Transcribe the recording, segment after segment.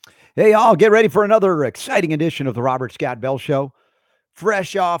Hey, y'all, get ready for another exciting edition of the Robert Scott Bell Show.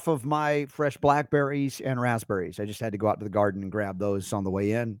 Fresh off of my fresh blackberries and raspberries. I just had to go out to the garden and grab those on the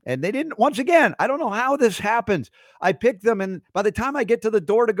way in. And they didn't, once again, I don't know how this happens. I picked them, and by the time I get to the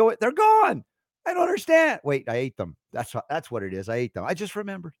door to go, they're gone. I don't understand. Wait, I ate them. That's what it is. I ate them. I just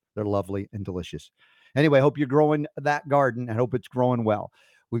remembered. They're lovely and delicious. Anyway, I hope you're growing that garden. I hope it's growing well.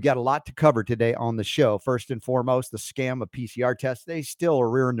 We've got a lot to cover today on the show. First and foremost, the scam of PCR tests. They still are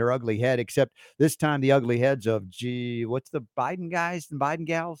rearing their ugly head, except this time the ugly heads of, what's the Biden guys and Biden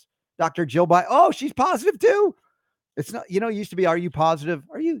gals? Dr. Jill Biden. Oh, she's positive too. It's not, it used to be, are you positive?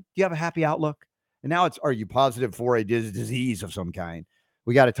 Do you have a happy outlook? And now it's, are you positive for a disease of some kind?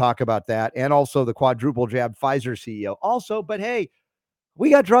 We got to talk about that. And also the quadruple jab Pfizer CEO also, but hey, we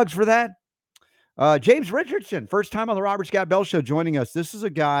got drugs for that. James Richardson, first time on the Robert Scott Bell Show, joining us. This is a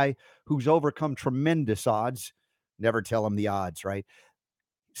guy who's overcome tremendous odds. Never tell him the odds, right?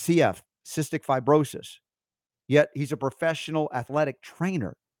 CF, cystic fibrosis. Yet he's a professional athletic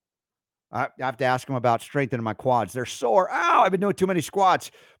trainer. I have to ask him about strengthening my quads. They're sore. Ow, I've been doing too many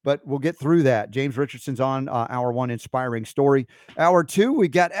squats, but we'll get through that. James Richardson's on hour one, Inspiring Story. Hour two, we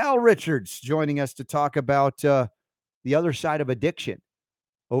got Al Richards joining us to talk about the other side of addiction.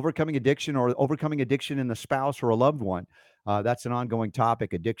 Overcoming addiction or overcoming addiction in the spouse or a loved one. That's an ongoing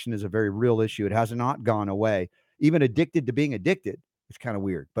topic. Addiction is a very real issue. It has not gone away. Even addicted to being addicted. It's kind of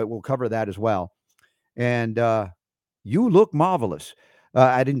weird, but we'll cover that as well. And you look marvelous.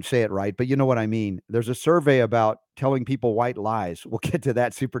 I didn't say it right, but you know what I mean. There's a survey about telling people white lies. We'll get to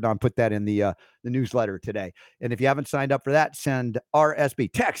that. Super Don put that in the newsletter today. And if you haven't signed up for that, send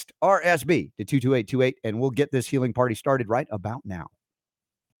RSB. Text RSB to 22828, and we'll get this healing party started right about now.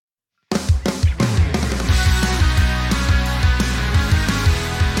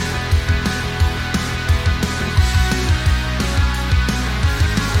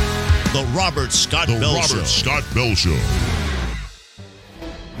 The Robert Scott Bell Show.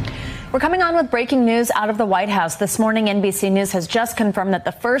 We're coming on with breaking news out of the White House. This morning, NBC News has just confirmed that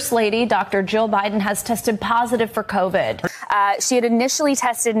the First Lady, Dr. Jill Biden, has tested positive for COVID. She had initially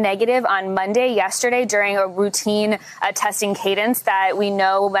tested negative on Monday, yesterday, during a routine testing cadence that we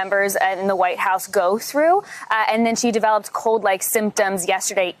know members in the White House go through. And then she developed cold-like symptoms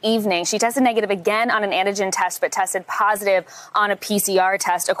yesterday evening. She tested negative again on an antigen test, but tested positive on a PCR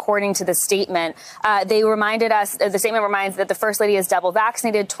test, according to the statement. They reminded us, the statement reminds that the First Lady is double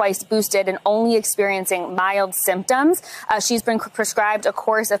vaccinated, twice boosted, and only experiencing mild symptoms. She's been prescribed a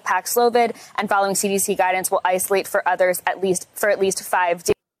course of Paxlovid, and following CDC guidance will isolate for others at least 5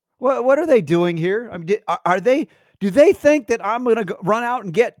 days. What are they doing here? I mean, do they think that I'm going to run out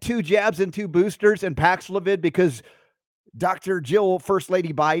and get 2 jabs and 2 boosters and Paxlovid because Dr. Jill, First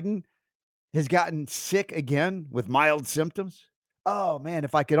Lady Biden, has gotten sick again with mild symptoms? Oh man,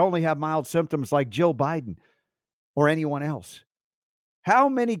 if I could only have mild symptoms like Jill Biden or anyone else. How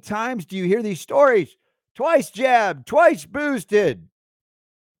many times do you hear these stories? Twice jabbed, twice boosted,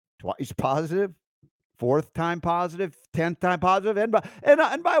 twice positive, 4th time positive, 10th time positive, and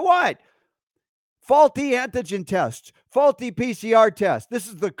by what? Faulty antigen tests, faulty PCR tests. This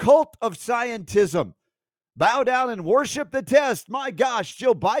is the cult of scientism. Bow down and worship the test. My gosh,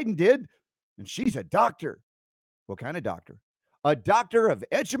 Jill Biden did, and she's a doctor. What kind of doctor? A doctor of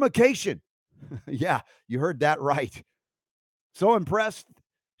education. Yeah, you heard that right. So impressed.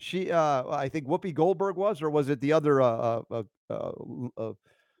 She, I think Whoopi Goldberg was, or was it the other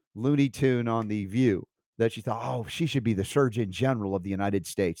Looney Tune on The View, that she thought, oh, she should be the Surgeon General of the United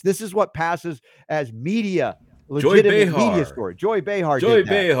States. This is what passes as media, legitimate media story. Joy Behar. Joy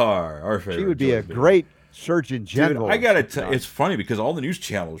Behar, our favorite. She would be a great Surgeon General. Dude, I gotta tell you, it's funny because all the news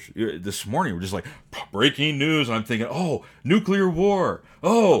channels this morning were just like breaking news, and I'm thinking, oh, nuclear war,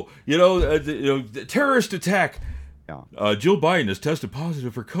 oh, terrorist attack. Jill Biden has tested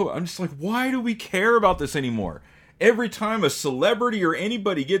positive for COVID. I'm just like, why do we care about this anymore? Every time a celebrity or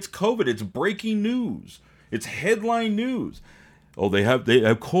anybody gets COVID, it's breaking news. It's headline news. Oh, they have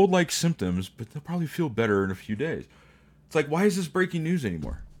cold-like symptoms, but they'll probably feel better in a few days. It's like, why is this breaking news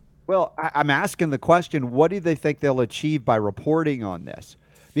anymore? Well, I'm asking the question, what do they think they'll achieve by reporting on this?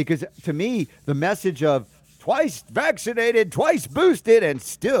 Because to me, the message of twice vaccinated, twice boosted, and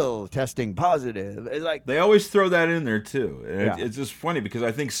still testing positive. It's like, they always throw that in there too. Yeah. It's just funny because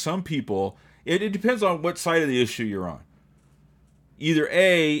I think some people, it depends on what side of the issue you're on. Either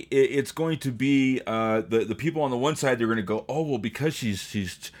A, it's going to be the people on the one side, they're going to go, oh, well, because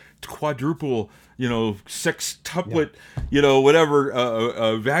she's quadruple, sextuplet,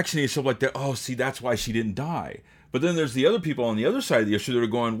 whatever, vaccinated, stuff like that. Oh, see, that's why she didn't die. But then there's the other people on the other side of the issue that are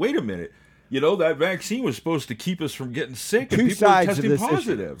going, wait a minute. that vaccine was supposed to keep us from getting sick. Two and people sides are of testing this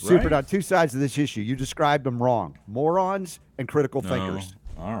positive, issue. right? Super on two sides of this issue. You described them wrong. Morons and critical thinkers.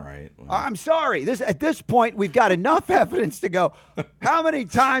 All right. Well, I'm sorry. At this point, we've got enough evidence to go. How many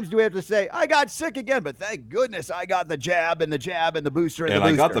times do we have to say, I got sick again, but thank goodness I got the jab and the booster and the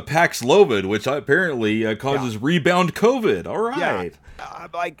booster. I got the Paxlovid, which apparently causes rebound COVID. All right.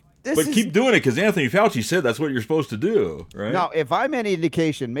 Yeah. Keep doing it because Anthony Fauci said that's what you're supposed to do, right? Now, if I'm any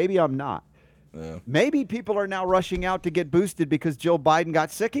indication, maybe I'm not. Maybe people are now rushing out to get boosted because Joe Biden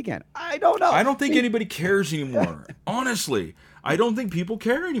got sick again. I don't know. I don't think anybody cares anymore. Honestly, I don't think people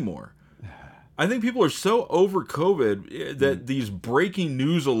care anymore. I think people are so over COVID that these breaking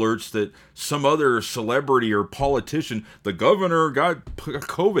news alerts that some other celebrity or politician, the governor got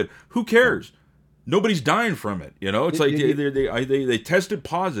COVID, who cares? Nobody's dying from it. It's they tested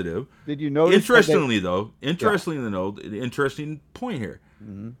positive. Did you notice? Interesting point here.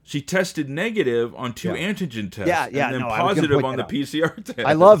 Mm-hmm. She tested negative on 2 antigen tests and then positive on the PCR test.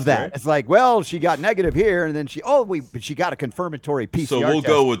 I love that. Right? It's like, well, she got negative here, and then she got a confirmatory PCR test. So we'll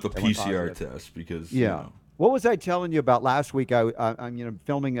go with the PCR test because What was I telling you about last week? I'm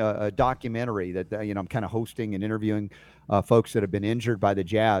filming a documentary that I'm kind of hosting and interviewing folks that have been injured by the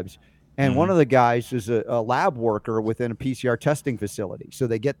jabs. And one of the guys is a lab worker within a PCR testing facility. So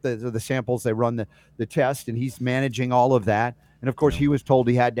they get the samples, they run the test, and he's managing all of that. And, of course, he was told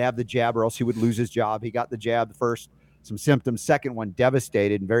he had to have the jab or else he would lose his job. He got the jab, the first, some symptoms. Second one,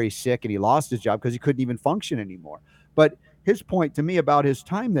 devastated and very sick, and he lost his job because he couldn't even function anymore. But his point to me about his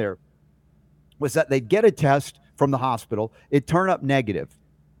time there was that they'd get a test from the hospital. It'd turn up negative.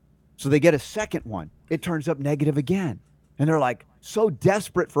 So they get a second one. It turns up negative again. And they're like so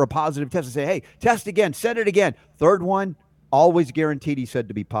desperate for a positive test to say, hey, test again, send it again. Third one, always guaranteed, he said,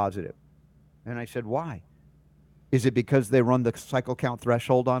 to be positive. And I said, why? Is it because they run the cycle count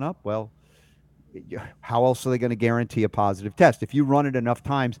threshold on up? Well, how else are they going to guarantee a positive test? If you run it enough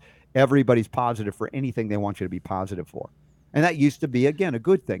times, everybody's positive for anything they want you to be positive for. And that used to be, again, a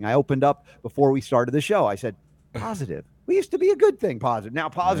good thing. I opened up before we started the show. I said, positive. We used to be a good thing, positive. Now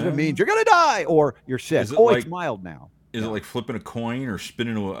positive means you're going to die or you're sick. It's mild now. Is it like flipping a coin or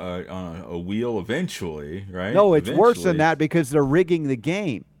spinning a wheel eventually, right? No, it's worse than that because they're rigging the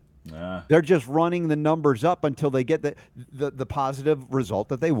game. They're just running the numbers up until they get the positive result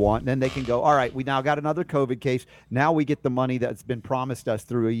that they want. And then they can go, all right, we now got another COVID case. Now we get the money that's been promised us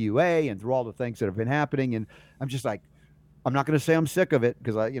through a UA and through all the things that have been happening. And I'm just like, I'm not going to say I'm sick of it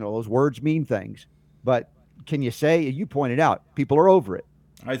because those words mean things. But can you say, you pointed out, people are over it.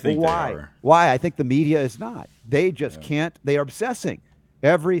 I think why? They are. Why? I think the media is not. They just can't. They are obsessing.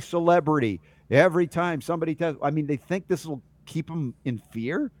 Every celebrity, every time somebody tells, they think this will keep them in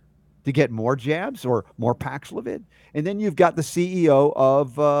fear to get more jabs or more Paxlovid. And then you've got the CEO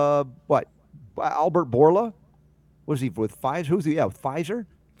of Albert Bourla. What is he with Pfizer? Who's he? Yeah, with Pfizer.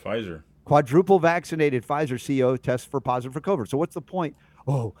 Pfizer. Quadruple vaccinated Pfizer CEO tests for positive for COVID. So what's the point?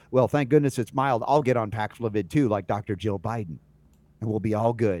 Oh, well, thank goodness it's mild. I'll get on Paxlovid too, like Dr. Jill Biden, and we'll be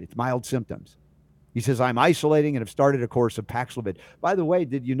all good. It's mild symptoms. He says, I'm isolating and have started a course of Paxlovid. By the way,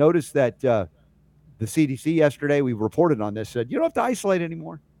 did you notice that the CDC yesterday, we reported on this, said you don't have to isolate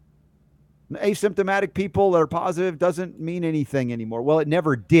anymore. Asymptomatic people that are positive doesn't mean anything anymore. Well, it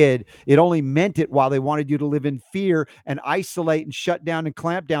never did. It only meant it while they wanted you to live in fear and isolate and shut down and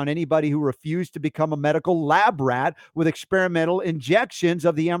clamp down anybody who refused to become a medical lab rat with experimental injections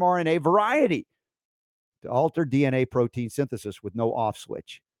of the mRNA variety to alter DNA protein synthesis with no off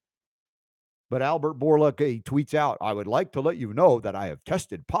switch. But Albert Bourla, he tweets out, I would like to let you know that I have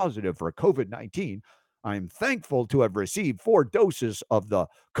tested positive for COVID-19. I'm thankful to have received 4 doses of the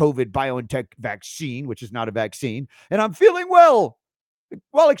COVID BioNTech vaccine, which is not a vaccine, and I'm feeling well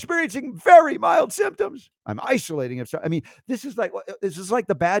while experiencing very mild symptoms. I'm isolating. This is like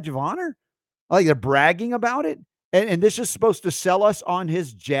the badge of honor. Like they're bragging about it, and this is supposed to sell us on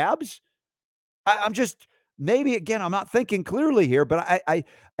his jabs. I'm just maybe again, I'm not thinking clearly here, but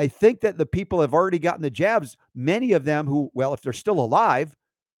I think that the people have already gotten the jabs. Many of them who, well, if they're still alive,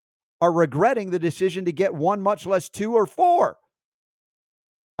 are regretting the decision to get 1, much less 2 or 4.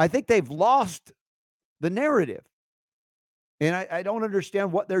 I think they've lost the narrative. And I don't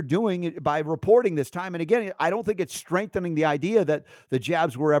understand what they're doing by reporting this time. And again, I don't think it's strengthening the idea that the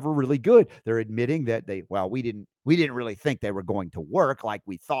jabs were ever really good. They're admitting that we didn't really think they were going to work like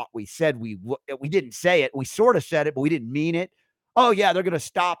we thought. We said we didn't say it. We sort of said it, but we didn't mean it. Oh yeah, they're going to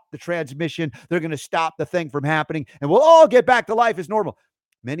stop the transmission. They're going to stop the thing from happening, and we'll all get back to life as normal.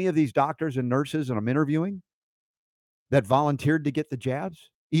 Many of these doctors and nurses, and I'm interviewing, that volunteered to get the jabs,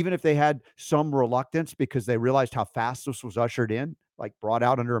 even if they had some reluctance because they realized how fast this was ushered in, like brought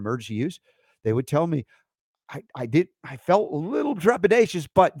out under emergency use, they would tell me, I felt a little trepidatious,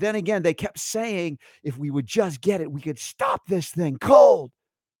 but then again, they kept saying, if we would just get it, we could stop this thing cold.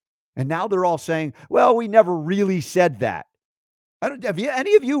 And now they're all saying, well, we never really said that. Have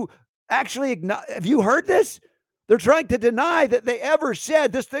any of you actually, have you heard this? They're trying to deny that they ever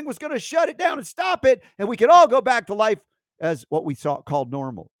said this thing was going to shut it down and stop it, and we could all go back to life as what we called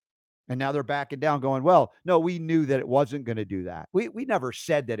normal. And now they're backing down going, well, no, we knew that it wasn't going to do that. We never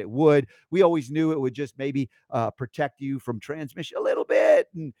said that it would. We always knew it would just maybe protect you from transmission a little bit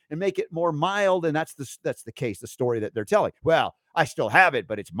and make it more mild. And that's the case, the story that they're telling. Well, I still have it,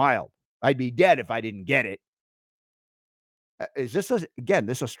 but it's mild. I'd be dead if I didn't get it. Is this,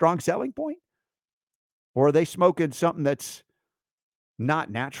 this a strong selling point? Or are they smoking something that's not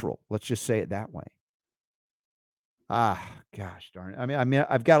natural? Let's just say it that way. Gosh darn it. I mean,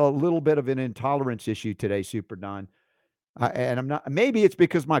 I've got a little bit of an intolerance issue today, Super Don. And I'm not, maybe it's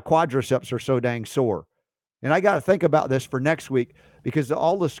because my quadriceps are so dang sore. And I got to think about this for next week because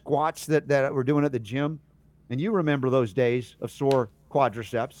all the squats that we're doing at the gym, and you remember those days of sore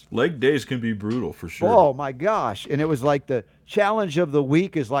quadriceps. Leg days can be brutal for sure. Oh my gosh. And it was like the challenge of the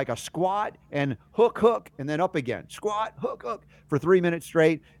week is like a squat and hook, and then up again. Squat, hook for 3 minutes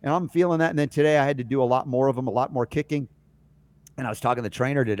straight. And I'm feeling that. And then today I had to do a lot more of them, a lot more kicking. And I was talking to the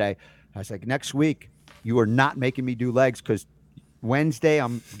trainer today. I was like, next week, you are not making me do legs because Wednesday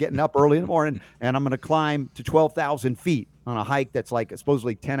I'm getting up early in the morning and I'm going to climb to 12,000 feet on a hike that's like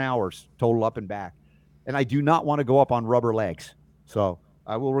supposedly 10 hours total up and back. And I do not want to go up on rubber legs. So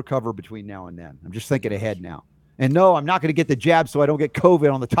I will recover between now and then. I'm just thinking ahead now. And no, I'm not going to get the jab so I don't get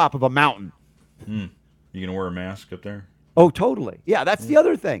COVID on the top of a mountain. You going to wear a mask up there? Oh, totally. Yeah, that's the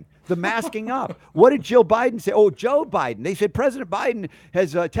other thing. The masking up. What did Jill Biden say? Oh, Joe Biden. They said President Biden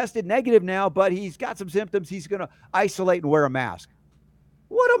has tested negative now, but he's got some symptoms. He's going to isolate and wear a mask.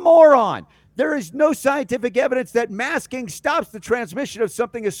 What a moron. There is no scientific evidence that masking stops the transmission of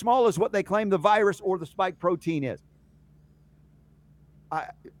something as small as what they claim the virus or the spike protein is.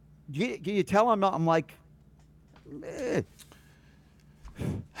 Can you tell I'm like,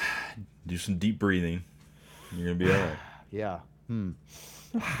 do some deep breathing. You're going to be all right. Yeah.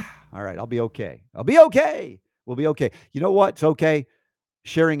 All right. I'll be okay. We'll be okay. You know what's okay?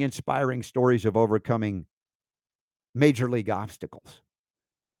 Sharing inspiring stories of overcoming major league obstacles.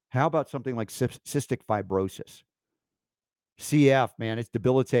 How about something like cystic fibrosis? CF, man, it's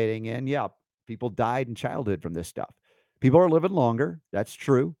debilitating. And yeah, people died in childhood from this stuff. People are living longer. That's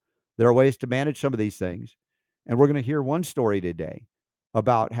true. There are ways to manage some of these things. And we're going to hear one story today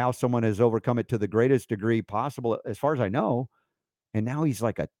about how someone has overcome it to the greatest degree possible, as far as I know. And now he's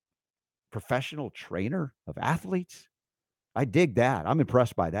like a professional trainer of athletes. I dig that. I'm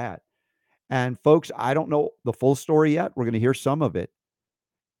impressed by that. And folks, I don't know the full story yet. We're going to hear some of it.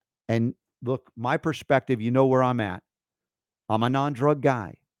 And look, my perspective, you know where I'm at. I'm a non-drug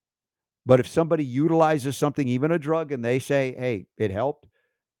guy. But if somebody utilizes something, even a drug, and they say, hey, it helped,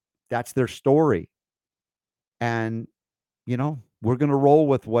 that's their story. And, you know, we're going to roll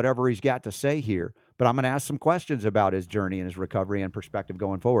with whatever he's got to say here. But I'm going to ask some questions about his journey and his recovery and perspective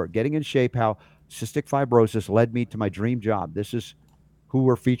going forward. Getting in shape, how cystic fibrosis led me to my dream job. This is who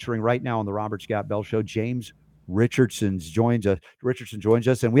we're featuring right now on the Robert Scott Bell Show. James Richardson joins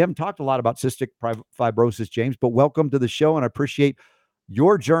us. And we haven't talked a lot about cystic fibrosis, James, but welcome to the show. And I appreciate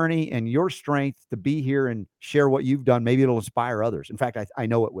your journey and your strength to be here and share what you've done. Maybe it'll inspire others. In fact, I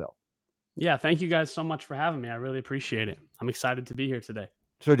know it will. Yeah, thank you guys so much for having me. I really appreciate it. I'm excited to be here today.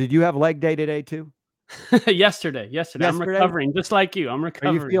 So did you have leg day today too? Yesterday. I'm recovering just like you. I'm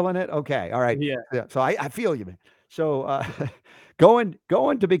recovering. Are you feeling it? Okay. All right. Yeah. So I feel you, man. So going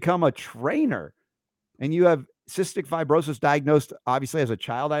to become a trainer, and you have cystic fibrosis diagnosed obviously as a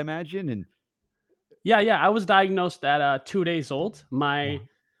child, I imagine. And yeah. I was diagnosed at 2 days old.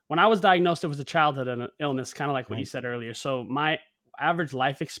 When I was diagnosed, it was a childhood illness, kind of like what you said earlier. So my average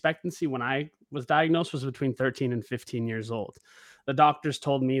life expectancy when I was diagnosed was between 13 and 15 years old. The doctors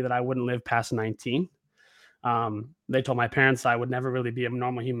told me that I wouldn't live past 19. They told my parents I would never really be a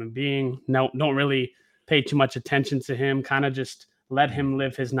normal human being. No, don't really pay too much attention to him. Kind of just let him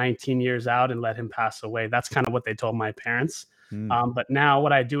live his 19 years out and let him pass away. That's kind of what they told my parents. But now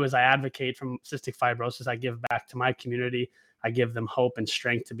what I do is I advocate for cystic fibrosis. I give back to my community. I give them hope and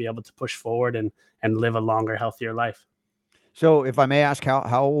strength to be able to push forward and live a longer, healthier life. So if I may ask,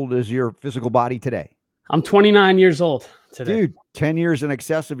 how old is your physical body today? I'm 29 years old today. Dude, 10 years in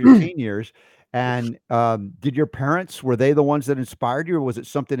excess of your teen years. And did your parents, were they the ones that inspired you, or was it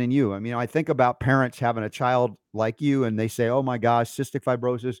something in you? I mean, I think about parents having a child like you and they say, oh my gosh, cystic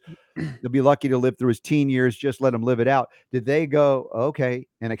fibrosis, he'll be lucky to live through his teen years. Just let him live it out. Did they go, okay,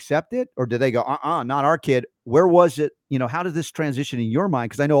 and accept it? Or did they go, not our kid? Where was it? How did this transition in your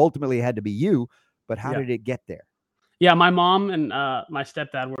mind? Because I know ultimately it had to be you, but how did it get there? Yeah, my mom and my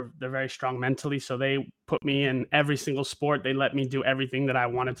stepdad they're very strong mentally, so they put me in every single sport. They let me do everything that I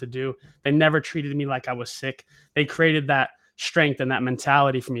wanted to do. They never treated me like I was sick. They created that strength and that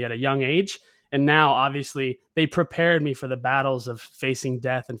mentality for me at a young age. And now, obviously, they prepared me for the battles of facing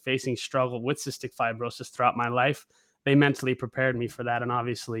death and facing struggle with cystic fibrosis throughout my life. They mentally prepared me for that, and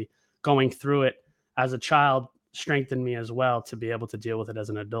obviously, going through it as a child strengthened me as well to be able to deal with it as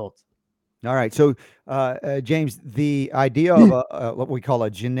an adult. All right. So, James, the idea of what we call a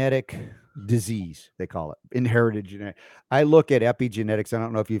genetic disease, they call it inherited genetic. I look at epigenetics. I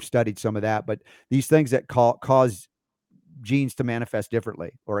don't know if you've studied some of that, but these things that cause genes to manifest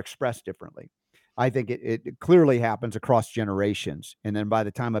differently or express differently. I think it clearly happens across generations. And then by the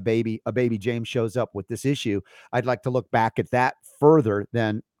time a baby James shows up with this issue, I'd like to look back at that further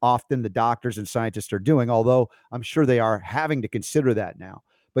than often the doctors and scientists are doing, although I'm sure they are having to consider that now.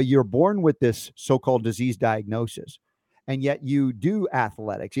 But you're born with this so-called disease diagnosis, and yet you do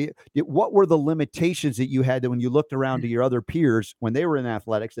athletics. What were the limitations that you had when you looked around to your other peers when they were in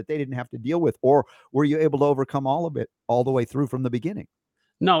athletics that they didn't have to deal with? Or were you able to overcome all of it all the way through from the beginning?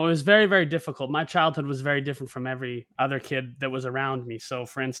 No, it was very, very difficult. My childhood was very different from every other kid that was around me. So,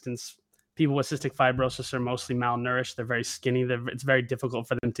 for instance, people with cystic fibrosis are mostly malnourished. They're very skinny. It's very difficult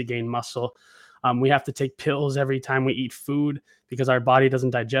for them to gain muscle. We have to take pills every time we eat food because our body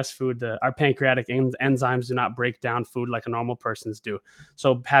doesn't digest food. Our pancreatic enzymes do not break down food like a normal person's do.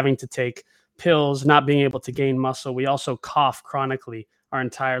 So having to take pills, not being able to gain muscle. We also cough chronically our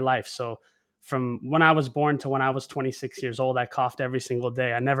entire life. So from when I was born to when I was 26 years old, I coughed every single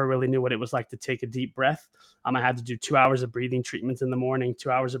day. I never really knew what it was like to take a deep breath. I had to do 2 hours of breathing treatments in the morning,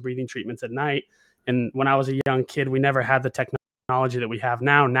 2 hours of breathing treatments at night. And when I was a young kid, we never had the technology that we have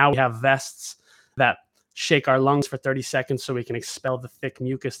now. Now we have vests that shake our lungs for 30 seconds so we can expel the thick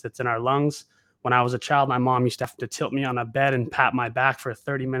mucus that's in our lungs. When I was a child, my mom used to have to tilt me on a bed and pat my back for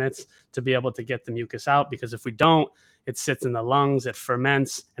 30 minutes to be able to get the mucus out, because if we don't, it sits in the lungs, it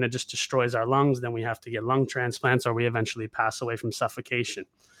ferments, and it just destroys our lungs. Then we have to get lung transplants, or we eventually pass away from suffocation.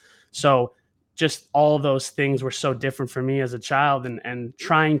 So just all those things were so different for me as a child, and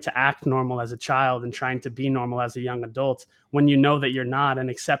trying to act normal as a child and trying to be normal as a young adult when you know that you're not, and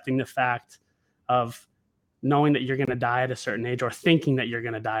accepting the fact of knowing that you're going to die at a certain age or thinking that you're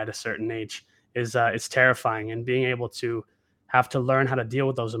going to die at a certain age is it's terrifying. And being able to have to learn how to deal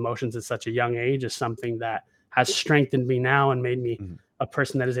with those emotions at such a young age is something that has strengthened me now and made me a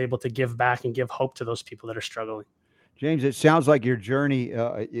person that is able to give back and give hope to those people that are struggling. James, it sounds like your journey,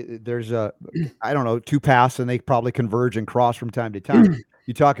 there's I don't know, two paths, and they probably converge and cross from time to time.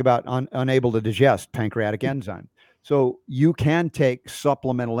 You talk about unable to digest pancreatic enzyme. So you can take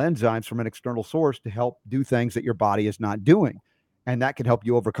supplemental enzymes from an external source to help do things that your body is not doing. And that can help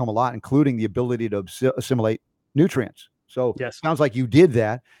you overcome a lot, including the ability to assimilate nutrients. So Yes. Sounds like you did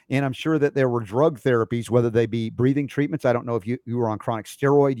that. And I'm sure that there were drug therapies, whether they be breathing treatments. I don't know if you were on chronic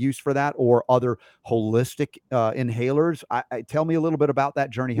steroid use for that, or other holistic inhalers. Tell me a little bit about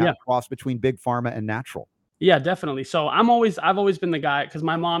that journey, how it crossed between big pharma and natural. Yeah, definitely. So I've always been the guy, because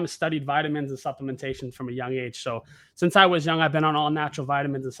my mom studied vitamins and supplementation from a young age. So since I was young, I've been on all natural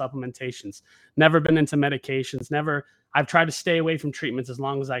vitamins and supplementations, never been into medications, I've tried to stay away from treatments as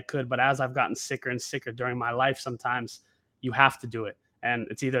long as I could. But as I've gotten sicker and sicker during my life, sometimes you have to do it. And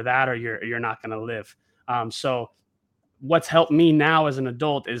it's either that or you're not going to live. So what's helped me now as an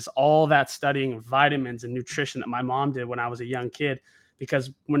adult is all that studying of vitamins and nutrition that my mom did when I was a young kid.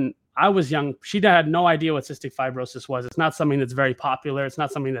 Because when I was young, she had no idea what cystic fibrosis was. It's not something that's very popular. It's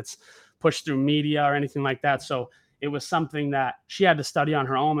not something that's pushed through media or anything like that. So it was something that she had to study on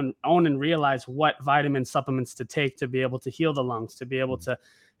her own and realize what vitamin supplements to take to be able to heal the lungs, to be able to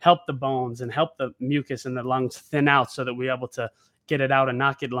help the bones and help the mucus in the lungs thin out so that we're able to get it out and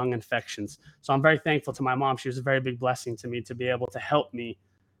not get lung infections. So I'm very thankful to my mom. She was a very big blessing to me to be able to help me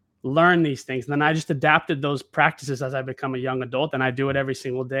learn these things. And then I just adapted those practices as I become a young adult, and I do it every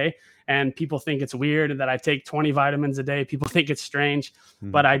single day. And people think it's weird that I take 20 vitamins a day. People think it's strange,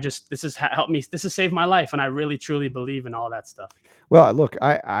 but this has helped me. This has saved my life. And I really, truly believe in all that stuff. Well, look,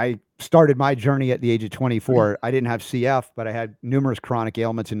 I started my journey at the age of 24. I didn't have CF, but I had numerous chronic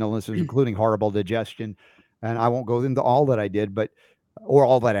ailments and illnesses, including horrible digestion. And I won't go into all that I did, or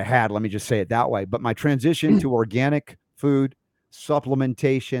all that I had, let me just say it that way. But my transition to organic food,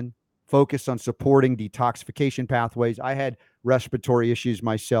 supplementation, focus on supporting detoxification pathways. I had respiratory issues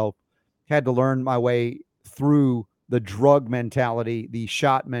myself, had to learn my way through the drug mentality, the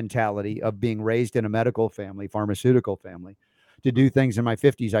shot mentality of being raised in a medical family, pharmaceutical family, to do things in my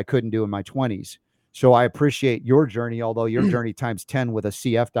 50s I couldn't do in my 20s. So I appreciate your journey, although your journey times 10 with a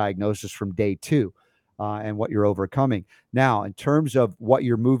CF diagnosis from day 2 and what you're overcoming. Now, in terms of what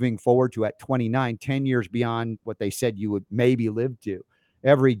you're moving forward to at 29, 10 years beyond what they said you would maybe live to,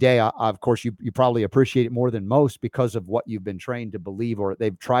 every day, of course, you probably appreciate it more than most because of what you've been trained to believe, or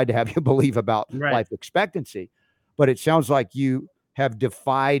they've tried to have you believe about life expectancy. But it sounds like you have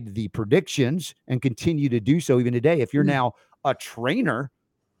defied the predictions and continue to do so even today. If you're now a trainer,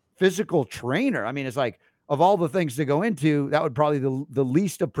 physical trainer, I mean, it's like, of all the things to go into, that would probably the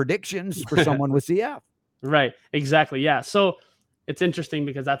least of predictions for someone with CF. Right. Exactly. Yeah. So it's interesting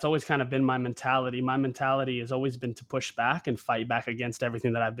because that's always kind of been my mentality. My mentality has always been to push back and fight back against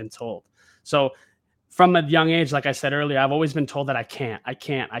everything that I've been told. So from a young age, like I said earlier, I've always been told that I can't, I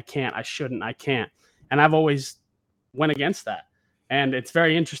shouldn't, I can't. And I've always went against that. And it's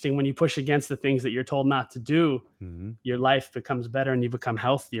very interesting when you push against the things that you're told not to do, your life becomes better and you become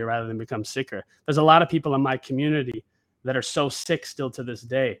healthier rather than become sicker. There's a lot of people in my community that are so sick still to this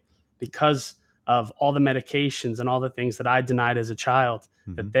day because of all the medications and all the things that I denied as a child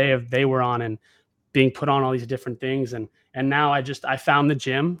that they were on and being put on all these different things. And now I found the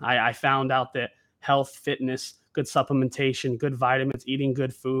gym. I found out that health, fitness, good supplementation, good vitamins, eating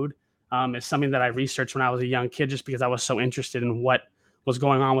good food is something that I researched when I was a young kid, just because I was so interested in what was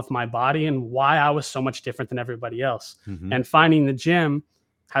going on with my body and why I was so much different than everybody else. And finding the gym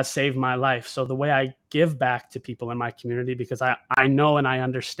has saved my life. So the way I give back to people in my community, because I know and I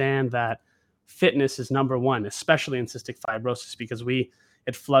understand that fitness is number one, especially in cystic fibrosis, because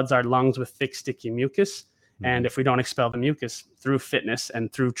it floods our lungs with thick, sticky mucus. And if we don't expel the mucus through fitness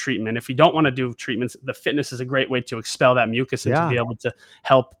and through treatment, if you don't want to do treatments, the fitness is a great way to expel that mucus and to be able to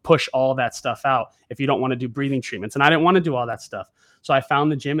help push all that stuff out if you don't want to do breathing treatments. And I didn't want to do all that stuff. So I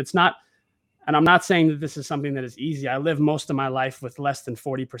found the gym. It's not, and I'm not saying that this is something that is easy. I lived most of my life with less than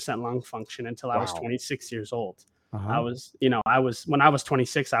 40% lung function until I was 26 years old. When I was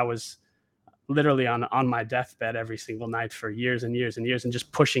 26, I was literally on my deathbed every single night for years and years and years, and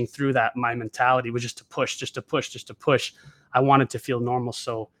just pushing through that. My mentality was just to push. I wanted to feel normal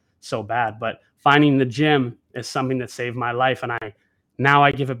so bad, but finding the gym is something that saved my life. And now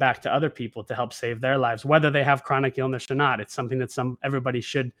I give it back to other people to help save their lives, whether they have chronic illness or not. It's something that everybody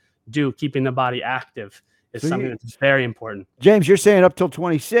should do. Keeping the body active is something that's very important. James, you're saying up till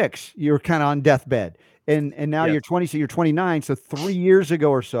 26, you're kind of on deathbed, and now you're 20, so you're 29. So 3 years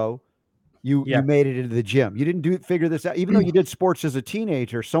ago or so, you made it into the gym. You didn't figure this out, even though you did sports as a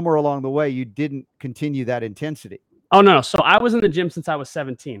teenager. Somewhere along the way, you didn't continue that intensity. Oh no! So I was in the gym since I was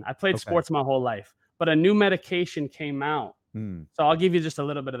 17. I played sports my whole life, but a new medication came out. So I'll give you just a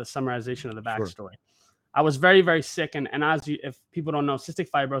little bit of the summarization of the backstory. Sure. I was very, very sick, and if people don't know, cystic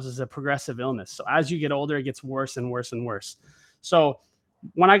fibrosis is a progressive illness. So as you get older, it gets worse and worse and worse. So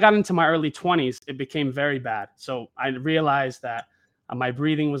when I got into my early 20s, it became very bad. So I realized that my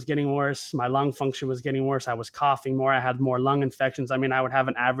breathing was getting worse. My lung function was getting worse. I was coughing more. I had more lung infections. I mean, I would have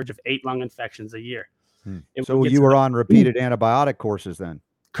an average of 8 lung infections a year. So you were on repeated antibiotic courses then?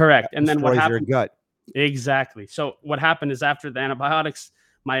 Correct. And then what happened? Your gut. Exactly. So what happened is after the antibiotics,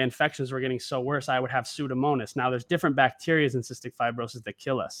 my infections were getting so worse, I would have Pseudomonas. Now, there's different bacteria in cystic fibrosis that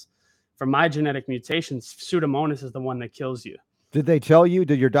kill us. For my genetic mutations, Pseudomonas is the one that kills you.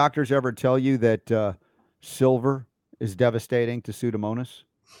 Did your doctors ever tell you that silver is devastating to Pseudomonas?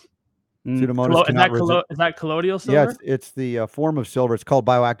 Pseudomonas is that colloidal silver? Yeah, it's the form of silver. It's called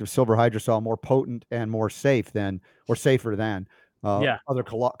bioactive silver hydrosol, more potent and more safer than other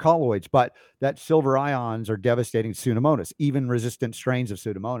colloids. But that silver ions are devastating to Pseudomonas, even resistant strains of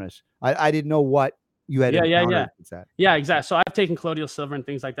Pseudomonas. I didn't know what you had encountered with that. Yeah, exactly. So I've taken colloidal silver and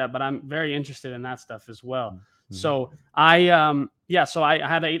things like that, but I'm very interested in that stuff as well. So I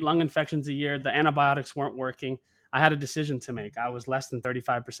had 8 lung infections a year. The antibiotics weren't working. I had a decision to make. I was less than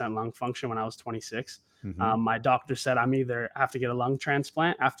 35% lung function when I was 26. My doctor said I'm either have to get a lung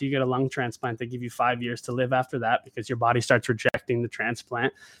transplant. After you get a lung transplant, they give you 5 years to live after that because your body starts rejecting the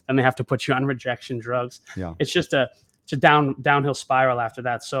transplant. Then they have to put you on rejection drugs. Yeah. It's just a downhill spiral after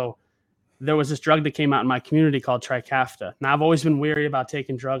that. So there was this drug that came out in my community called Trikafta. Now, I've always been weary about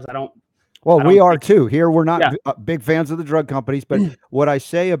taking drugs. We are too. Here, we're not big fans of the drug companies, but what I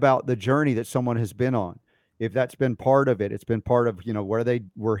say about the journey that someone has been on, if that's been part of it, it's been part of, where they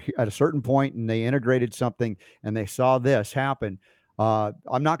were at a certain point and they integrated something and they saw this happen.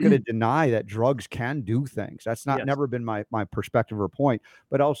 I'm not going to deny that drugs can do things. That's not never been my perspective or point,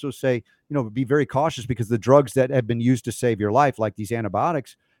 but also say, be very cautious, because the drugs that have been used to save your life, like these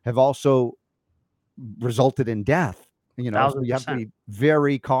antibiotics, have also resulted in death. So you have to be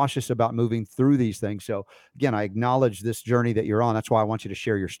very cautious about moving through these things. So again, I acknowledge this journey that you're on. That's why I want you to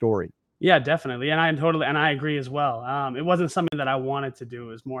share your story. Yeah, definitely. And I agree as well. It wasn't something that I wanted to do.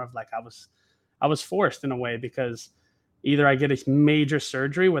 It was more of like I was forced in a way, because either I get a major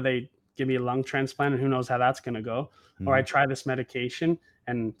surgery where they give me a lung transplant, and who knows how that's going to go, or I try this medication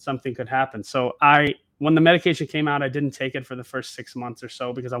and something could happen. So when the medication came out, I didn't take it for the first 6 months or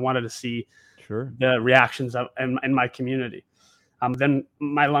so, because I wanted to see the reactions in my community. Then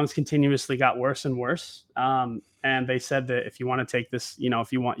my lungs continuously got worse and worse. And they said that if you want to take this,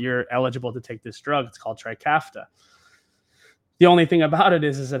 you're eligible to take this drug, it's called Trikafta. The only thing about it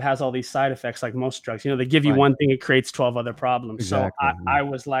is it has all these side effects, like most drugs. They give you one thing, it creates 12 other problems. Exactly. So I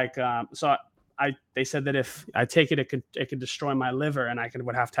was like, they said that if I take it, it could destroy my liver, and I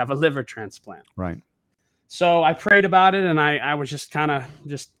would have to have a liver transplant. Right. So I prayed about it, and I was just kind of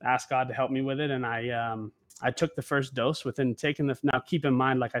asked God to help me with it. And I took the first dose within taking now keep in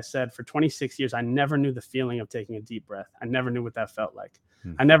mind, like I said, for 26 years, I never knew the feeling of taking a deep breath. I never knew what that felt like.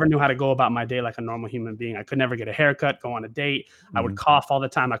 I never knew how to go about my day like a normal human being. I could never get a haircut, go on a date. I would cough all the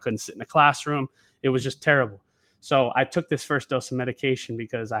time. I couldn't sit in a classroom. It was just terrible. So I took this first dose of medication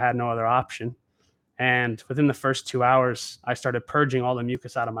because I had no other option. And within the first 2 hours, I started purging all the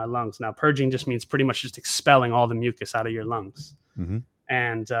mucus out of my lungs. Now, purging just means pretty much just expelling all the mucus out of your lungs.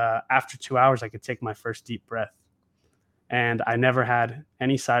 And after 2 hours, I could take my first deep breath. And I never had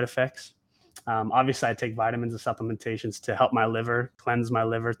any side effects. Obviously, I take vitamins and supplementations to help my liver, cleanse my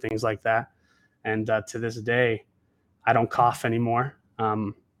liver, things like that. And to this day, I don't cough anymore.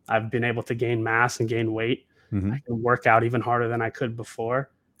 I've been able to gain mass and gain weight. I can work out even harder than I could before.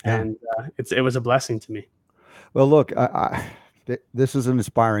 And it was a blessing to me. Well, look, this is an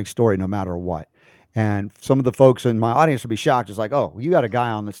inspiring story no matter what. And some of the folks in my audience will be shocked. It's like, oh, you got a guy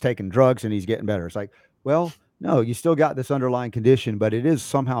on that's taking drugs and he's getting better. It's like, well, no, you still got this underlying condition, but it is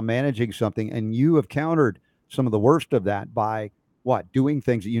somehow managing something. And you have countered some of the worst of that by doing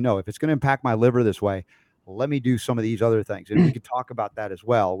things that, if it's going to impact my liver this way, let me do some of these other things. And we could talk about that as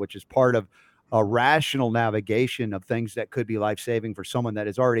well, which is part of a rational navigation of things that could be life-saving for someone that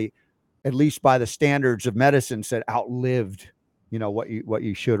is already, at least by the standards of medicine, said outlived, what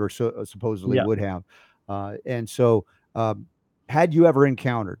you should or supposedly would have. And so had you ever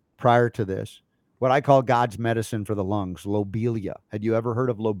encountered prior to this what I call God's medicine for the lungs, lobelia? Had you ever heard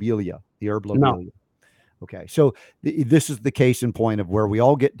of lobelia, the herb lobelia? No. Okay. So this is the case in point of where we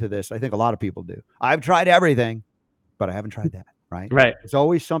all get to this. I think a lot of people do. I've tried everything, but I haven't tried that. Right. There's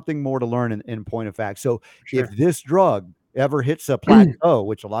always something more to learn in point of fact. So if this drug ever hits a plateau,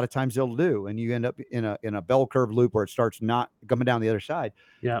 which a lot of times they'll do, and you end up in a bell curve loop where it starts not coming down the other side,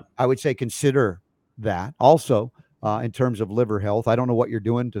 I would say consider that. Also, in terms of liver health, I don't know what you're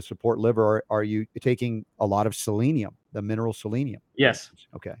doing to support liver. Are you taking a lot of selenium, the mineral selenium? Yes.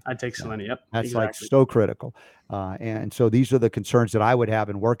 Okay. I take selenium. That's like so critical. And so these are the concerns that I would have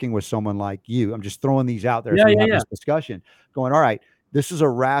in working with someone like you. I'm just throwing these out there so we have this discussion going, all right, this is a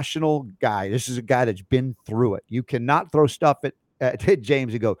rational guy. This is a guy that's been through it. You cannot throw stuff at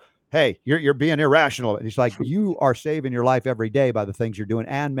James and go, hey, you're being irrational. And he's like, you are saving your life every day by the things you're doing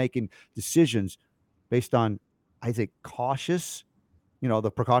and making decisions based on, I think, cautious,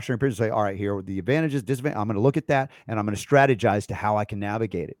 the precautionary periods. Say, all right, here are the advantages, disadvantages. I'm going to look at that and I'm going to strategize to how I can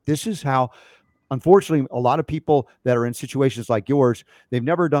navigate it. This is how, unfortunately, a lot of people that are in situations like yours, they've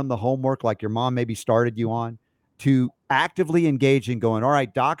never done the homework like your mom maybe started you on, to actively engage in going, all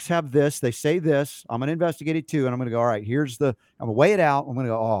right, docs have this, they say this, I'm going to investigate it too. And I'm going to go, all right, I'm going to weigh it out. I'm going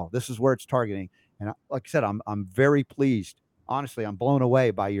to go, oh, this is where it's targeting. And like I said, I'm very pleased. Honestly, I'm blown away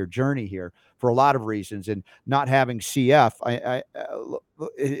by your journey here for a lot of reasons, and not having CF.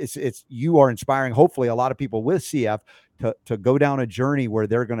 It's you are inspiring, hopefully, a lot of people with CF to go down a journey where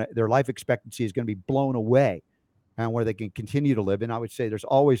their life expectancy is going to be blown away, and where they can continue to live. And I would say there's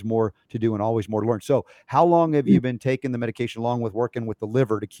always more to do and always more to learn. So how long have you been taking the medication along with working with the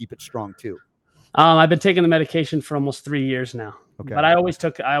liver to keep it strong too? I've been taking the medication for almost 3 years now. Okay. But I always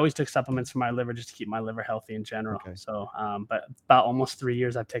took supplements for my liver just to keep my liver healthy in general. Okay. So, but about almost 3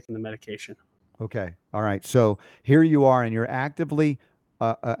 years I've taken the medication. Okay. All right. So here you are, and you're actively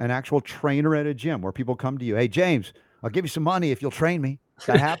an actual trainer at a gym where people come to you. Hey, James, I'll give you some money if you'll train me.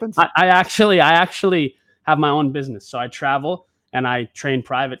 That happens? I actually have my own business. So I travel and I train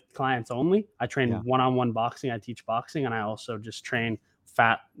private clients only. I train one-on-one boxing. I teach boxing, and I also just train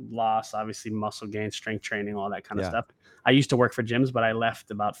fat loss, obviously muscle gain, strength training, all that kind of stuff. I used to work for gyms, but I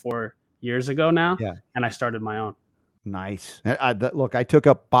left about 4 years ago now, and I started my own. Nice. Look, I took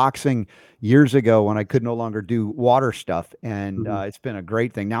up boxing years ago when I could no longer do water stuff, and it's been a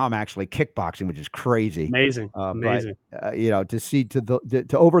great thing. Now I'm actually kickboxing, which is crazy. Amazing. But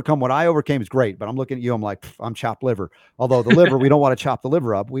to overcome what I overcame is great. But I'm looking at you, I'm like, I'm chopped liver. Although the liver, we don't want to chop the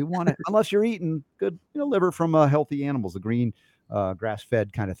liver up. We want it unless you're eating good, liver from healthy animals, the green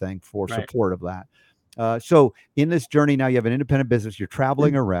grass-fed kind of thing for support of that. So in this journey now, you have an independent business. You're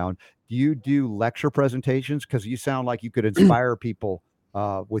traveling around. Do you do lecture presentations? Because you sound like you could inspire people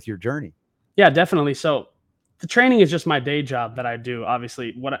with your journey. Yeah, definitely. So the training is just my day job that I do.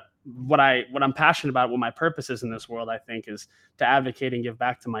 Obviously, what I'm passionate about, what my purpose is in this world, I think, is to advocate and give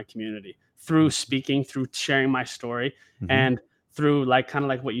back to my community through speaking, through sharing my story, and through kind of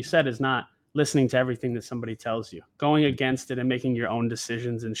like what you said, is not listening to everything that somebody tells you, going against it and making your own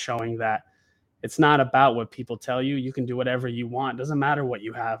decisions and showing that it's not about what people tell you. You can do whatever you want. It doesn't matter what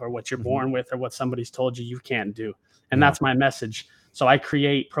you have or what you're born with or what somebody's told you can't do. And that's my message. So I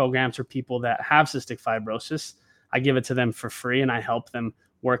create programs for people that have cystic fibrosis. I give it to them for free, and I help them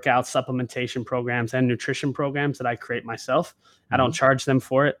work out supplementation programs and nutrition programs that I create myself. I don't charge them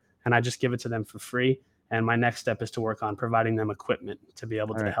for it, and I just give it to them for free. And my next step is to work on providing them equipment to be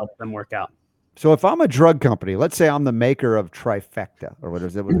able to help them work out. So if I'm a drug company, let's say I'm the maker of Trifecta, or what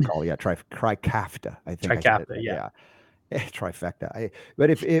is it called? Yeah, Trikafta. I think. Trikafta, yeah. Trifecta. But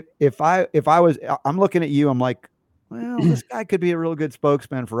if I was, I'm looking at you, I'm like, well, this guy could be a real good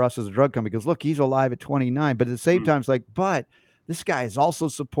spokesman for us as a drug company, because look, he's alive at 29, but at the same time, it's like, but this guy is also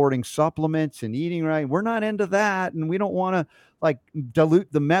supporting supplements and eating right. We're not into that, and we don't want to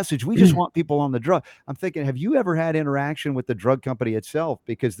dilute the message. We just want people on the drug. I'm thinking, have you ever had interaction with the drug company itself?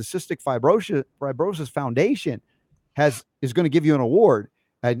 Because the Cystic Fibrosis Foundation is going to give you an award,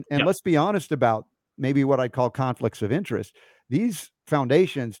 and let's be honest about maybe what I call conflicts of interest. These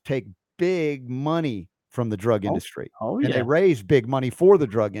foundations take big money from the drug industry, and they raise big money for the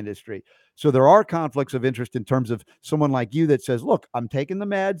drug industry. So there are conflicts of interest in terms of someone like you that says, look, I'm taking the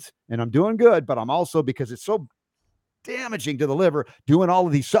meds and I'm doing good, but I'm also, because it's so damaging to the liver, doing all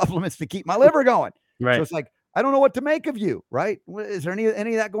of these supplements to keep my liver going. Right. So it's like, I don't know what to make of you, right? Is there any of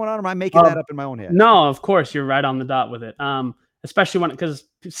that going on? Or am I making that up in my own head? No, of course, you're right on the dot with it. Especially because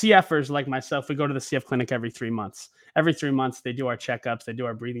CFers like myself, we go to the CF clinic every 3 months. Every 3 months, they do our checkups, they do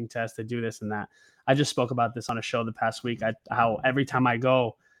our breathing tests, they do this and that. I just spoke about this on a show the past week, how every time I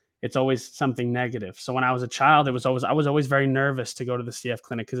go, it's always something negative. So when I was a child, I was always very nervous to go to the CF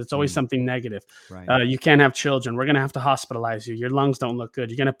clinic because it's always something negative. Right. You can't have children. We're going to have to hospitalize you. Your lungs don't look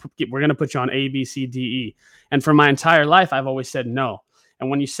good. We're going to put you on A, B, C, D, E. And for my entire life, I've always said no. And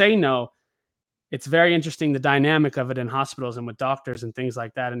when you say no, it's very interesting, the dynamic of it in hospitals and with doctors and things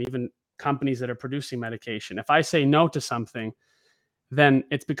like that, and even companies that are producing medication. If I say no to something, then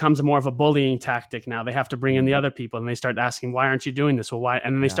it becomes more of a bullying tactic. Now they have to bring in the other people, and they start asking, why aren't you doing this? Well, why?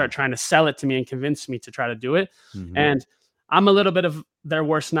 And then they start trying to sell it to me and convince me to try to do it. And I'm a little bit of their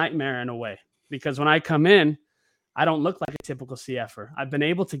worst nightmare in a way, because when I come in, I don't look like a typical CFer. I've been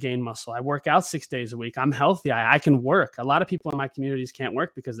able to gain muscle. I work out 6 days a week. I'm healthy. I can work. A lot of people in my communities can't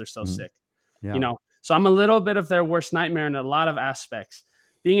work because they're so sick. Yeah. So I'm a little bit of their worst nightmare in a lot of aspects.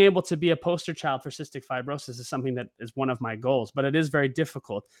 Being able to be a poster child for cystic fibrosis is something that is one of my goals, but it is very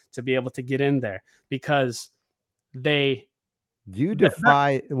difficult to be able to get in there because you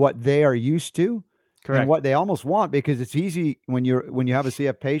defy what they are used to. Correct. And what they almost want, because it's easy when you have a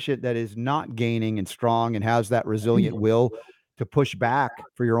CF patient that is not gaining and strong and has that resilient will to push back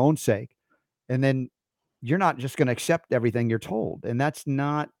for your own sake. And then you're not just going to accept everything you're told. And that's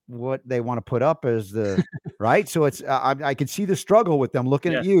not what they want to put up as the right. So it's, I can see the struggle with them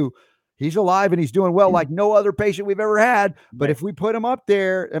looking at you. He's alive and he's doing well, like no other patient we've ever had. But if we put him up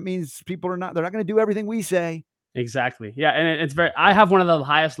there, that means they're not going to do everything we say. Exactly. Yeah. And I have one of the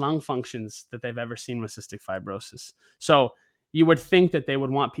highest lung functions that they've ever seen with cystic fibrosis. So you would think that they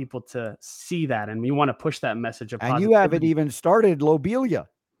would want people to see that. And we want to push that message of positivity. And you haven't even started lobelia.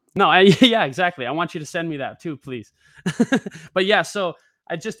 No, yeah, exactly. I want you to send me that too, please. But yeah, so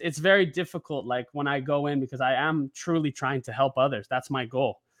it's very difficult. Like when I go in, because I am truly trying to help others. That's my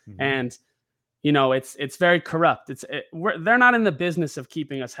goal. And it's very corrupt. They're not in the business of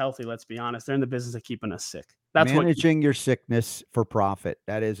keeping us healthy. Let's be honest. They're in the business of keeping us sick. That's managing your sickness for profit.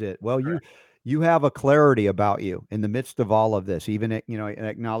 That is it. Well, you have a clarity about you in the midst of all of this, even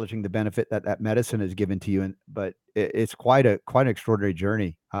acknowledging the benefit that medicine has given to you. But it's quite an extraordinary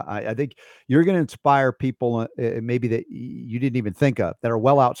journey. I think you're going to inspire people maybe that you didn't even think of, that are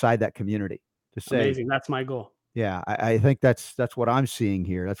well outside that community, to say, amazing. That's my goal. Yeah, I think that's what I'm seeing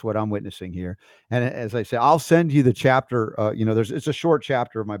here. That's what I'm witnessing here. And as I say, I'll send you the chapter. It's a short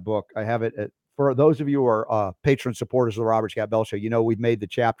chapter of my book. I have it for those of you who are patron supporters of the Robert Scott Bell Show. We've made the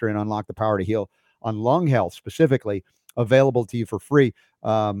chapter in Unlock the Power to Heal on lung health specifically available to you for free.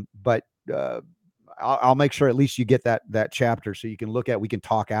 But I'll make sure at least you get that chapter so you can look at. We can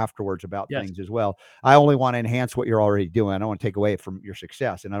talk afterwards about things as well. I only want to enhance what you're already doing. I don't want to take away from your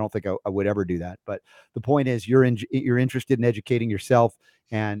success, and I don't think I would ever do that. But the point is, you're interested in educating yourself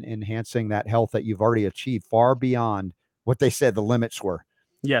and enhancing that health that you've already achieved far beyond what they said the limits were.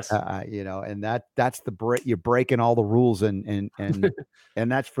 Yes, and that's you're breaking all the rules and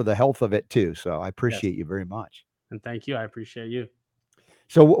and that's for the health of it too. So I appreciate you very much. And thank you. I appreciate you.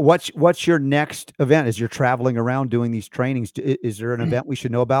 So what's your next event? As you're traveling around doing these trainings, is there an event we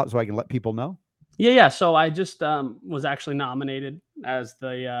should know about so I can let people know? Yeah. So I just was actually nominated as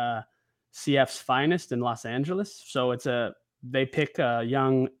the CF's finest in Los Angeles. So they pick a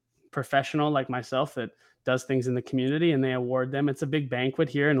young professional like myself that does things in the community, and they award them. It's a big banquet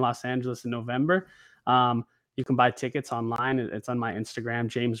here in Los Angeles in November. You can buy tickets online. It's on my Instagram,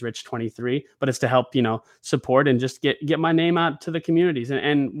 JamesRich23, but it's to help, support and just get my name out to the communities.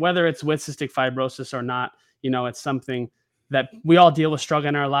 And whether it's with cystic fibrosis or not, it's something that we all deal with struggle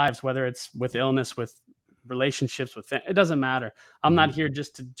in our lives, whether it's with illness, with relationships, it doesn't matter. I'm not here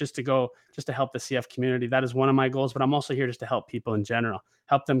just to help the CF community. That is one of my goals, but I'm also here just to help people in general,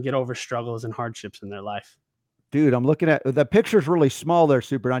 help them get over struggles and hardships in their life. Dude, I'm looking at the picture's really small there,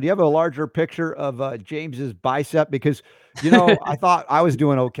 Super Don. Do you have a larger picture of James's bicep? Because I thought I was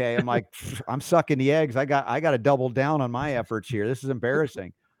doing okay. I'm like, I'm sucking the eggs. I got to double down on my efforts here. This is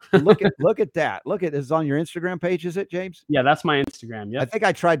embarrassing. Look at that. Look at this is on your Instagram page, is it, James? Yeah, that's my Instagram. Yeah. I think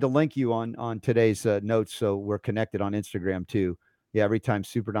I tried to link you on today's notes, so we're connected on Instagram too. Yeah, every time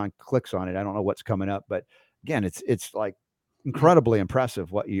Super Don clicks on it, I don't know what's coming up, but again, it's like incredibly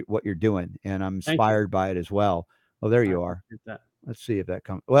impressive what you're doing, and I'm inspired by it as well. Oh, there you are. Let's see if that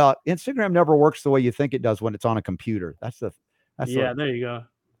comes. Well, Instagram never works the way you think it does when it's on a computer. There you go.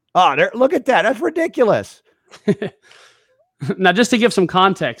 Oh, there! Look at that. That's ridiculous. Now, just to give some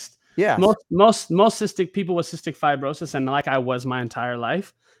context, yeah, most cystic people with cystic fibrosis, and like I was my entire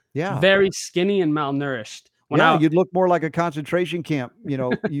life, very skinny and malnourished. You'd look more like a concentration camp.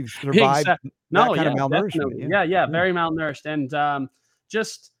 You've survived that kind of malnourishment. Yeah, very malnourished, and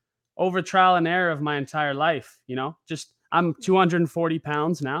just over trial and error of my entire life. I'm 240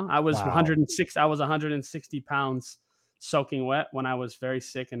 pounds now. I was 106. I was 160 pounds soaking wet when I was very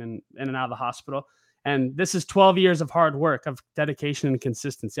sick and in and out of the hospital. And this is 12 years of hard work, of dedication and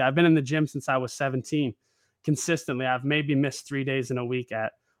consistency. I've been in the gym since I was 17, consistently. I've maybe missed 3 days in a week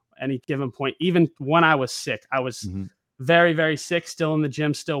at any given point. Even when I was sick, I was very, very sick, still in the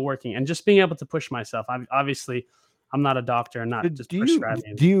gym, still working, and just being able to push myself. I'm not a doctor and not just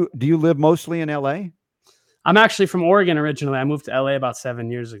prescribing. Do you live mostly in LA? I'm actually from Oregon originally. I moved to LA about 7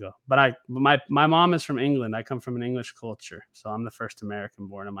 years ago, but my mom is from England. I come from an English culture, so I'm the first American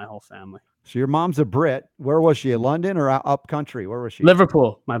born in my whole family. So your mom's a Brit. Where was she? In London or up country? Where was she?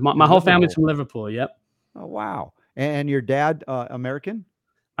 Liverpool. My whole family's from Liverpool. Yep. Oh wow! And your dad American?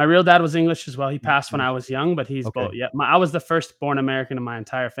 My real dad was English as well. He passed when I was young, but he's both. Yeah, I was the first born American in my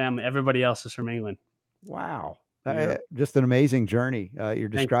entire family. Everybody else is from England. Wow. Just an amazing journey you're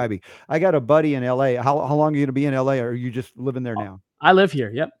describing. I got a buddy in LA. How long are you going to be in LA? Or are you just living there now? I live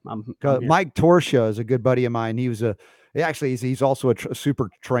here. Yep. I'm here. Mike Torsha is a good buddy of mine. He was he's also a super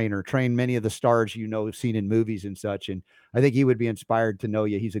trainer, trained many of the stars, seen in movies and such. And I think he would be inspired to know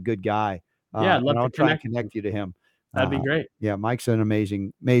you. He's a good guy. I'd love I'll to try and connect you to him. That'd be great. Yeah. Mike's an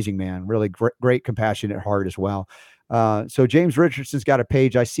amazing man, really great, compassionate heart as well. So James Richardson's got a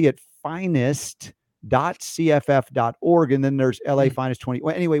page. I see it, finest.cff.org, and then there's LA Finest 20.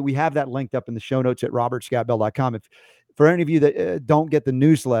 Well, anyway, we have that linked up in the show notes at robertscottbell.com. If for any of you that don't get the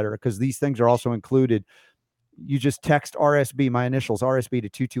newsletter, because these things are also included, you just text RSB, my initials, RSB to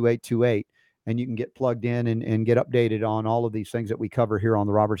 22828, and you can get plugged in and get updated on all of these things that we cover here on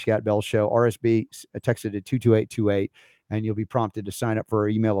the Robert Scott Bell Show. RSB, texted to 22828, and you'll be prompted to sign up for our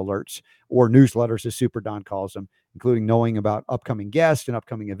email alerts or newsletters, as Super Don calls them, including knowing about upcoming guests and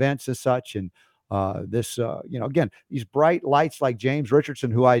upcoming events and such. And again, these bright lights like James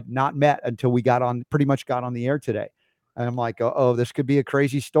Richardson, who I'd not met until we pretty much got on the air today. And I'm like, oh, this could be a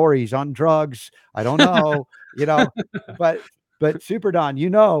crazy story. He's on drugs. I don't know, but Super Don,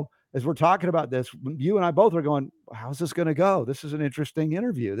 as we're talking about this, you and I both are going, how's this going to go? This is an interesting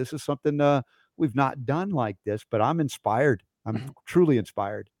interview. This is something we've not done like this, but I'm inspired. I'm truly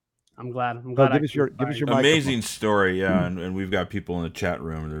inspired. I'm glad. Give us your amazing story. Yeah. And we've got people in the chat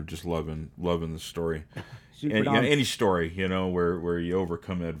room. They're just loving the story. any story, where you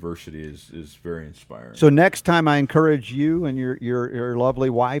overcome adversity is very inspiring. So next time I encourage you and your lovely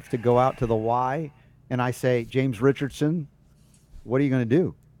wife to go out to the Y, and I say, James Richardson, what are you going to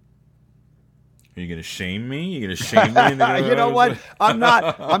do? Are you going to shame me? You're going to shame me? You know what? I'm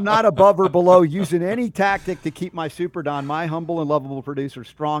not above or below using any tactic to keep my Super Don, my humble and lovable producer,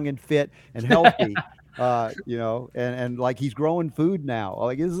 strong and fit and healthy. And like he's growing food now.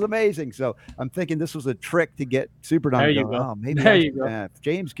 Like, this is amazing. So I'm thinking this was a trick to get Super Don. There you go. Oh, maybe if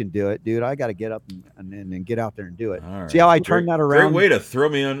James can do it, dude, I got to get up and get out there and do it. Right. See how I turned that around? Great way to throw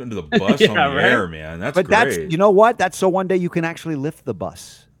me under the bus on the air, man. That's great. That's, you know what? That's so one day you can actually lift the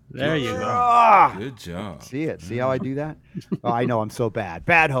bus. There you go. Good job. See it? See how I do that? Oh, I know I'm so bad.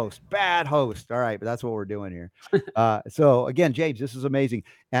 Bad host. All right, but that's what we're doing here. So again, James, this is amazing.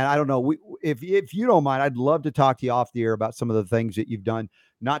 And I don't know, if you don't mind, I'd love to talk to you off the air about some of the things that you've done,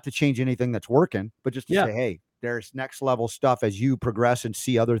 not to change anything that's working, but just to say, hey, there's next level stuff as you progress and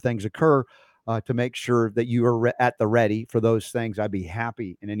see other things occur, to make sure that you are at the ready for those things. I'd be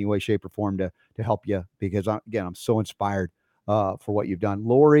happy in any way, shape, or form to help you, because I'm so inspired for what you've done.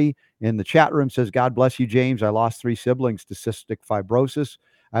 Lori in the chat room says, God bless you, James. I lost 3 siblings to cystic fibrosis.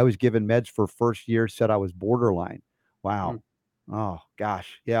 I was given meds for first year, said I was borderline. Wow. Oh,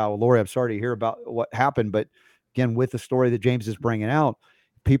 gosh. Yeah. Well, Lori, I'm sorry to hear about what happened. But again, with the story that James is bringing out,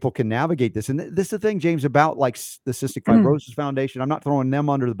 people can navigate this. And this is the thing, James, about like the Cystic Fibrosis Foundation. I'm not throwing them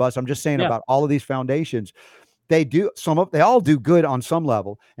under the bus. I'm just saying about all of these foundations. They all do good on some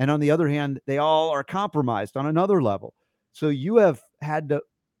level. And on the other hand, they all are compromised on another level. So you have had to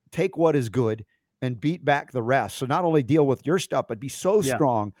take what is good and beat back the rest. So not only deal with your stuff, but be so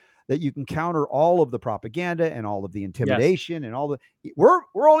strong that you can counter all of the propaganda and all of the intimidation and all the,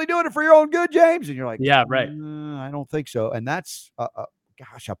 we're only doing it for your own good, James. And you're like, yeah, right. I don't think so. And that's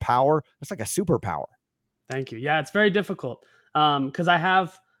a power. That's like a superpower. Thank you. Yeah, it's very difficult. Because I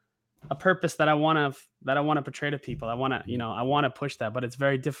have a purpose that I want to portray to people. I want to push that, but it's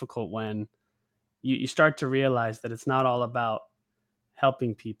very difficult when you start to realize that it's not all about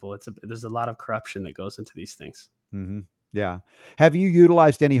helping people. There's a lot of corruption that goes into these things. Mm-hmm. Yeah. Have you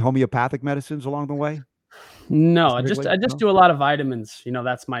utilized any homeopathic medicines along the way? No, I just do a lot of vitamins.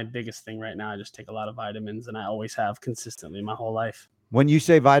 That's my biggest thing right now. I just take a lot of vitamins, and I always have consistently my whole life. When you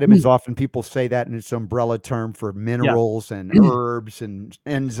say vitamins, often people say that in its umbrella term for minerals and herbs and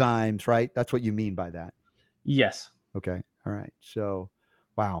enzymes, right? That's what you mean by that. Yes. Okay. All right. So,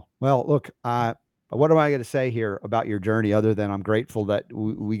 wow. Well, look, what am I going to say here about your journey other than I'm grateful that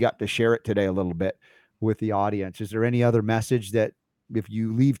we got to share it today a little bit with the audience? Is there any other message that if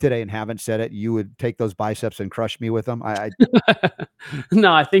you leave today and haven't said it, you would take those biceps and crush me with them?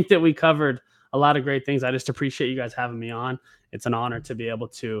 No, I think that we covered a lot of great things. I just appreciate you guys having me on. It's an honor to be able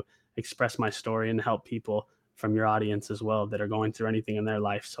to express my story and help people from your audience as well that are going through anything in their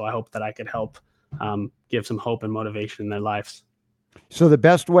life. So I hope that I could help give some hope and motivation in their lives. So the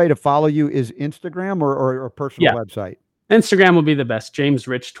best way to follow you is Instagram or a personal website? Instagram will be the best. James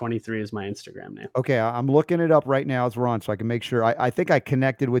Rich 23 is my Instagram name. Okay. I'm looking it up right now as we're on, so I can make sure. I think I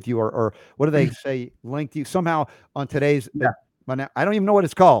connected with you or what do they say? Linked you somehow on today's, I don't even know what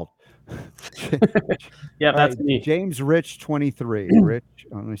it's called. Yeah, that's me. James Rich 23. Rich,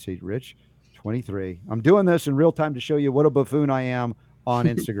 let me see. Rich 23. I'm doing this in real time to show you what a buffoon I am on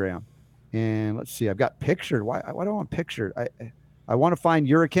Instagram. And let's see. I've got pictured. Why do I want pictured? I want to find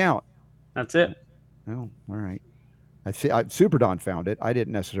your account. That's it. Oh, all right. I see. Super Don found it. I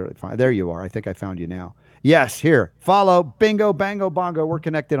didn't necessarily find. There you are. I think I found you now. Yes, here. Follow. Bingo, bango, bongo. We're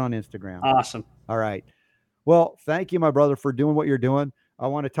connected on Instagram. Awesome. All right. Well, thank you, my brother, for doing what you're doing. I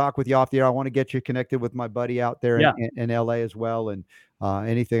want to talk with you off the air. I want to get you connected with my buddy out there in LA as well. And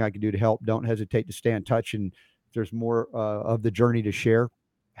anything I can do to help, don't hesitate to stay in touch. And if there's more of the journey to share,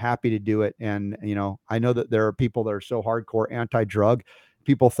 happy to do it. And, I know that there are people that are so hardcore anti-drug.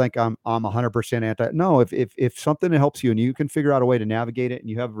 People think I'm 100% anti. No, if something helps you and you can figure out a way to navigate it and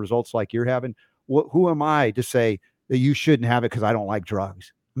you have results like you're having, who am I to say that you shouldn't have it because I don't like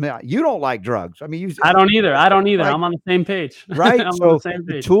drugs? I mean, you don't like drugs. I mean, I don't either. Like, I'm on the same page. Right. I'm so on the same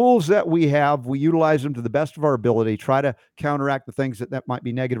page. The tools that we have, we utilize them to the best of our ability, try to counteract the things that might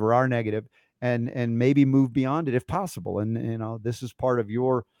be negative or are negative and maybe move beyond it if possible. And, this is part of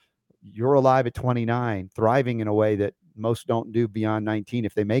you're alive at 29, thriving in a way that most don't do beyond 19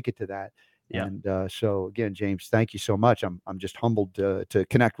 if they make it to that. Yeah. And so again, James, thank you so much. I'm just humbled to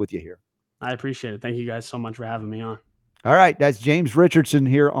connect with you here. I appreciate it. Thank you guys so much for having me on. All right. That's James Richardson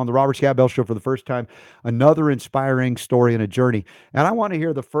here on the Robert Scott Bell Show for the first time. Another inspiring story and a journey. And I want to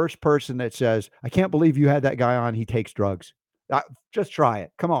hear the first person that says, I can't believe you had that guy on. He takes drugs. Just try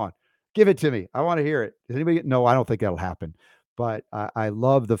it. Come on. Give it to me. I want to hear it. Does anybody? No, I don't think that'll happen. But I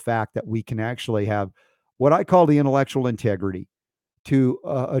love the fact that we can actually have what I call the intellectual integrity to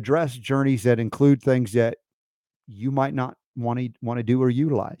address journeys that include things that you might not want to do or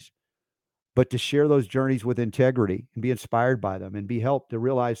utilize, but to share those journeys with integrity and be inspired by them and be helped to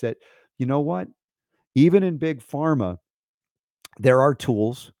realize that, you know what, even in big pharma, there are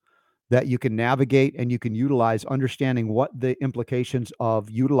tools that you can navigate and you can utilize, understanding what the implications of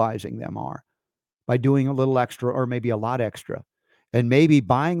utilizing them are by doing a little extra or maybe a lot extra, and maybe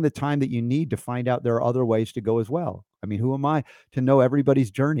buying the time that you need to find out there are other ways to go as well. I mean, who am I to know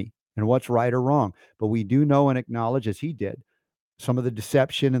everybody's journey and what's right or wrong? But we do know and acknowledge, as he did, some of the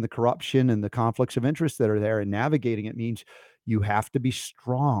deception and the corruption and the conflicts of interest that are there, and navigating it means you have to be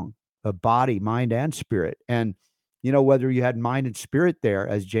strong, a body, mind, and spirit. And whether you had mind and spirit there,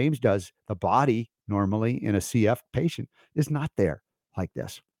 as James does, the body normally in a CF patient is not there like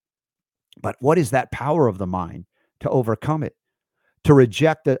this. But what is that power of the mind to overcome it, to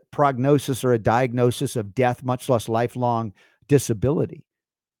reject a prognosis or a diagnosis of death, much less lifelong disability?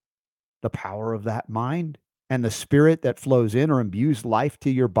 The power of that mind and the spirit that flows in or imbues life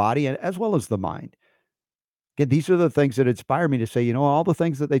to your body, and as well as the mind. Again, these are the things that inspire me to say, all the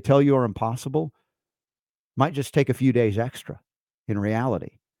things that they tell you are impossible might just take a few days extra in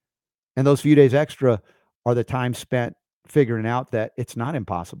reality. And those few days extra are the time spent figuring out that it's not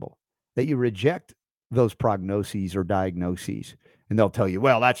impossible, that you reject those prognoses or diagnoses. And they'll tell you,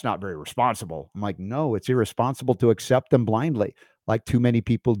 well, that's not very responsible. I'm like, no, it's irresponsible to accept them blindly, like too many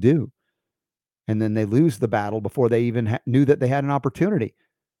people do. And then they lose the battle before they even knew that they had an opportunity.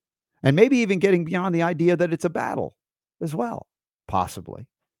 And maybe even getting beyond the idea that it's a battle as well, possibly.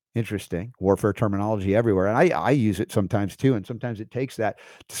 Interesting. Warfare terminology everywhere. And I use it sometimes too. And sometimes it takes that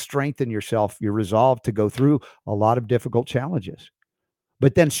to strengthen yourself, your resolve to go through a lot of difficult challenges.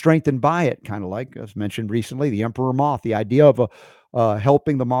 But then strengthened by it, kind of like, as mentioned recently, the emperor moth, the idea of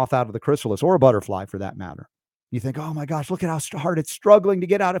helping the moth out of the chrysalis, or a butterfly for that matter. You think, oh my gosh, look at how hard it's struggling to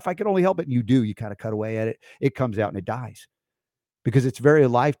get out. If I could only help it. And you do. You kind of cut away at it. It comes out and it dies because its very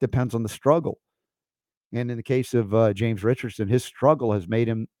life depends on the struggle. And in the case of James Richardson, his struggle has made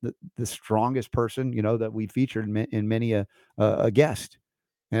him the strongest person, that we featured in many a guest.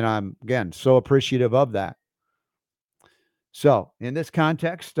 And I'm, again, so appreciative of that. So in this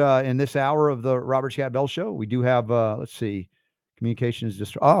context, in this hour of the Robert Scott Bell Show, we do have, let's see, communications.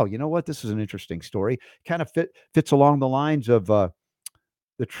 Oh, you know what? This is an interesting story. Kind of fits along the lines of the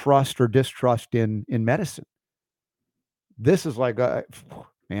trust or distrust in medicine. This is like,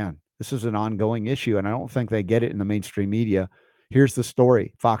 man, this is an ongoing issue, and I don't think they get it in the mainstream media. Here's the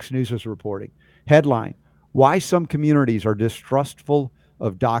story. Fox News is reporting. Headline: Why some communities are distrustful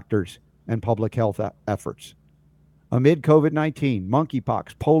of doctors and public health efforts. Amid COVID-19,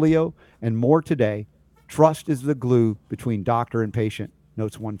 monkeypox, polio, and more today, trust is the glue between doctor and patient,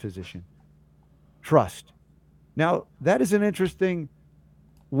 notes one physician. Trust. Now, that is an interesting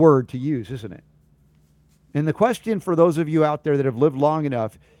word to use, isn't it? And the question for those of you out there that have lived long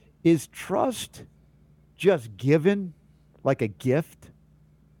enough, is trust just given like a gift,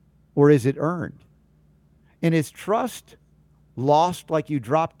 or is it earned? And is trust lost like you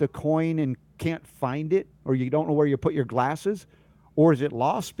dropped a coin and can't find it, or you don't know where you put your glasses? Or is it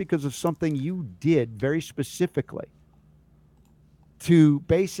lost because of something you did very specifically to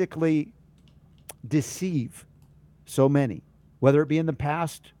basically deceive so many, whether it be in the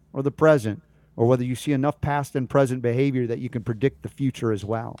past or the present, or whether you see enough past and present behavior that you can predict the future as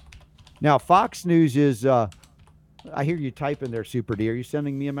well? Now, Fox News is, I hear you typing there, Super D. Are you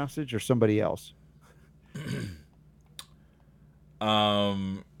sending me a message or somebody else?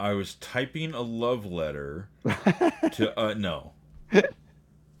 I was typing a love letter to, no.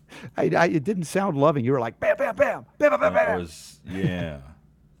 It didn't sound loving. You were like, bam, bam, bam, bam, bam, bam, bam. Yeah.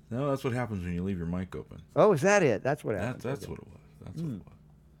 No, that's what happens when you leave your mic open. Oh, is that it? That's what happened. That's what it was. That's what it was.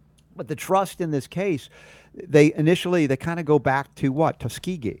 But the trust in this case, they kind of go back to what?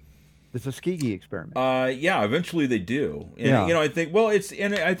 Tuskegee. The Tuskegee experiment. Yeah, eventually they do. And, I think,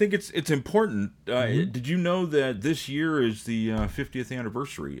 it's important. Did you know that this year is the 50th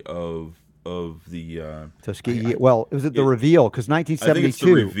anniversary of the Tuskegee? The reveal? Because 1972. I think it's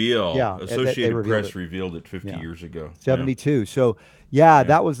the reveal. Yeah, Associated Press revealed it 50 years ago. 72. Yeah. So,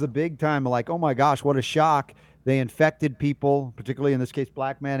 that was the big time. Like, oh my gosh, what a shock. They infected people, particularly in this case,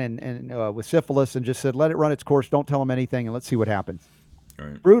 black men, and with syphilis, and just said, let it run its course. Don't tell them anything, and let's see what happens.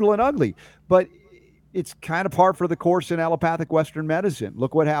 Right. Brutal and ugly, but it's kind of par for the course in allopathic Western medicine.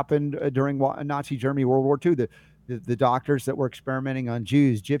 Look what happened during Nazi Germany, World War II. The doctors that were experimenting on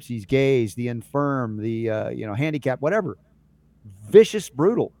Jews, gypsies, gays, the infirm, the handicapped, whatever. Vicious,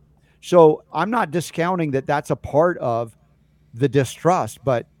 brutal. So I'm not discounting that that's a part of the distrust,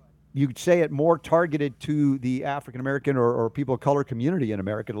 but you'd say it more targeted to the African-American or people of color community in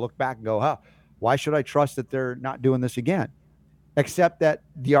America to look back and go, huh, why should I trust that they're not doing this again? Except that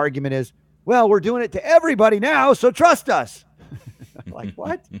the argument is, well, we're doing it to everybody now, so trust us. Like,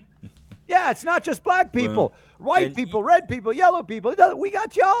 what? Yeah, it's not just black people, white people, red people, yellow people. We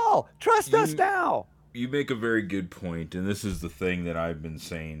got y'all. Trust us now. You make a very good point, and this is the thing that I've been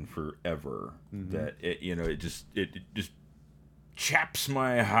saying forever, that it just chaps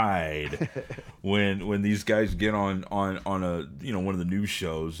my hide when these guys get on a one of the news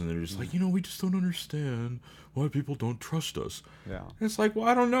shows, and they're just like, we just don't understand why people don't trust us. Yeah, and it's like, well,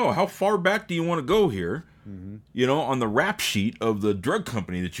 I don't know, how far back do you want to go here? On the rap sheet of the drug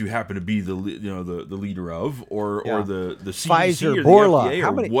company that you happen to be the leader of, or the CDC Pfizer, or the Borla,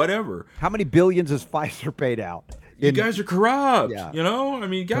 FDA or whatever. How many billions has Pfizer paid out? You guys are corrupt. Yeah. I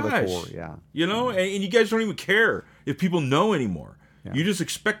mean, guys. Yeah. And you guys don't even care if people know anymore. Yeah. You just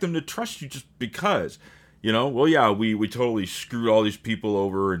expect them to trust you just because. Well, yeah, we totally screwed all these people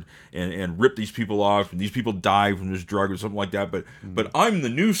over and ripped these people off, and these people died from this drug or something like that. But I'm the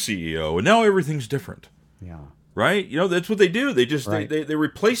new CEO, and now everything's different. Yeah. Right? That's what they do. They just they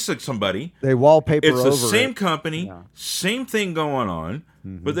replace somebody. They wallpaper over. It's the same company, same thing going on,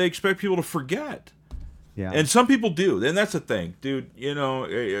 but they expect people to forget. Yeah. And some people do. And that's the thing, dude.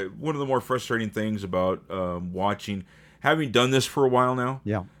 One of the more frustrating things about having done this for a while now.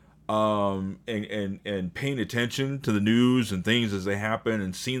 Yeah. And paying attention to the news and things as they happen,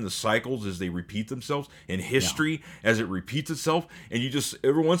 and seeing the cycles as they repeat themselves, and history as it repeats itself, and you just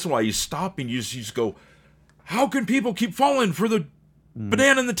every once in a while you stop and you just go, how can people keep falling for the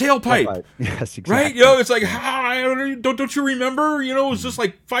banana in the tailpipe? Yes, exactly. Right? It's like, don't you remember? It was just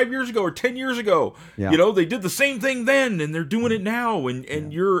like 5 years ago or 10 years ago. Yeah. They did the same thing then, and they're doing it now,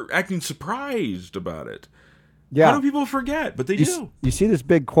 and you're acting surprised about it. Yeah. How do people forget? But they do. You see this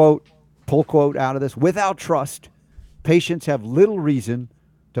big pull quote out of this? Without trust, patients have little reason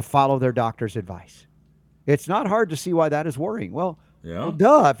to follow their doctor's advice. It's not hard to see why that is worrying. Well,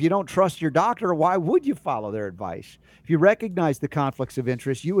 duh. If you don't trust your doctor, why would you follow their advice? If you recognize the conflicts of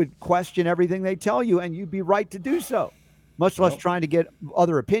interest, you would question everything they tell you, and you'd be right to do so. Much less trying to get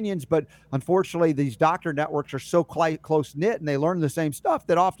other opinions. But unfortunately, these doctor networks are so close-knit, and they learn the same stuff,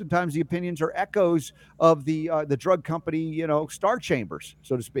 that oftentimes the opinions are echoes of the drug company, star chambers,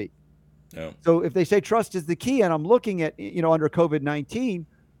 so to speak. Yeah. So if they say trust is the key, and I'm looking at, under COVID-19,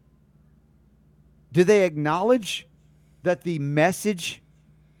 do they acknowledge that the message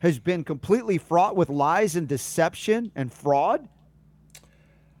has been completely fraught with lies and deception and fraud?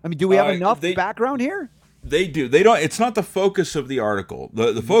 I mean, do we have enough background here? They do. They don't. It's not the focus of the article.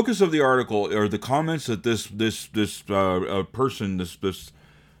 The focus of the article are the comments that this person, this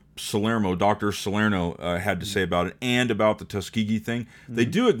Salerno, Dr. Salerno, had to say about it, and about the Tuskegee thing. They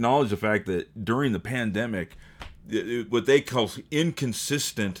do acknowledge the fact that during the pandemic, what they call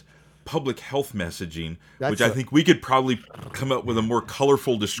inconsistent public health messaging, which I think we could probably come up with a more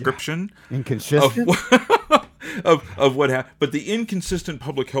colorful description. Inconsistent? Of what happened, but the inconsistent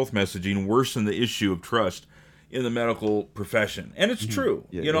public health messaging worsened the issue of trust in the medical profession, and it's true.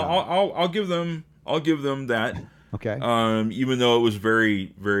 I'll give them that. Okay. Even though it was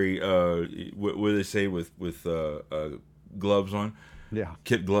very, very, what do they say with gloves on? Yeah.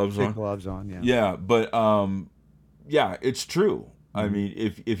 Kit gloves on. Gloves on. Yeah. Yeah, but it's true. I mean,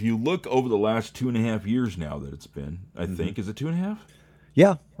 if you look over the last 2.5 years now that it's been, I think, is it 2.5?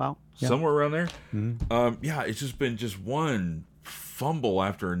 Yeah, wow. Yeah. Somewhere around there. It's just been one fumble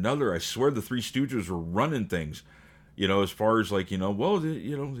after another. I swear the Three Stooges were running things, as far as like,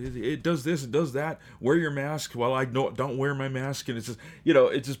 it does this, it does that. Wear your mask. Well, I don't wear my mask. And it's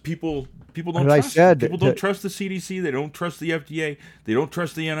just people don't trust. People don't trust the CDC. They don't trust the FDA. They don't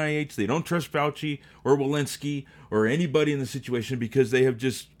trust the NIH. They don't trust Fauci or Walensky or anybody in the situation, because they have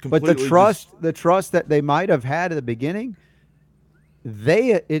just completely. But the trust that they might have had at the beginning,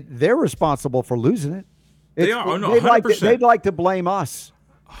 they're responsible for losing it. They are. No, 100%. They'd like to blame us.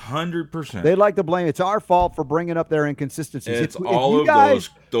 100%. They'd like to blame. It's our fault for bringing up their inconsistencies. It's all of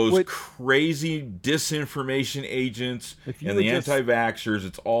those crazy disinformation agents and the anti-vaxxers.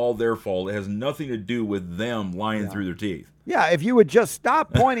 It's all their fault. It has nothing to do with them lying through their teeth. Yeah, if you would just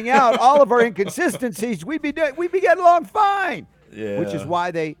stop pointing out all of our inconsistencies, we'd be getting along fine. Yeah. Which is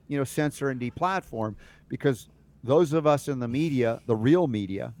why they censor and deplatform, because those of us in the media, the real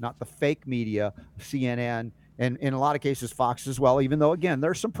media, not the fake media, CNN, and in a lot of cases Fox as well, even though, again,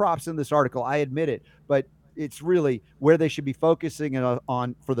 there's some props in this article, I admit it, but it's really where they should be focusing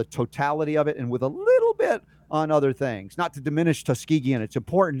on for the totality of it, and with a little bit on other things, not to diminish Tuskegee and its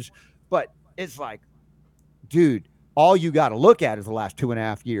importance, But it's like, dude, all you got to look at is the last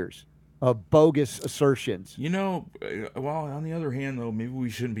 2.5 years of bogus assertions. Well, on the other hand, though, maybe we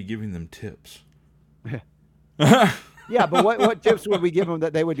shouldn't be giving them tips. Yeah, but what tips would we give them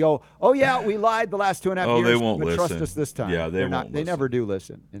that they would go, oh, yeah, we lied the last 2.5 years. They won't but listen. Trust us this time. Yeah, they won't listen. They never do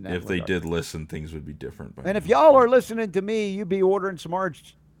listen. In that if they did listen, things would be different. And if y'all are listening to me, you'd be ordering some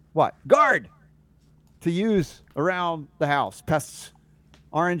orange, Guard to use around the house. Pests.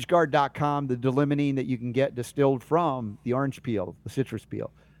 OrangeGuard.com, the delimonene that you can get distilled from the orange peel, the citrus peel.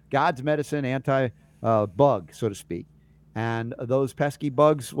 God's medicine, anti-bug, so to speak. And those pesky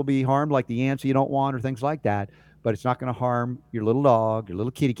bugs will be harmed, like the ants you don't want or things like that. But it's not going to harm your little dog, your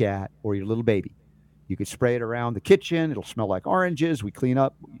little kitty cat, or your little baby. You could spray it around the kitchen. It'll smell like oranges. We clean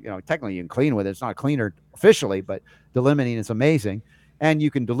up. Technically you can clean with it. It's not a cleaner officially, but the limonene is amazing. And you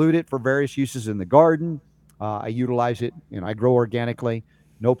can dilute it for various uses in the garden. I utilize it. I grow organically.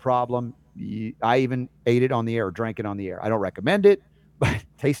 No problem. I even ate it on the air, drank it on the air. I don't recommend it, but it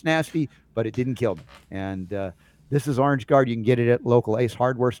tastes nasty, but it didn't kill me. And this is Orange Guard. You can get it at local Ace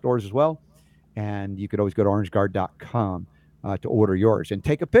Hardware stores as well. And you could always go to orangeguard.com to order yours and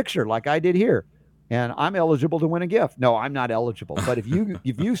take a picture like I did here. And I'm eligible to win a gift. No, I'm not eligible. But if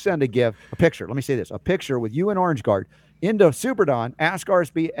you send a picture, let me say this, a picture with you and Orange Guard into SuperDon,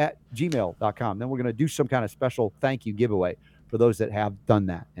 askrsb@gmail.com. Then we're going to do some kind of special thank you giveaway for those that have done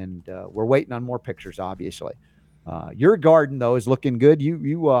that. And we're waiting on more pictures, obviously. Your garden, though, is looking good.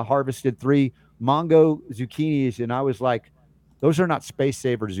 You harvested 3 mango zucchinis, and I was like, those are not Space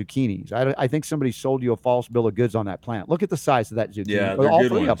Saver zucchinis. I think somebody sold you a false bill of goods on that plant. Look at the size of that zucchini. Yeah, they're all good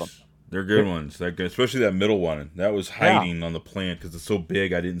 3 ones. of them. They're good ones. Especially that middle one. That was hiding on the plant because it's so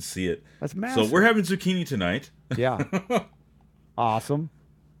big I didn't see it. That's massive. So we're having zucchini tonight. Yeah. Awesome.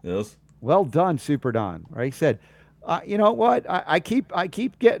 Yes. Well done, Super Don. Like I said, you know what? I keep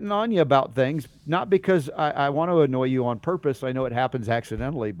getting on you about things, not because I want to annoy you on purpose. I know it happens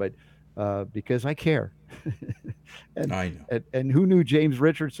accidentally, but because I care. And, I know. And who knew James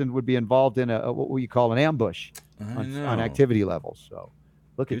Richardson would be involved in what you call an ambush on activity levels? So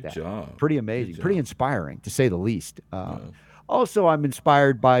look at that. Good job. Pretty amazing. Pretty inspiring, to say the least. Also, I'm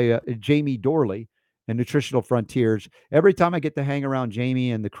inspired by Jamie Dorley and Nutritional Frontiers. Every time I get to hang around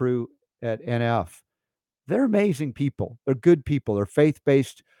Jamie and the crew at NF, they're amazing people. They're good people. They're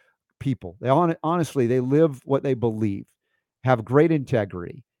faith-based people. They honestly, they live what they believe, have great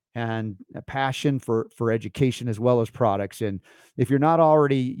integrity and a passion for education as well as products. And if you're not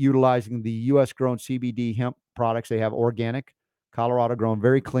already utilizing the U.S. grown CBD hemp products, they have organic, Colorado grown,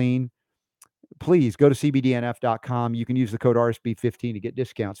 very clean. Please go to cbdnf.com. You can use the code RSB15 to get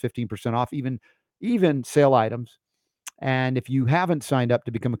discounts, 15% off, even sale items. And if you haven't signed up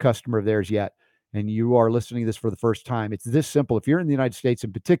to become a customer of theirs yet, and you are listening to this for the first time, it's this simple. If you're in the United States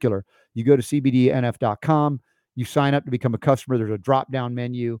in particular, you go to cbdnf.com, you sign up to become a customer. There's a drop-down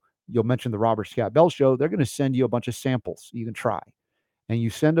menu. You'll mention the Robert Scott Bell Show. They're going to send you a bunch of samples you can try. And you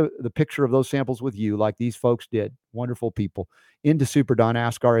send the picture of those samples with you, like these folks did, wonderful people, into SuperDon,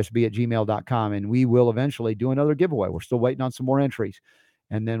 askrsb@gmail.com, and we will eventually do another giveaway. We're still waiting on some more entries,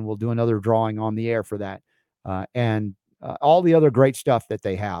 and then we'll do another drawing on the air for that. And all the other great stuff that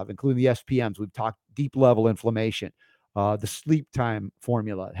they have, including the SPMs. We've talked deep level inflammation, the sleep time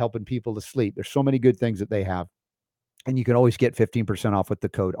formula, helping people to sleep. There's so many good things that they have. And you can always get 15% off with the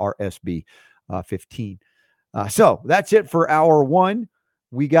code RSB15. So that's it for hour 1.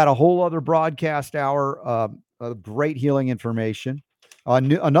 We got a whole other broadcast hour of great healing information.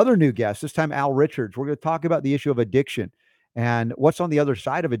 Another new guest, this time Al Richards. We're going to talk about the issue of addiction and what's on the other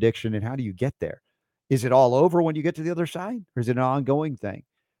side of addiction and how do you get there? Is it all over when you get to the other side, or is it an ongoing thing?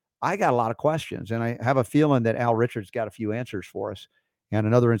 I got a lot of questions, and I have a feeling that Al Richards got a few answers for us and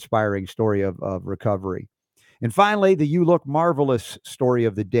another inspiring story of recovery. And finally, the You Look Marvelous story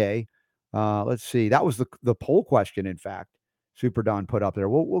of the day. Let's see. That was the poll question, in fact, Super Don put up there.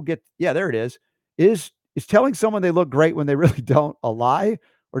 We'll get, there it is. Is telling someone they look great when they really don't a lie,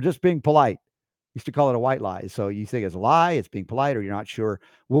 or just being polite? Used to call it a white lie. So you think it's a lie, it's being polite, or you're not sure.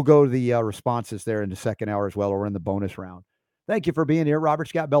 We'll go to the responses there in the second hour as well, or in the bonus round. Thank you for being here,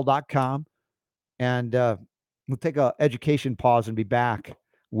 robertscottbell.com. And we'll take an education pause and be back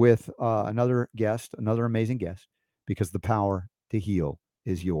with another guest, another amazing guest, because the power to heal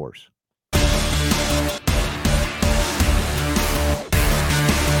is yours.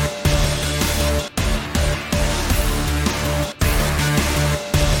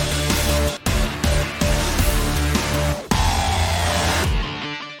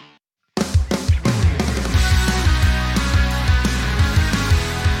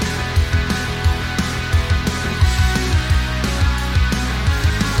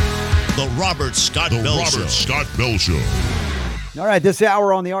 Robert Scott Bell Show. All right, this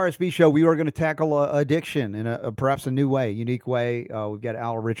hour on the RSB show, we are going to tackle addiction in a perhaps a new way, unique way. We've got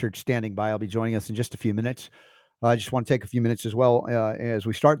Al Richards standing by. I'll be joining us in just a few minutes. I just want to take a few minutes as well as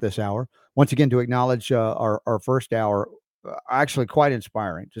we start this hour. Once again, to acknowledge our first hour, actually quite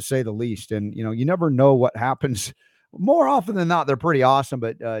inspiring, to say the least. And, you never know what happens. More often than not, they're pretty awesome.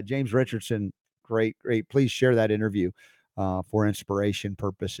 But James Richardson, great. Please share that interview for inspiration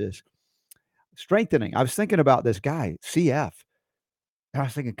purposes. Strengthening. I was thinking about this guy, CF. And I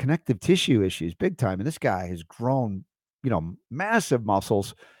was thinking connective tissue issues, big time. And this guy has grown, massive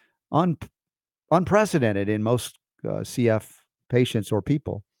muscles, unprecedented in most CF patients or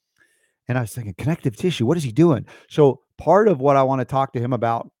people. And I was thinking connective tissue, what is he doing? So part of what I want to talk to him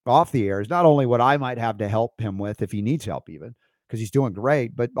about off the air is not only what I might have to help him with if he needs help even, because he's doing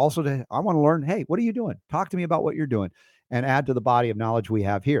great, but also I want to learn, hey, what are you doing? Talk to me about what you're doing and add to the body of knowledge we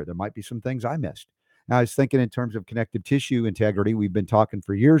have here. There might be some things I missed. Now, I was thinking in terms of connective tissue integrity, we've been talking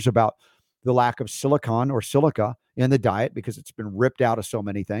for years about the lack of silicon or silica in the diet because it's been ripped out of so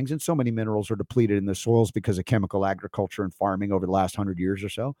many things, and so many minerals are depleted in the soils because of chemical agriculture and farming over the last 100 years or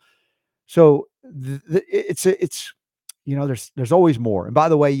so. So there's always more. And by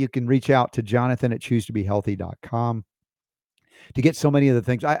the way, you can reach out to Jonathan at choosetobehealthy.com to get so many of the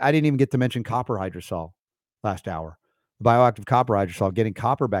things. I didn't even get to mention copper hydrosol last hour. Bioactive copper hydrosol, getting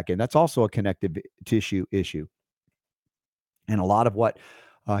copper back in. That's also a connective tissue issue. And a lot of what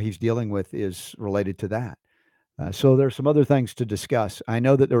he's dealing with is related to that. So there's some other things to discuss. I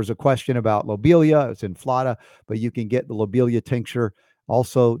know that there was a question about lobelia. It's inflata, but you can get the lobelia tincture.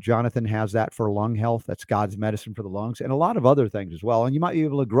 Also, Jonathan has that for lung health. That's God's medicine for the lungs, and a lot of other things as well. And you might be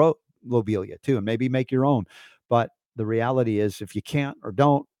able to grow lobelia too, and maybe make your own. But the reality is, if you can't or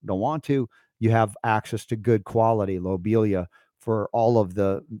don't want to, you have access to good quality lobelia for all of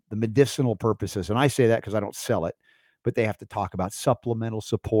the medicinal purposes. And I say that because I don't sell it, but they have to talk about supplemental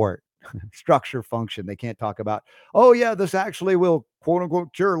support, structure, function. They can't talk about, oh yeah, this actually will quote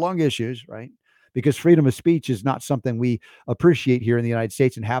unquote cure lung issues, right? Because freedom of speech is not something we appreciate here in the United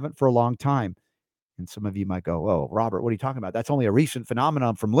States and haven't for a long time. And some of you might go, oh, Robert, what are you talking about? That's only a recent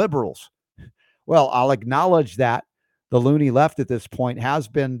phenomenon from liberals. Well, I'll acknowledge that the loony left at this point has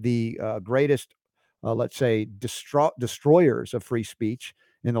been the greatest, let's say, destroyers of free speech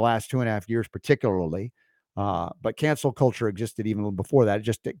in the last 2.5 years, particularly. But cancel culture existed even before that. It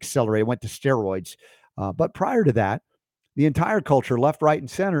just accelerated, went to steroids. But prior to that, the entire culture, left, right, and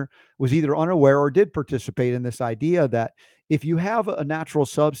center, was either unaware or did participate in this idea that if you have a natural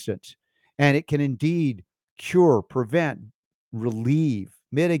substance and it can indeed cure, prevent, relieve,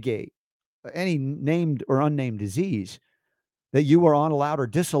 mitigate any named or unnamed disease, that you are unallowed or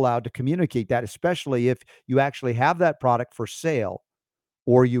disallowed to communicate that, especially if you actually have that product for sale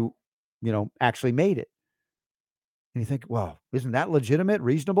or you actually made it. And you think, well, isn't that legitimate,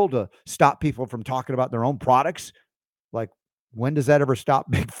 reasonable to stop people from talking about their own products? Like, when does that ever stop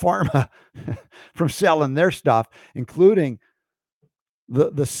Big Pharma from selling their stuff, including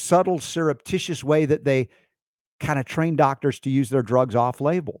the subtle, surreptitious way that they kind of train doctors to use their drugs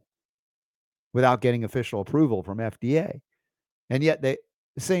off-label without getting official approval from FDA? And yet the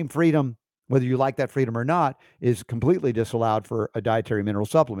same freedom, whether you like that freedom or not, is completely disallowed for a dietary mineral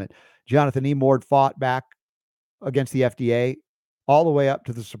supplement. Jonathan E. Mord fought back against the FDA all the way up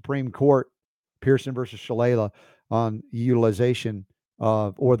to the Supreme Court, Pearson versus Shalala, on utilization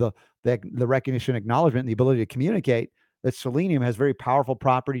of, or the recognition, acknowledgement, and the ability to communicate that selenium has very powerful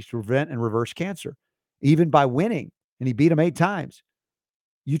properties to prevent and reverse cancer, even by winning. And he beat him 8 times.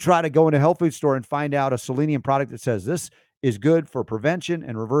 You try to go into a health food store and find out a selenium product that says this is good for prevention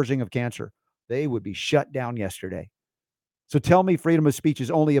and reversing of cancer, they would be shut down yesterday. So tell me freedom of speech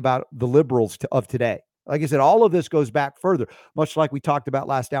is only about the liberals of today. Like I said, all of this goes back further, much like we talked about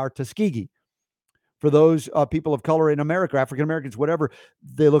last hour, Tuskegee. For those people of color in America, African Americans, whatever,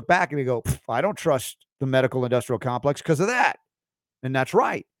 they look back and they go, I don't trust the medical industrial complex because of that. And that's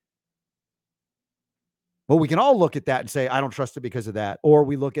right. Well, we can all look at that and say, I don't trust it because of that. Or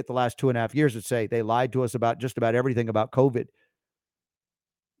we look at the last 2.5 years and say, they lied to us about just about everything about COVID.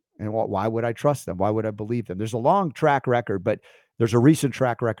 And why would I trust them? Why would I believe them? There's a long track record, but there's a recent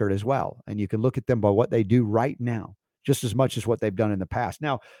track record as well. And you can look at them by what they do right now, just as much as what they've done in the past.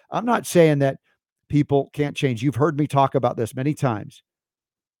 Now, I'm not saying that people can't change. You've heard me talk about this many times.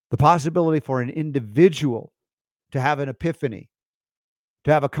 The possibility for an individual to have an epiphany,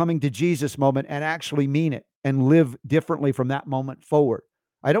 to have a coming to Jesus moment and actually mean it and live differently from that moment forward.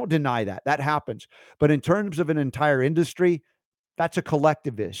 I don't deny that. That happens. But in terms of an entire industry, that's a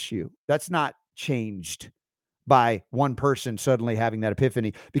collective issue. That's not changed. by one person suddenly having that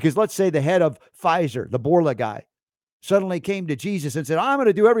epiphany. Because let's say the head of Pfizer, the Borla guy, suddenly came to Jesus and said, I'm going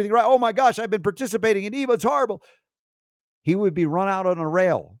to do everything right. Oh my gosh, I've been participating in evil. It's horrible. He would be run out on a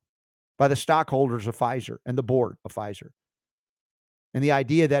rail by the stockholders of Pfizer and the board of Pfizer. And the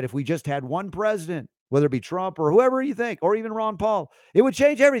idea that if we just had one president, whether it be Trump or whoever you think, or even Ron Paul, it would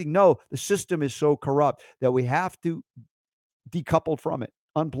change everything. No, the system is so corrupt that we have to decouple from it,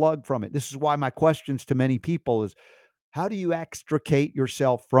 unplug from it. This is why my questions to many people is, how do you extricate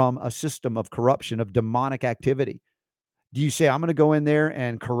yourself from a system of corruption, of demonic activity? Do you say, I'm going to go in there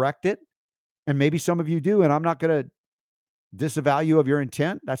and correct it? And maybe some of you do, and I'm not going to disavow you of your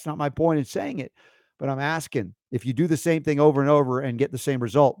intent. That's not my point in saying it. But I'm asking, if you do the same thing over and over and get the same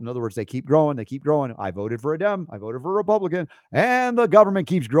result, in other words, they keep growing, they keep growing. I voted for a Dem, I voted for a Republican, and the government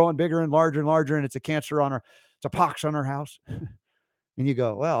keeps growing bigger and larger, and it's a cancer on our, it's a pox on our house. And you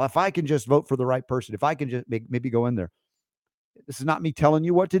go, well, if I can just vote for the right person, if I can just maybe go in there. This is not me telling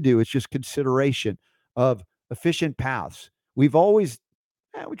you what to do. It's just consideration of efficient paths. We've always,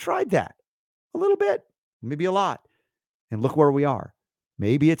 we tried that a little bit, maybe a lot. And look where we are.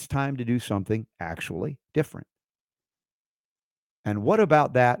 Maybe it's time to do something actually different. And what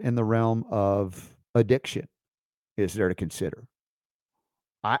about that in the realm of addiction is there to consider?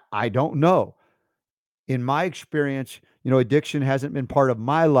 I don't know. In my experience, addiction hasn't been part of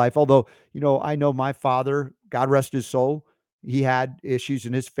my life. Although, I know my father, God rest his soul, he had issues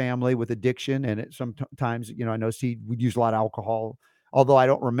in his family with addiction. And sometimes, I know he would use a lot of alcohol, although I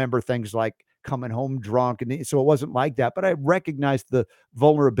don't remember things like coming home drunk. And so it wasn't like that, but I recognized the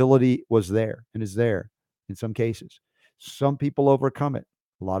vulnerability was there and is there in some cases. Some people overcome it.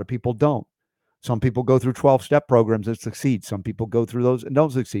 A lot of people don't. Some people go through 12-step programs and succeed. Some people go through those and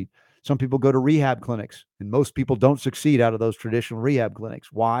don't succeed. Some people go to rehab clinics, and most people don't succeed out of those traditional rehab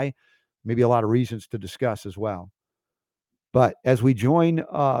clinics. Why? Maybe a lot of reasons to discuss as well. But as we join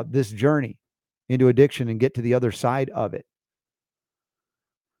this journey into addiction and get to the other side of it,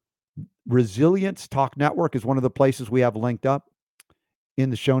 Resilience Talk Network is one of the places we have linked up in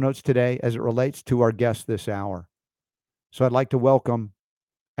the show notes today as it relates to our guest this hour. So I'd like to welcome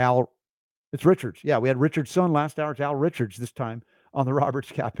Al. It's Richards. Yeah, we had Richardson last hour. It's Al Richards this time on the Robert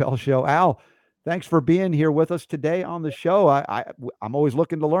Scott Bell Show. Al, thanks for being here with us today on the show. I'm always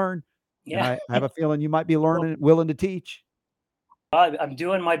looking to learn. Yeah. And I have a feeling you might be willing to teach. I'm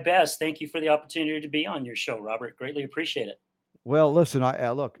doing my best. Thank you for the opportunity to be on your show, Robert. Greatly appreciate it. Well, listen,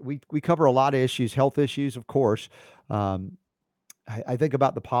 look, we cover a lot of issues, health issues, of course. I think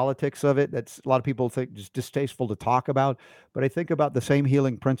about the politics of it. That's a lot of people think just distasteful to talk about, but I think about the same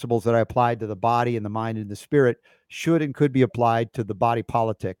healing principles that I applied to the body and the mind and the spirit should and could be applied to the body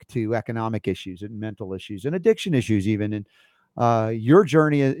politic, to economic issues and mental issues and addiction issues even. And your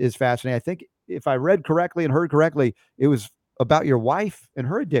journey is fascinating. I think if I read correctly and heard correctly, it was about your wife and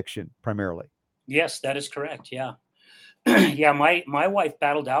her addiction primarily. Yes, that is correct. Yeah. Yeah. My wife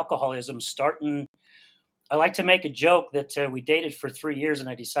battled alcoholism starting. I like to make a joke that we dated for 3 years and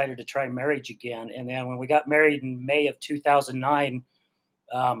I decided to try marriage again. And then when we got married in May of 2009,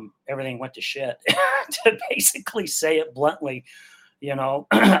 everything went to shit. To basically say it bluntly,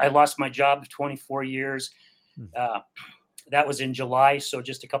 I lost my job of 24 years. That was in July. So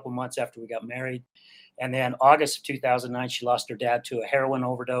just a couple months after we got married. And then August of 2009, she lost her dad to a heroin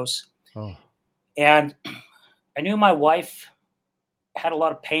overdose. Oh. And I knew my wife had a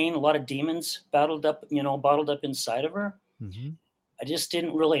lot of pain, a lot of demons bottled up inside of her. Mm-hmm. I just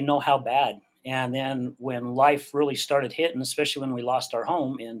didn't really know how bad. And then when life really started hitting, especially when we lost our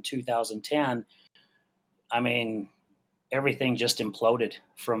home in 2010, I mean, everything just imploded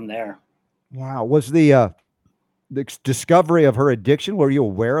from there. Wow. Was the discovery of her addiction, were you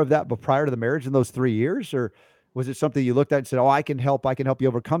aware of that but prior to the marriage in those 3 years? Or was it something you looked at and said, oh, I can help you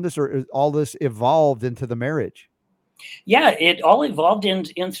overcome this? Or all this evolved into the marriage? Yeah, it all evolved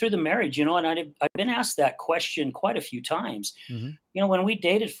in through the marriage, and I've been asked that question quite a few times. Mm-hmm. When we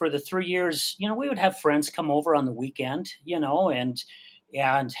dated for the 3 years, we would have friends come over on the weekend,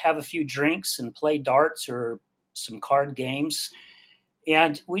 and have a few drinks and play darts or some card games.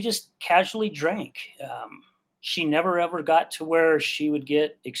 And we just casually drank. She never ever got to where she would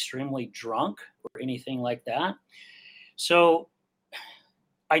get extremely drunk or anything like that. So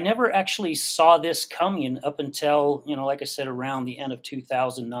I never actually saw this coming up until, like I said, around the end of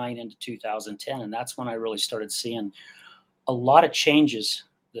 2009 into 2010. And that's when I really started seeing a lot of changes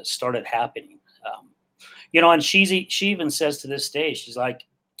that started happening. And she even says to this day, she's like,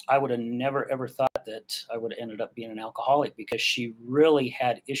 I would have never, ever thought that I would have ended up being an alcoholic, because she really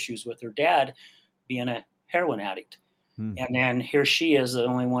had issues with her dad being a heroin addict. And then here she is, the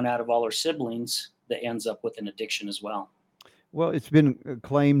only one out of all her siblings that ends up with an addiction as well. Well, it's been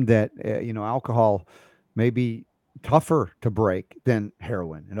claimed that, alcohol may be tougher to break than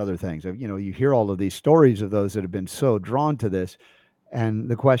heroin and other things. You hear all of these stories of those that have been so drawn to this. And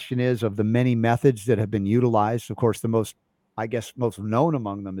the question is, of the many methods that have been utilized, of course, the most known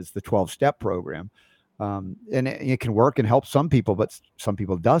among them is the 12-step program. And it can work and help some people, but some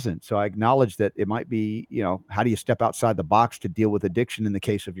people doesn't. So I acknowledge that it might be, how do you step outside the box to deal with addiction in the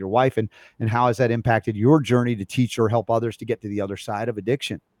case of your wife? And how has that impacted your journey to teach or help others to get to the other side of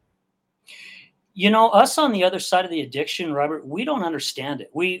addiction? Us on the other side of the addiction, Robert, we don't understand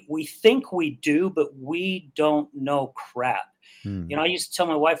it. We think we do, but we don't know crap. I used to tell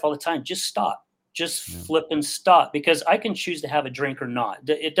my wife all the time, just stop, just flip and stop, because I can choose to have a drink or not.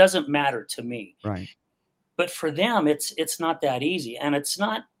 It doesn't matter to me. Right. But for them, it's not that easy. And it's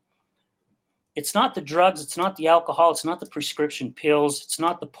not the drugs. It's not the alcohol. It's not the prescription pills. It's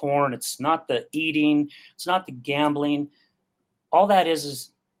not the porn. It's not the eating. It's not the gambling. All that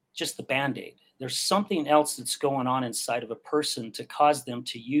is just the Band-Aid. There's something else that's going on inside of a person to cause them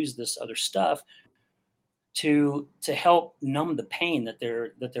to use this other stuff to help numb the pain that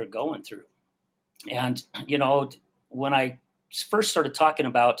they're going through. And, when I first started talking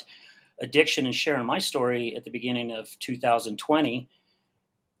about addiction and sharing my story at the beginning of 2020,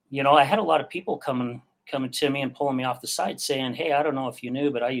 I had a lot of people coming to me and pulling me off the side saying, hey, I don't know if you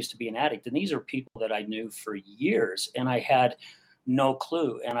knew, but I used to be an addict. And these are people that I knew for years, and I had no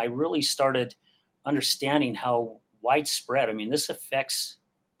clue. And I really started understanding how widespread. I mean, this affects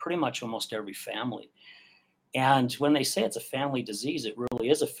pretty much almost every family. And when they say it's a family disease, it really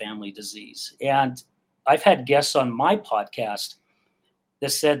is a family disease. And I've had guests on my podcast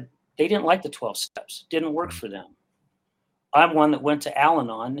that said they didn't like the 12 steps, didn't work for them. I'm one that went to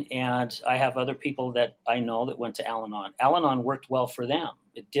Al-Anon, and I have other people that I know that went to Al-Anon. Al-Anon worked well for them.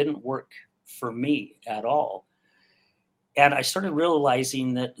 It didn't work for me at all. And I started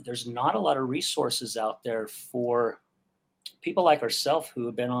realizing that there's not a lot of resources out there for people like ourselves who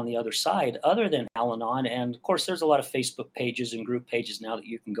have been on the other side other than Al-Anon. And of course, there's a lot of Facebook pages and group pages now that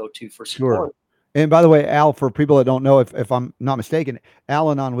you can go to for support. Sure. And by the way, Al, for people that don't know, if I'm not mistaken,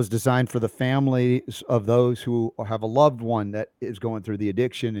 Al-Anon was designed for the families of those who have a loved one that is going through the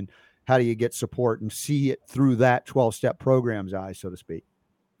addiction, and how do you get support and see it through that 12-step program's eyes, so to speak.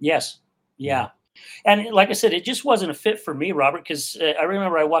 Yes. Yeah. And like I said, it just wasn't a fit for me, Robert, because I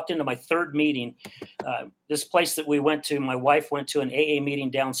remember I walked into my third meeting, this place that we went to. My wife went to an AA meeting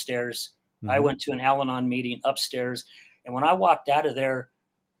downstairs. I went to an Al-Anon meeting upstairs. And when I walked out of there,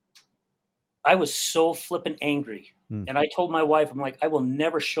 I was so flippin' angry. And I told my wife, I'm like, I will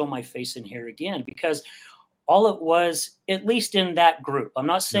never show my face in here again, because all it was, at least in that group, I'm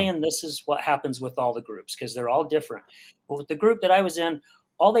not saying this is what happens with all the groups, because they're all different. But with the group that I was in,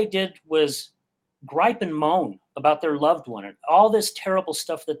 all they did was gripe and moan about their loved one and all this terrible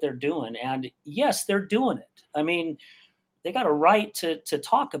stuff that they're doing. And yes, they're doing it. I mean, they got a right to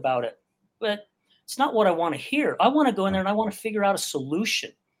talk about it, but it's not what I want to hear. I want to go in there and I want to figure out a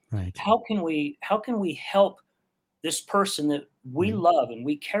solution. Right. How can we help this person that we love and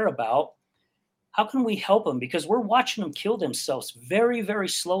we care about? How can we help them? Because we're watching them kill themselves very, very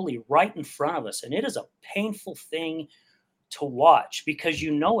slowly right in front of us. And it is a painful thing to watch, because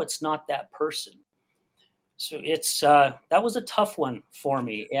it's not that person. So it's that was a tough one for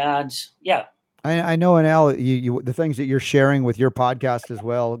me. And yeah. I know, and Al, you the things that you're sharing with your podcast as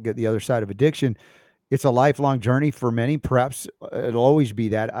well, Get the Other Side of Addiction, it's a lifelong journey for many. Perhaps it'll always be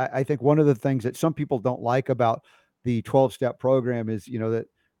that. I think one of the things that some people don't like about the 12-step program is, that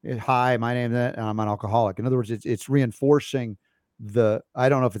hi, my name is, and I'm an alcoholic. In other words, it's reinforcing I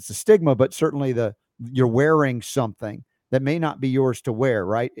don't know if it's a stigma, but certainly you're wearing something that may not be yours to wear,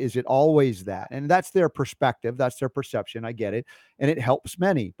 right? Is it always that? And that's their perspective. That's their perception. I get it. And it helps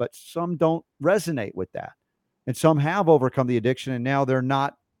many, but some don't resonate with that. And some have overcome the addiction, and now they're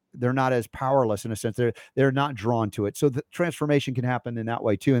not as powerless in a sense. They're not drawn to it. So the transformation can happen in that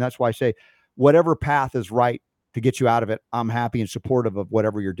way too. And that's why I say whatever path is right to get you out of it, I'm happy and supportive of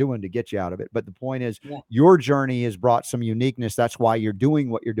whatever you're doing to get you out of it. But the point is, your journey has brought some uniqueness. That's why you're doing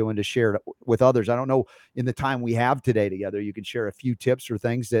what you're doing, to share it with others. I don't know, in the time we have today together, you can share a few tips or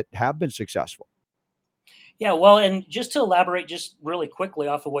things that have been successful. Yeah, well, and just to elaborate just really quickly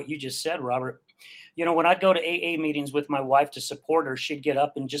off of what you just said, Robert, when I'd go to AA meetings with my wife to support her, she'd get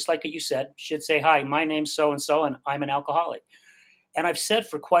up and, just like you said, she'd say, hi, my name's so-and-so, and I'm an alcoholic. And I've said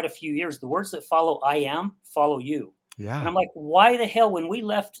for quite a few years, the words that follow I am follow you. Yeah. And I'm like, why the hell, when we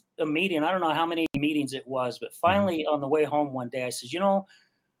left a meeting, I don't know how many meetings it was, but finally on the way home one day, I said,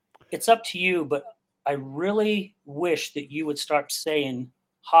 it's up to you, but I really wish that you would start saying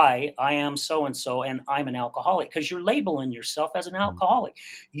hi, I am so-and-so, and I'm an alcoholic, because you're labeling yourself as an alcoholic.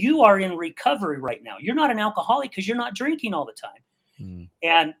 You are in recovery right now. You're not an alcoholic because you're not drinking all the time.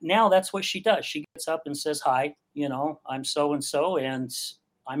 And now that's what she does. She gets up and says, hi, I'm so-and-so, and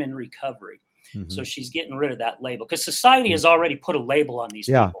I'm in recovery. So she's getting rid of that label, because society has already put a label on these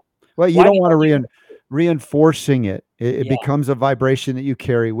people. Well, you don't want to reinforcing it. It becomes a vibration that you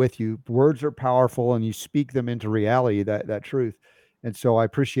carry with you. Words are powerful, and you speak them into reality, that truth. And so I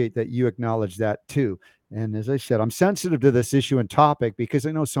appreciate that you acknowledge that too. And as I said, I'm sensitive to this issue and topic, because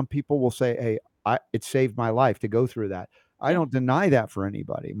I know some people will say, hey, it saved my life to go through that. I don't deny that for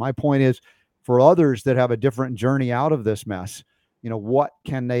anybody. My point is, for others that have a different journey out of this mess, what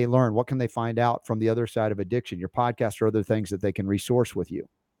can they learn? What can they find out from the other side of addiction? Your podcast or other things that they can resource with you?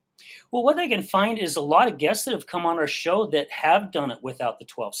 Well, what they can find is a lot of guests that have come on our show that have done it without the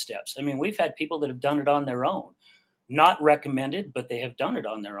 12 steps. I mean, we've had people that have done it on their own, not recommended, but they have done it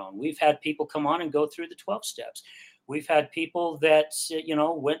on their own. We've had people come on and go through the 12 steps. We've had people that,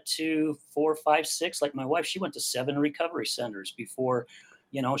 went to 4, 5, 6, like my wife. She went to 7 recovery centers before,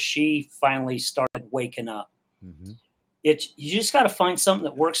 she finally started waking up. You just got to find something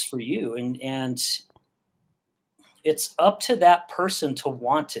that works for you. And it's up to that person to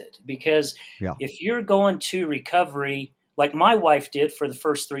want it, because if you're going to recovery, like my wife did for the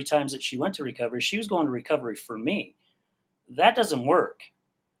first 3 times that she went to recovery, she was going to recovery for me. That doesn't work,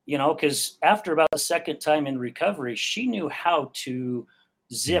 because after about the second time in recovery, she knew how to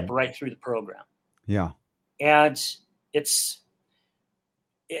zip right through the program. Yeah. And it's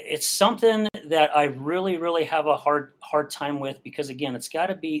something that I really, really have a hard time with, because again, it's got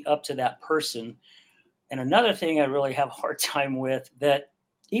to be up to that person. And another thing I really have a hard time with, that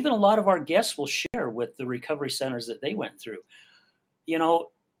even a lot of our guests will share with the recovery centers that they went through.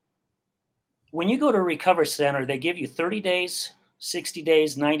 When you go to a recovery center, they give you 30 days, 60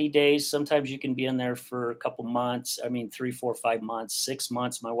 days, 90 days. Sometimes you can be in there for a couple months. 3, 4, 5 months, 6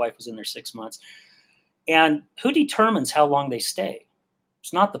 months. My wife was in there 6 months. And who determines how long they stay?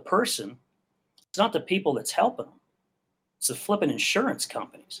 It's not the person. It's not the people that's helping them. It's the flipping insurance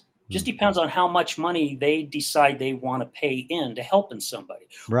companies. Just depends on how much money they decide they want to pay in to helping somebody.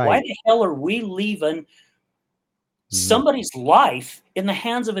 Right. Why the hell are we leaving somebody's life in the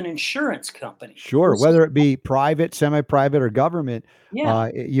hands of an insurance company? Sure. Whether it be private, semi-private, or government,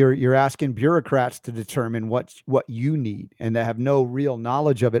 you're asking bureaucrats to determine what you need, and they have no real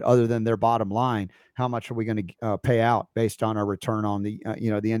knowledge of it other than their bottom line. How much are we going to pay out based on our return on the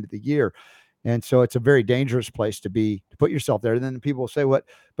the end of the year? And so it's a very dangerous place to put yourself there. And then people will say,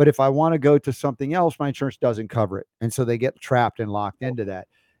 but if I want to go to something else, my insurance doesn't cover it. And so they get trapped and locked into that.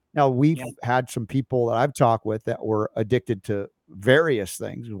 Now, we've had some people that I've talked with that were addicted to various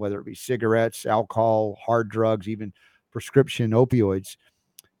things, whether it be cigarettes, alcohol, hard drugs, even prescription opioids.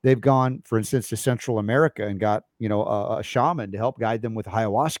 They've gone, for instance, to Central America and got, a shaman to help guide them with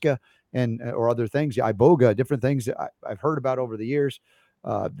ayahuasca or other things, iboga, different things that I've heard about over the years.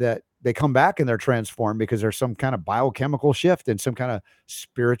 That they come back and they're transformed because there's some kind of biochemical shift and some kind of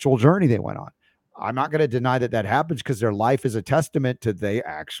spiritual journey they went on. I'm not going to deny that happens, because their life is a testament to they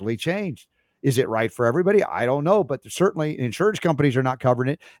actually changed. Is it right for everybody? I don't know, but certainly insurance companies are not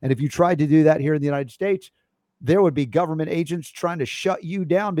covering it. And if you tried to do that here in the United States, there would be government agents trying to shut you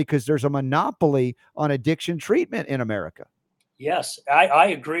down, because there's a monopoly on addiction treatment in America. Yes, I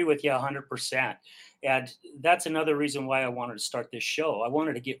agree with you 100%. And that's another reason why I wanted to start this show. I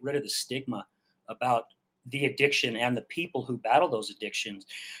wanted to get rid of the stigma about the addiction and the people who battle those addictions.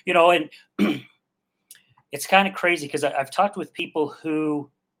 And it's kind of crazy, because I've talked with people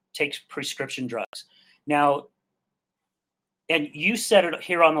who take prescription drugs. Now, and you said it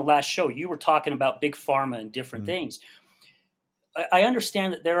here on the last show, you were talking about big pharma and different things. I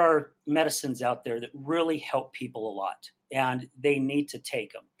understand that there are medicines out there that really help people a lot, and they need to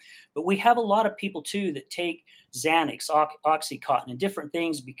take them. But we have a lot of people too that take Xanax, Oxycontin, and different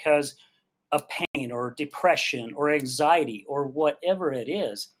things because of pain or depression or anxiety or whatever it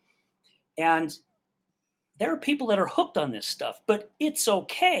is. And there are people that are hooked on this stuff, but it's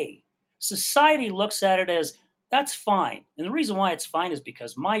okay. Society looks at it as, that's fine. And the reason why it's fine is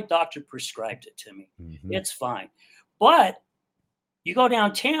because my doctor prescribed it to me. It's fine. But you go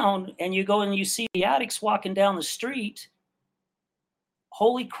downtown and you see the addicts walking down the street.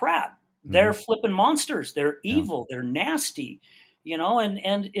 Holy crap. They're flipping monsters. They're evil. They're nasty,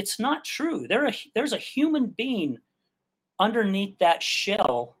 and it's not true. There's a human being underneath that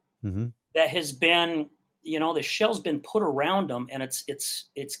shell that has been, the shell's been put around them, and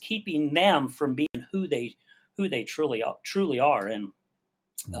it's keeping them from being who they truly are. And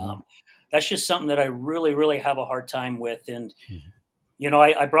that's just something that I really, really have a hard time with. And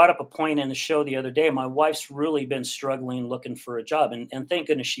I brought up a point in the show the other day. My wife's really been struggling looking for a job, and thank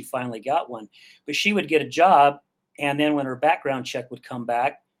goodness she finally got one. But she would get a job, and then when her background check would come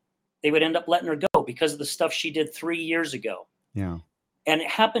back, they would end up letting her go because of the stuff she did 3 years ago. Yeah. And it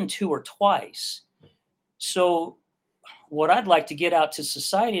happened to her twice. So what I'd like to get out to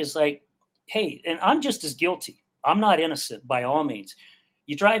society is like, hey, and I'm just as guilty. I'm not innocent by all means.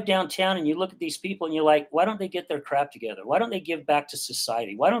 You drive downtown and you look at these people and you're like, why don't they get their crap together? Why don't they give back to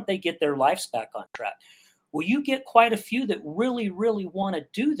society? Why don't they get their lives back on track? Well, you get quite a few that really, really want to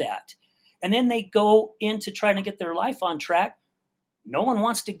do that. And then they go into trying to get their life on track. No one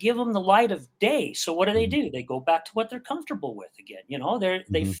wants to give them the light of day. So what do? They go back to what they're comfortable with again.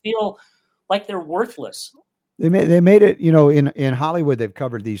 They feel like they're worthless. They made it, in Hollywood, they've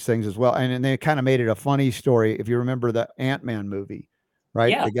covered these things as well. And they kind of made it a funny story. If you remember the Ant-Man movie,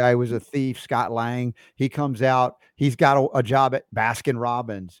 right? Yeah. The guy was a thief, Scott Lang. He comes out, he's got a job at Baskin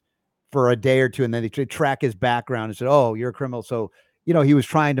Robbins for a day or two. And then they track his background and said, oh, you're a criminal. So, he was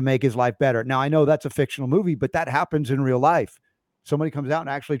trying to make his life better. Now I know that's a fictional movie, but that happens in real life. Somebody comes out and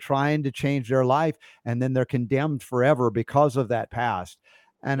actually trying to change their life, and then they're condemned forever because of that past.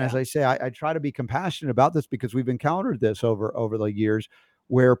 And as I say, I try to be compassionate about this because we've encountered this over the years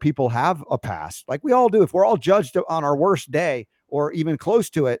where people have a past, like we all do. If we're all judged on our worst day or even close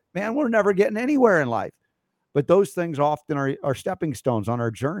to it, man, we're never getting anywhere in life. But those things often are stepping stones on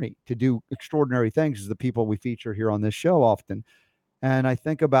our journey to do extraordinary things, as the people we feature here on this show often. And I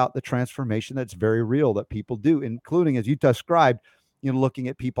think about the transformation that's very real that people do, including, as you described, looking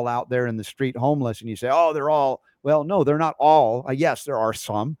at people out there in the street homeless, and you say, oh, they're all, well, no, they're not all. Yes, there are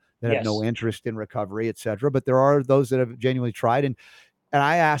some that have no interest in recovery, et cetera, but there are those that have genuinely tried. And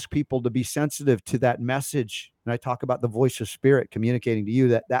I ask people to be sensitive to that message. And I talk about the voice of spirit communicating to you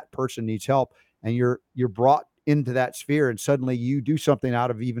that person needs help, and you're brought into that sphere, and suddenly you do something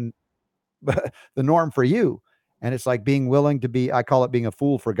out of even the norm for you. And it's like being willing to be, I call it being a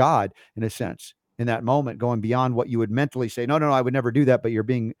fool for God in a sense, in that moment, going beyond what you would mentally say, no, I would never do that, but you're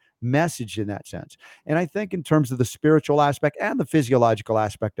being messaged in that sense. And I think in terms of the spiritual aspect and the physiological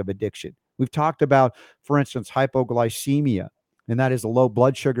aspect of addiction, we've talked about, for instance, hypoglycemia, and that is a low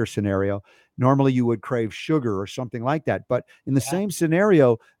blood sugar scenario. Normally you would crave sugar or something like that. But in the same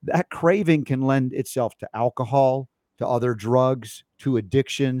scenario, that craving can lend itself to alcohol, to other drugs, to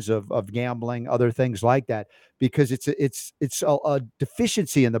addictions of gambling, other things like that, because it's a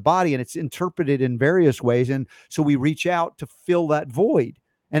deficiency in the body, and it's interpreted in various ways. And so we reach out to fill that void.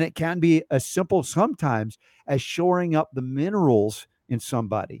 And it can be as simple sometimes as shoring up the minerals in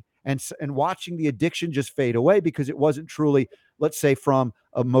somebody and watching the addiction just fade away because it wasn't truly, let's say, from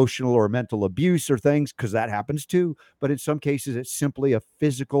emotional or mental abuse or things, because that happens too. But in some cases, it's simply a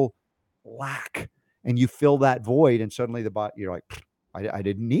physical lack. And you fill that void, and suddenly the body, you're like, I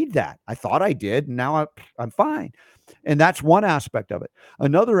didn't need that. I thought I did. And now I'm fine. And that's one aspect of it.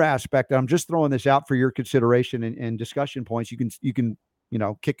 Another aspect, I'm just throwing this out for your consideration and discussion points. You can,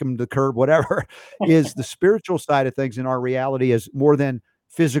 kick them to the curb, whatever, is the spiritual side of things in our reality as more than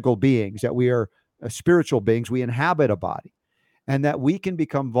physical beings, that we are spiritual beings. We inhabit a body, and that we can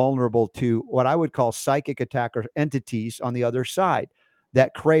become vulnerable to what I would call psychic attacker entities on the other side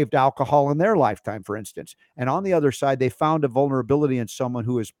that craved alcohol in their lifetime, for instance. And on the other side, they found a vulnerability in someone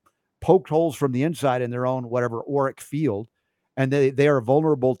who has poked holes from the inside in their own whatever auric field. And they are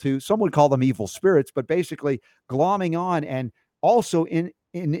vulnerable to, some would call them evil spirits, but basically glomming on and also in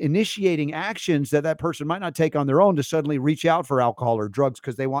initiating actions that person might not take on their own to suddenly reach out for alcohol or drugs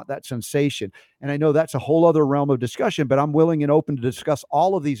because they want that sensation. And I know that's a whole other realm of discussion, but I'm willing and open to discuss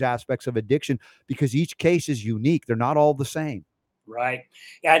all of these aspects of addiction because each case is unique. They're not all the same. Right.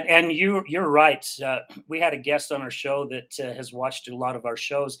 And you're right. We had a guest on our show that has watched a lot of our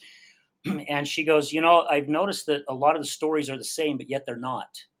shows. And she goes, I've noticed that a lot of the stories are the same, but yet they're not.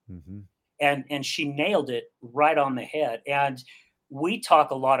 Mm-hmm. And she nailed it right on the head. And we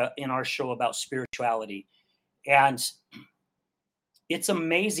talk a lot in our show about spirituality. And it's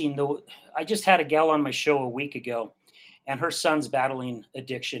amazing, though. I just had a gal on my show a week ago, and her son's battling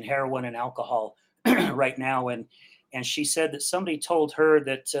addiction, heroin and alcohol right now. And she said that somebody told her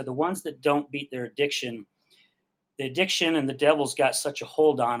that the ones that don't beat their addiction, the addiction and the devil's got such a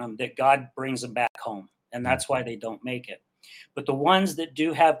hold on them that God brings them back home. And that's why they don't make it. But the ones that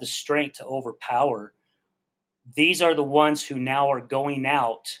do have the strength to overpower, these are the ones who now are going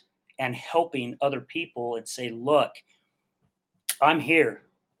out and helping other people and say, look, I'm here.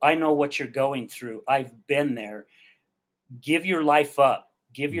 I know what you're going through. I've been there. Give your life up.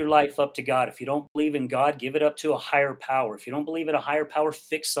 Give your life up to God. If you don't believe in God, give it up to a higher power. If you don't believe in a higher power,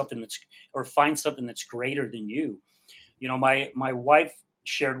 fix something or find something that's greater than you. You know, my wife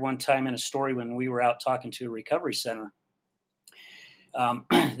shared one time in a story when we were out talking to a recovery center.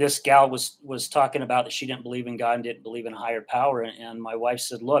 This gal was talking about that she didn't believe in God and didn't believe in a higher power. And my wife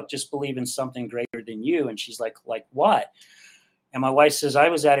said, look, just believe in something greater than you. And she's like what? And my wife says, I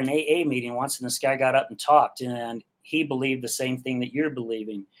was at an AA meeting once and this guy got up and talked and he believed the same thing that you're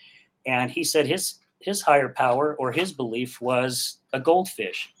believing. And he said his higher power or his belief was a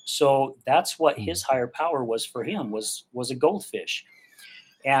goldfish. So that's what his higher power was for him was a goldfish.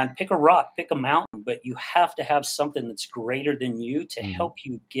 And pick a rock, pick a mountain, but you have to have something that's greater than you to help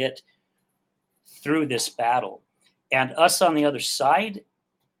you get through this battle. And us on the other side,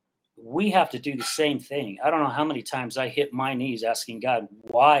 we have to do the same thing. I don't know how many times I hit my knees asking God,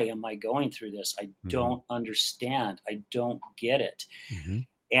 why am I going through this? I don't understand. I don't get it.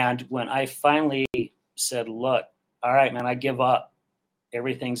 And when I finally said, look, all right, man, I give up.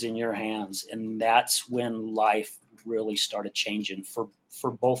 Everything's in your hands. And that's when life really started changing for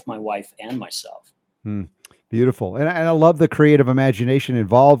both my wife and myself. Beautiful. And I love the creative imagination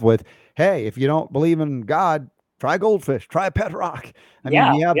involved with, hey, if you don't believe in God, try goldfish, try a pet rock. I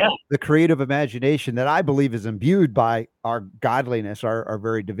mean, we have the creative imagination that I believe is imbued by our godliness, our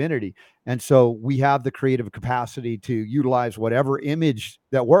very divinity. And so we have the creative capacity to utilize whatever image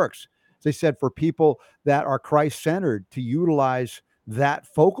that works. As I said, for people that are Christ-centered, to utilize that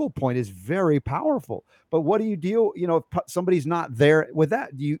focal point is very powerful. But what do you deal, if somebody's not there with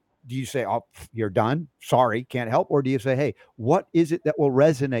that? Do you say, oh, you're done, sorry, can't help? Or do you say, hey, what is it that will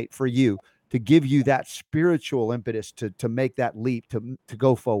resonate for you to give you that spiritual impetus to make that leap, to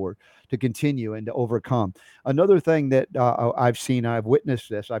go forward, to continue and to overcome? Another thing that I've seen, I've witnessed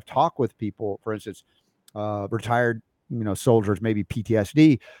this, I've talked with people, for instance, retired, soldiers, maybe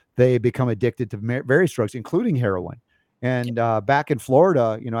PTSD, they become addicted to various drugs, including heroin. And back in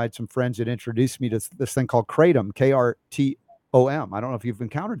Florida, I had some friends that introduced me to this thing called Kratom, Krtom. I don't know if you've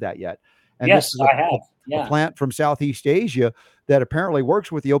encountered that yet. And yes, this is I have. A plant from Southeast Asia that apparently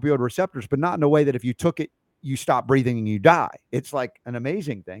works with the opioid receptors, but not in a way that if you took it, you stop breathing and you die. It's like an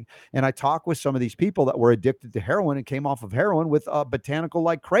amazing thing. And I talked with some of these people that were addicted to heroin and came off of heroin with a botanical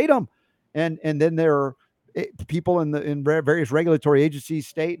like Kratom. And then there are people in various regulatory agencies,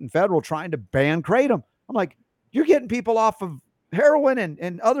 state and federal, trying to ban Kratom. I'm like, you're getting people off of heroin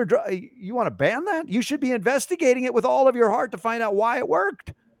and other drugs. You want to ban that? You should be investigating it with all of your heart to find out why it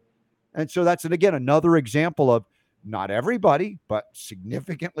worked. And so that's, again, another example of not everybody, but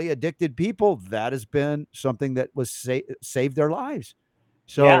significantly addicted people. That has been something that was saved their lives.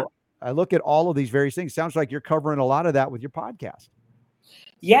 So I look at all of these various things. Sounds like you're covering a lot of that with your podcast.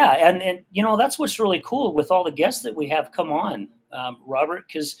 Yeah. And that's what's really cool with all the guests that we have come on, Robert,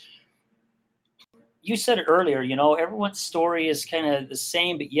 because you said it earlier, everyone's story is kind of the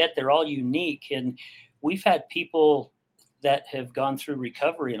same, but yet they're all unique. And we've had people that have gone through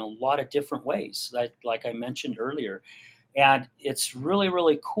recovery in a lot of different ways, like I mentioned earlier. And it's really,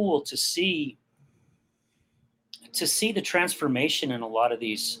 really cool to see the transformation in a lot of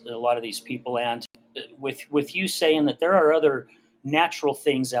these people. And with you saying that there are other natural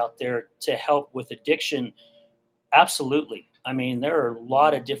things out there to help with addiction. Absolutely. I mean, there are a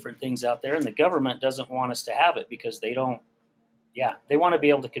lot of different things out there, and the government doesn't want us to have it because they want to be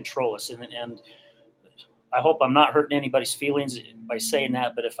able to control us. And I hope I'm not hurting anybody's feelings by saying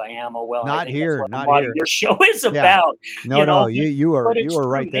that, but if I am, oh well. Not here. Your show is about. No, you are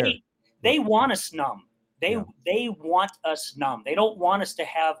right there. They want us numb. They want us numb. They don't want us to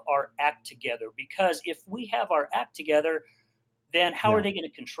have our act together, because if we have our act together, then how are they going to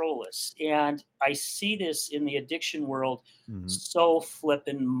control us? And I see this in the addiction world so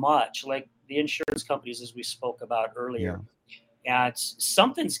flippin' much, like the insurance companies, as we spoke about earlier. And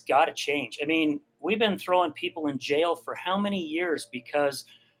something's got to change. I mean, we've been throwing people in jail for how many years because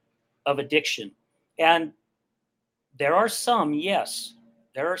of addiction? And there are some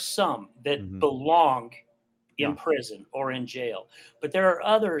that belong in prison or in jail, but there are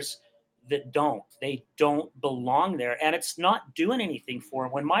others that don't. They don't belong there, and it's not doing anything for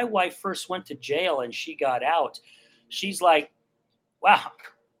them. When my wife first went to jail and she got out, she's like, wow,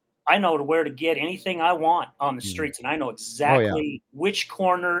 I know where to get anything I want on the streets, and I know exactly which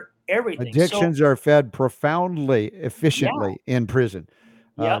corner, everything. Addictions are fed profoundly efficiently in prison.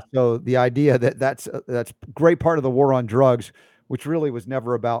 So the idea that's a great part of the war on drugs, which really was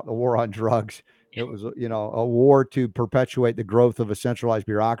never about the war on drugs. It was, a war to perpetuate the growth of a centralized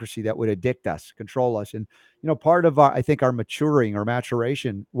bureaucracy that would addict us, control us. And, part of I think our maturing or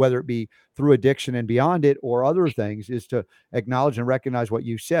maturation, whether it be through addiction and beyond it or other things, is to acknowledge and recognize what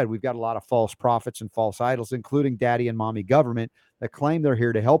you said. We've got a lot of false prophets and false idols, including daddy and mommy government, that claim they're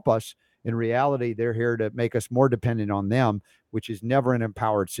here to help us In reality, they're here to make us more dependent on them, which is never an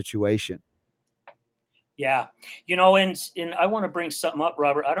empowered situation. Yeah. And I want to bring something up,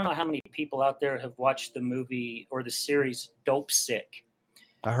 Robert. I don't know how many people out there have watched the movie or the series Dope Sick.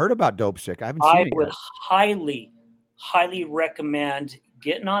 I heard about Dope Sick. I haven't seen I it would yet. highly recommend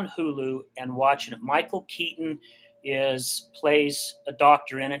getting on Hulu and watching it. Michael Keaton plays a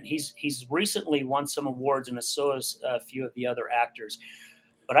doctor in it. He's recently won some awards, and so has a few of the other actors.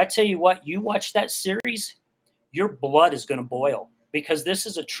 But I tell you what, you watch that series, your blood is going to boil, because this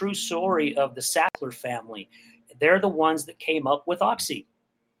is a true story of the Sackler family. They're the ones that came up with Oxy.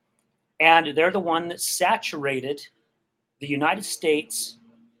 And they're the one that saturated the United States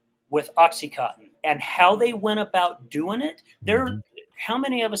with Oxycontin. And how they went about doing it, how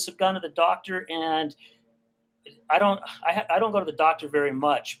many of us have gone to the doctor? And I don't go to the doctor very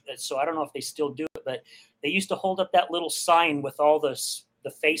much, so I don't know if they still do it, but they used to hold up that little sign with all the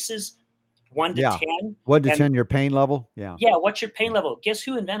faces, 1 to 10. 1 to 10, your pain level. Yeah. Yeah. What's your pain level? Guess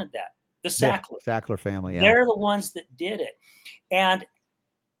who invented that? The Sackler. Sackler family. Yeah. They're the ones that did it. And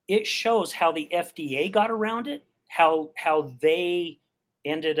it shows how the FDA got around it, how they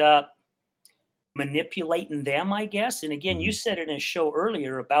ended up manipulating them, I guess. And again, you said it in a show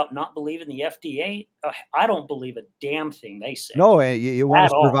earlier about not believing the FDA. I don't believe a damn thing they say. No, you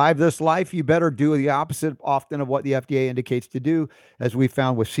want to survive this life, you better do the opposite often of what the FDA indicates to do, as we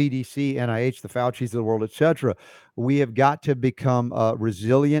found with CDC, NIH, the Faucis of the world, etc. We have got to become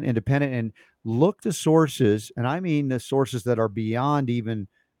resilient, independent, and look to sources, and I mean the sources that are beyond even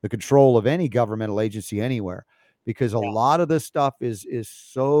the control of any governmental agency anywhere, because a lot of this stuff is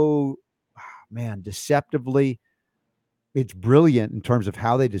so, man, deceptively, it's brilliant in terms of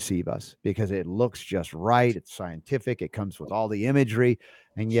how they deceive us, because it looks just right. It's scientific. It comes with all the imagery,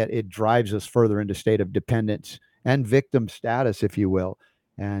 and yet it drives us further into state of dependence and victim status, if you will.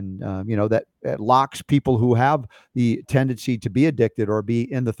 And, that locks people who have the tendency to be addicted or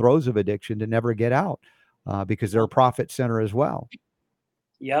be in the throes of addiction to never get out, because they're a profit center as well.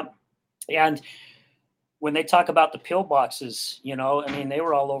 Yep. And when they talk about the pill boxes, they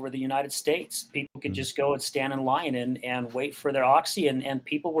were all over the United States. People could just go and stand in line and wait for their Oxy, and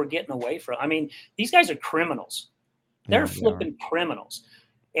people were getting away from it. These guys are criminals. They're flipping criminals.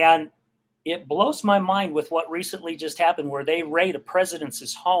 And it blows my mind with what recently just happened, where they raid a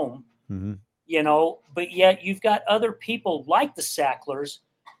president's home, but yet you've got other people like the Sacklers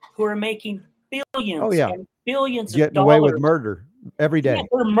who are making billions and billions getting of dollars. away with murder every day. Yeah,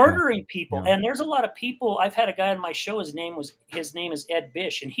 they're murdering people. And there's a lot of people. I've had a guy on my show. His name is Ed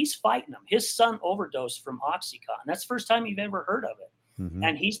Bish, and he's fighting them. His son overdosed from Oxycontin. That's the first time you've ever heard of it.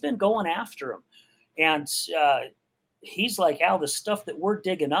 And he's been going after him. And he's like, Al, the stuff that we're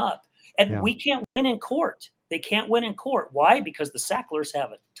digging up, and we can't win in court. They can't win in court. Why? Because the Sacklers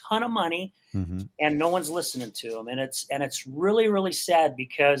have a ton of money, and no one's listening to them. And it's really, really sad,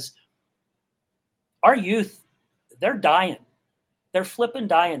 because our youth, they're dying. They're flipping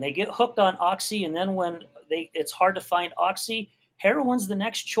dying. They get hooked on Oxy, and then when it's hard to find Oxy, heroin's the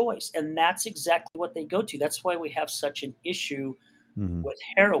next choice, and that's exactly what they go to. That's why we have such an issue with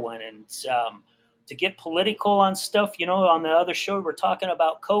heroin. And to get political on stuff, on the other show we're talking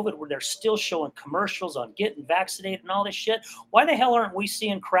about COVID, where they're still showing commercials on getting vaccinated and all this shit. Why the hell aren't we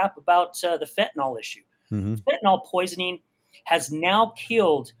seeing crap about the fentanyl issue? Fentanyl poisoning has now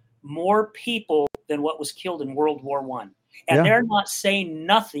killed more people than what was killed in World War I. And they're not saying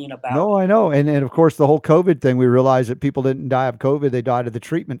nothing about it. No, I know. And of course, the whole COVID thing, we realized that people didn't die of COVID. They died of the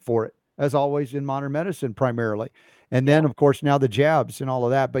treatment for it, as always in modern medicine primarily. And then, of course, now the jabs and all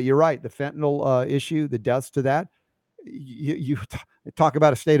of that. But you're right. The fentanyl issue, the deaths to that, you talk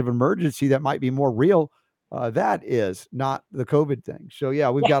about a state of emergency that might be more real. That is not the COVID thing. So, yeah,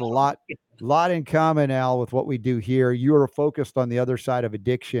 we've got a lot in common, Al, with what we do here. You are focused on the other side of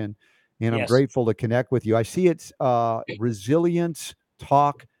addiction. And I'm grateful to connect with you. I see it's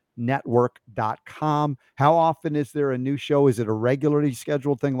resiliencetalknetwork.com. How often is there a new show? Is it a regularly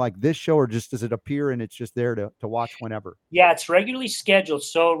scheduled thing like this show, or just does it appear and it's just there to watch whenever? Yeah, it's regularly scheduled.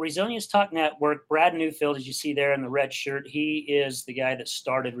 So Resilience Talk Network, Brad Newfield, as you see there in the red shirt, he is the guy that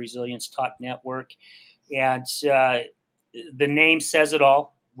started Resilience Talk Network. And the name says it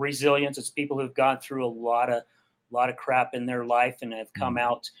all. Resilience. It's people who've gone through a lot of crap in their life and have come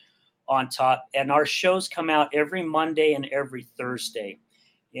out on top. And our shows come out every Monday and every Thursday.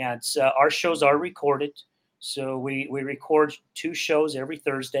 And our shows are recorded. So we record 2 shows every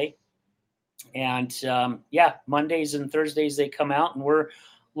Thursday. And Mondays and Thursdays they come out, and we're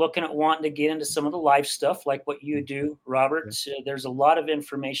looking at wanting to get into some of the live stuff like what you do, Robert. There's a lot of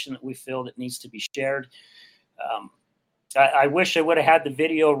information that we feel that needs to be shared. I wish I would have had the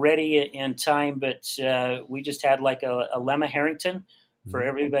video ready in time, but we just had like a Lemma Harrington. For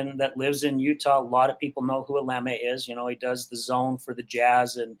everyone that lives in Utah, a lot of people know who Lemma is. You know, he does the zone for the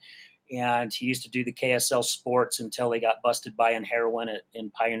Jazz, and he used to do the KSL Sports until he got busted buying heroin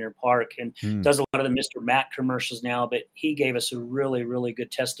in Pioneer Park, and does a lot of the Mr. Mac commercials now. But he gave us a really, really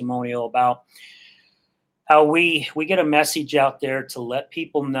good testimonial about how we get a message out there to let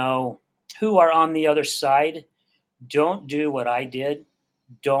people know who are on the other side. Don't do what I did.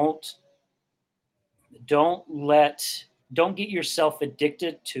 Don't get yourself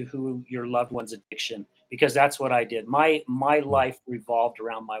addicted to who your loved one's addiction, because that's what I did. My life revolved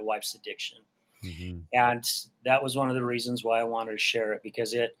around my wife's addiction. And that was one of the reasons why I wanted to share it,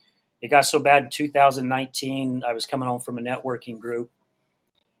 because it got so bad in 2019. I was coming home from a networking group,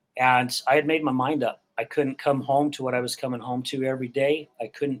 and I had made my mind up. I couldn't come home to what I was coming home to every day. I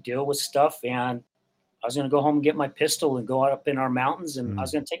couldn't deal with stuff, and I was going to go home and get my pistol and go out up in our mountains, and I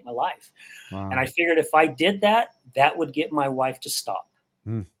was going to take my life. Wow. And I figured if I did that, that would get my wife to stop.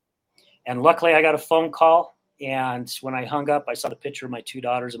 And luckily I got a phone call. And when I hung up, I saw the picture of my 2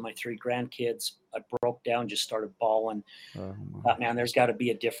 daughters and my 3 grandkids. I broke down, just started bawling. Thought, man, there's got to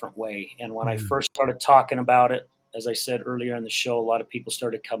be a different way. And when I first started talking about it, as I said earlier in the show, a lot of people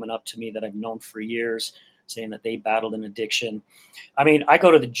started coming up to me that I've known for years, saying that they battled an addiction. I mean, I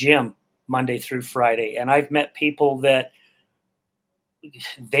go to the gym Monday through Friday, and I've met people that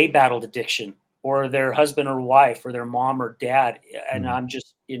they battled addiction, or their husband or wife, or their mom or dad, and I'm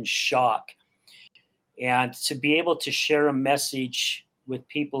just in shock. And to be able to share a message with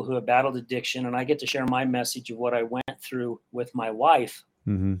people who have battled addiction, and I get to share my message of what I went through with my wife,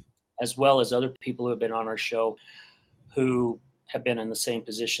 as well as other people who have been on our show who have been in the same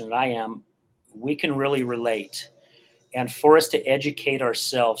position that I am, we can really relate. And for us to educate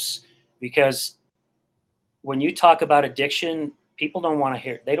ourselves, because when you talk about addiction, people don't want to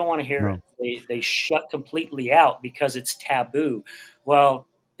hear it. They don't want to hear it. They shut completely out because it's taboo. Well,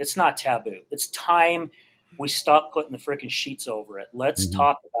 it's not taboo. It's time we stop putting the freaking sheets over it. Let's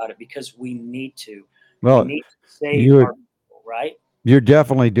talk about it, because we need to. Well, we need to save our people, right? You're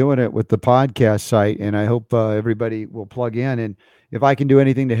definitely doing it with the podcast site, and I hope everybody will plug in. And if I can do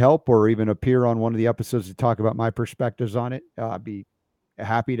anything to help, or even appear on one of the episodes to talk about my perspectives on it, I'd be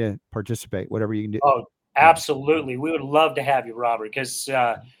happy to participate, whatever you can do. Oh, absolutely. We would love to have you, Robert, because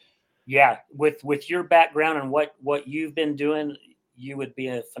with your background and what you've been doing, you would be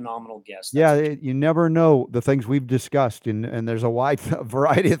a phenomenal guest. You never know the things we've discussed, and there's a wide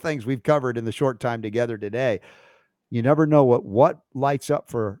variety of things we've covered in the short time together today. You never know what lights up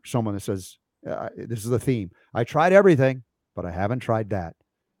for someone that says, this is the theme. I tried everything, but I haven't tried that.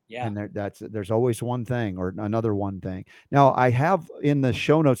 Yeah. And there's always one thing or another one thing. Now, I have in the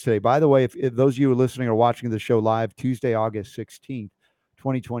show notes today, by the way, if those of you who are listening or watching the show live, Tuesday, August 16th,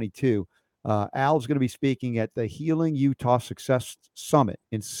 2022, Al's going to be speaking at the Healing Utah Success Summit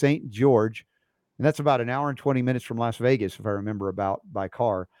in St. George. And that's about an hour and 20 minutes from Las Vegas, if I remember, by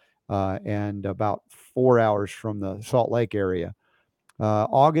car. And about 4 hours from the Salt Lake area.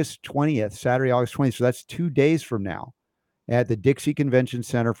 August 20th, Saturday, August 20th. So that's 2 days from now at the Dixie Convention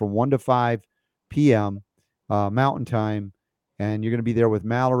Center from 1 to 5 p.m. Mountain Time. And you're going to be there with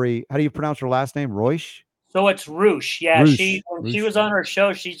Mallory. How do you pronounce her last name? Royce? So it's Roosh. Yeah, Roosh. When she was on her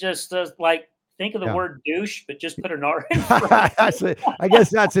show, she just does think of the word douche, but just put an R in front. I guess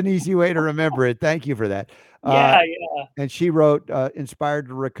that's an easy way to remember it. Thank you for that. Yeah. And she wrote Inspired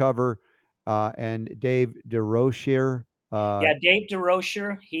to Recover, and Dave DeRocher. Dave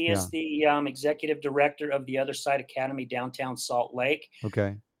DeRocher. He is the executive director of the Other Side Academy downtown Salt Lake.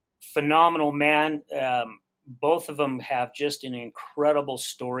 Okay. Phenomenal man. Both of them have just an incredible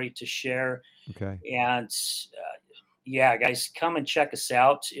story to share. Okay. And guys, come and check us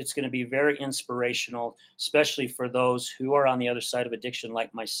out. It's going to be very inspirational, especially for those who are on the other side of addiction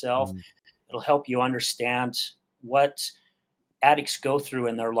like myself. It'll help you understand what addicts go through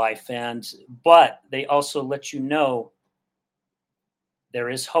in their life. But they also let you know there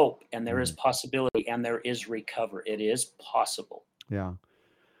is hope, and there is possibility, and there is recovery. It is possible. Yeah.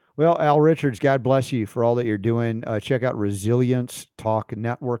 Well, Al Richards, God bless you for all that you're doing. Check out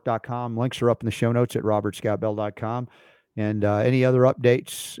resiliencetalknetwork.com. Links are up in the show notes at robertscottbell.com. And any other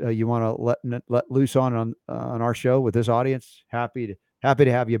updates you want to let loose on our show with this audience, happy to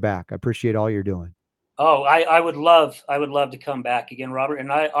have you back. I appreciate all you're doing. Oh, I would love to come back again, Robert.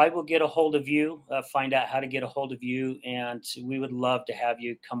 And I will get a hold of you, find out how to get a hold of you. And we would love to have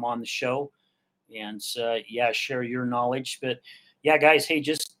you come on the show and share your knowledge. But yeah, guys, hey,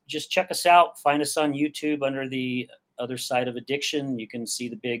 just check us out. Find us on YouTube under the Other Side of Addiction. You can see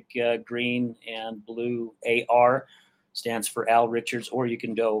the big green and blue AR. stands for Al Richards, or you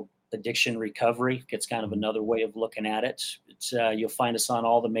can go Addiction Recovery. It's kind of another way of looking at it. You'll find us on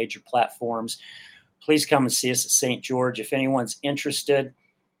all the major platforms. Please come and see us at St. George. If anyone's interested,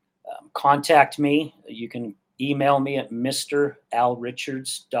 contact me. You can email me at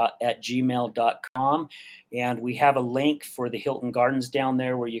mralrichards@gmail.com. And we have a link for the Hilton Gardens down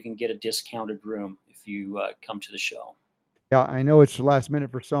there where you can get a discounted room if you come to the show. Yeah, I know it's the last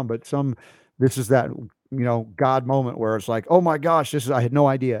minute for some, but this is that, God moment where it's like, oh my gosh, I had no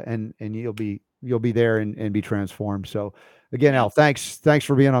idea. And you'll be there and be transformed. So again, Al, thanks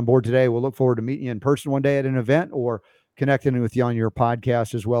for being on board today. We'll look forward to meeting you in person one day at an event or connecting with you on your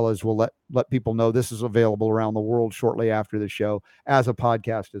podcast, as well as we'll let people know this is available around the world shortly after the show as a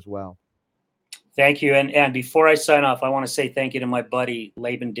podcast as well. Thank you. And before I sign off, I want to say thank you to my buddy,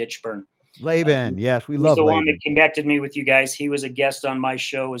 Laban Ditchburn. Laban, yes, we love Laban. He's the Laban. one that connected me with you guys. He was a guest on my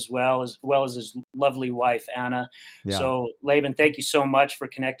show as well as his lovely wife, Anna. Yeah. So, Laban, thank you so much for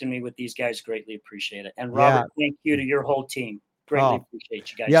connecting me with these guys. Greatly appreciate it. And Robert, thank you to your whole team. Greatly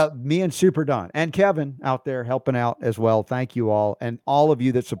appreciate you guys. Yeah, me and Super Don and Kevin out there helping out as well. Thank you all. And all of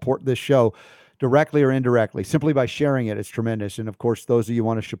you that support this show directly or indirectly, simply by sharing it. It's tremendous. And of course, those of you who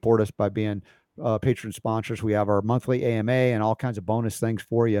want to support us by being patron sponsors, we have our monthly AMA and all kinds of bonus things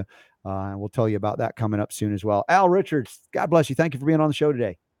for you. And we'll tell you about that coming up soon as well. Al Richards, God bless you. Thank you for being on the show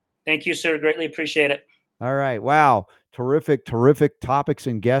today. Thank you, sir. Greatly appreciate it. All right. Wow. Terrific topics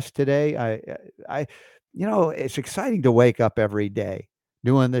and guests today. It's exciting to wake up every day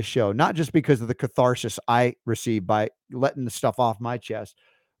doing this show, not just because of the catharsis I receive by letting the stuff off my chest,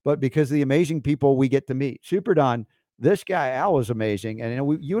 but because of the amazing people we get to meet. Super Don, this guy, Al, is amazing.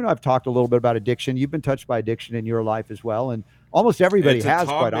 And you and I have talked a little bit about addiction. You've been touched by addiction in your life as well. And almost everybody has,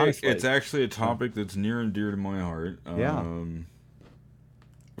 quite honestly. It's actually a topic that's near and dear to my heart.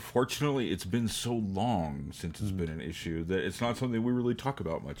 Fortunately, it's been so long since it's been an issue that it's not something we really talk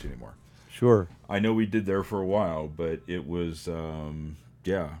about much anymore. Sure. I know we did there for a while, but it was,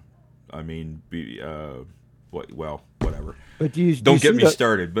 whatever. But don't get me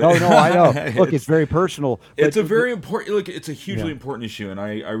started. But no, I know. Look, it's very personal. It's a very important. Look, it's a hugely important issue, and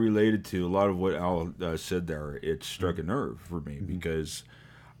I related to a lot of what Al said there. It struck a nerve for me because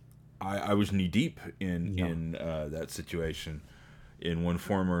I was knee deep in that situation in one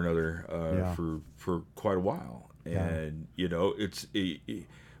form or another for quite a while, and it's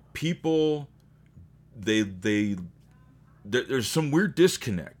people. There's some weird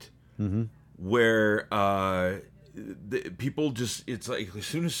disconnect where people just, it's like as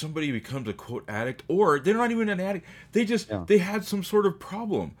soon as somebody becomes a quote addict, or they're not even an addict, they had some sort of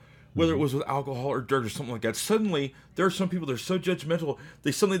problem, whether it was with alcohol or drugs or something like that. Suddenly there are some people that are so judgmental,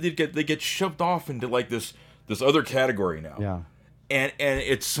 they get shoved off into like this other category now. And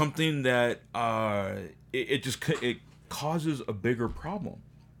it's something that it causes a bigure problem.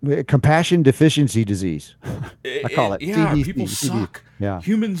 Compassion deficiency disease. I call it. Yeah, CDC, people suck. Yeah,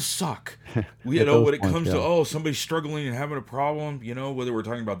 humans suck. When it comes to somebody struggling and having a problem, whether we're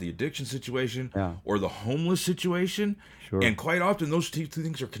talking about the addiction situation or the homeless situation, and quite often those two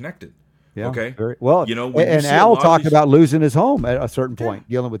things are connected. Yeah, okay. Very well. And Al talked about losing his home at a certain point,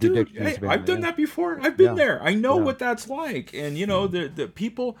 dealing with addiction. Hey, I've done that before. I've been there. I know what that's like. And the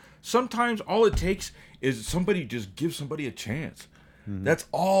people, sometimes all it takes is somebody just give somebody a chance. That's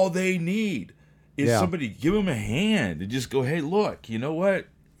all they need is somebody give them a hand and just go, hey, look, you know what?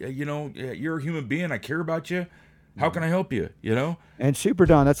 You're a human being. I care about you. How can I help you? And Super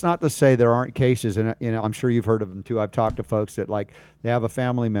Don, that's not to say there aren't cases, and I'm sure you've heard of them too. I've talked to folks that they have a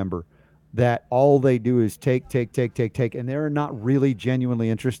family member that all they do is take, and they're not really genuinely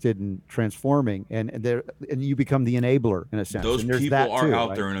interested in transforming, and you become the enabler in a sense. Those people are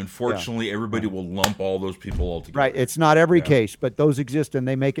out there, and unfortunately, everybody will lump all those people all together. Right. It's not every case, but those exist, and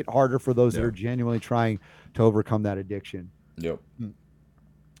they make it harder for those that are genuinely trying to overcome that addiction. Yep.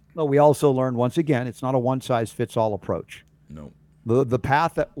 Well, we also learned, once again, it's not a one-size-fits-all approach. No. The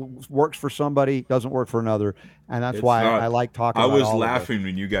path that works for somebody doesn't work for another, and that's why I like talking about it. I was laughing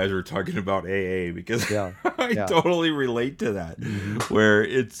when you guys were talking about AA because I totally relate to that, where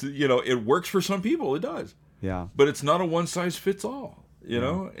it's, it works for some people, it does. Yeah. But it's not a one-size-fits-all,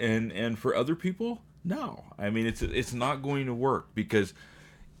 and for other people, no. I mean, it's not going to work because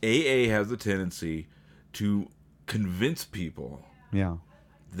AA has a tendency to convince people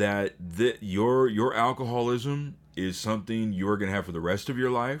that your alcoholism is something you're going to have for the rest of your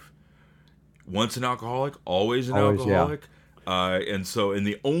life. Once an alcoholic, always an alcoholic. And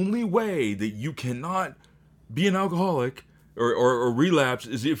the only way that you cannot be an alcoholic or relapse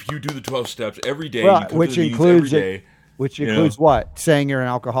is if you do the 12 steps every day. Well, which includes what? Saying you're an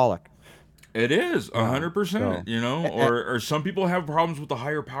alcoholic. It is 100%. You know, or some people have problems with the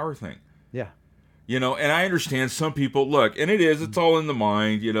higher power thing. Yeah. You know, and I understand some people look, and it's all in the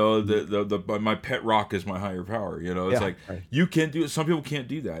mind. You know, the my pet rock is my higher power. You know, it's you can't do it. Some people can't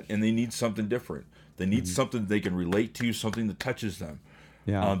do that, and they need something different. They need something they can relate to, something that touches them,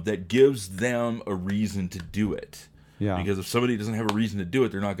 that gives them a reason to do it. Yeah. Because if somebody doesn't have a reason to do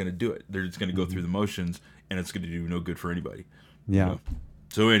it, they're not going to do it. They're just going to go through the motions, and it's going to do no good for anybody. Yeah. You know?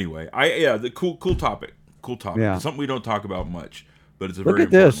 So anyway, the cool topic. Cool topic. Yeah. It's something we don't talk about much, but it's a very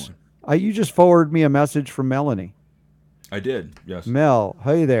important one. You just forwarded me a message from Melanie. I did, yes. Mel,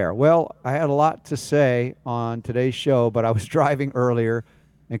 hey there. Well, I had a lot to say on today's show, but I was driving earlier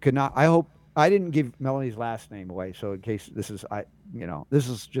and could not. I hope I didn't give Melanie's last name away. So in case this is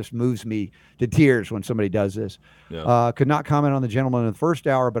just moves me to tears when somebody does this. Yeah. Could not comment on the gentleman in the first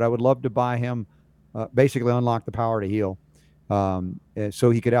hour, but I would love to buy him, basically Unlock the Power to Heal.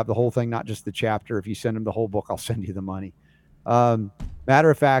 So he could have the whole thing, not just the chapter. If you send him the whole book, I'll send you the money.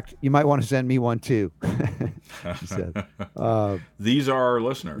 Matter of fact, you might want to send me one too. She said. These are our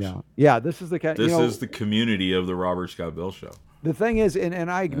listeners. Yeah. This is the community of the Robert Scott Bell Show. The thing is,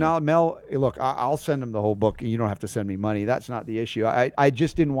 and I acknowledge Mel. Look, I'll send him the whole book, and you don't have to send me money. That's not the issue. I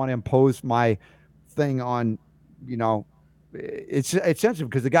just didn't want to impose my thing on. It's sensitive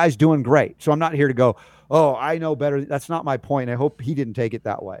because the guy's doing great. So I'm not here to go, oh, I know better. That's not my point. I hope he didn't take it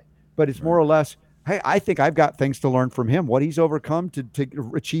that way. But it's more or less, hey, I think I've got things to learn from him. What he's overcome to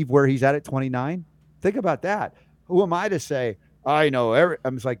achieve where he's at 29. Think about that. Who am I to say, I know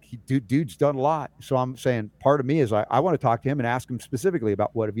I'm just like, dude's done a lot. So I'm saying part of me is I want to talk to him and ask him specifically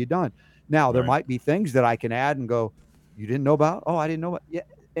about what have you done. Now, there might be things that I can add and go, you didn't know about? Oh, I didn't know about. Yeah.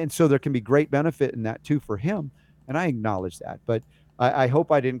 And so there can be great benefit in that too for him. And I acknowledge that. But I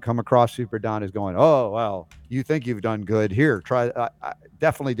hope I didn't come across Super Don as going, oh, well, you think you've done good. Here, try. I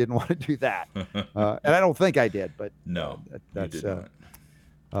definitely didn't want to do that. And I don't think I did. But no, that's you did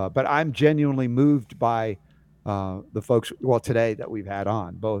not. But I'm genuinely moved by the folks, today that we've had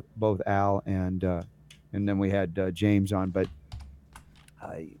on, both Al and then we had James on. But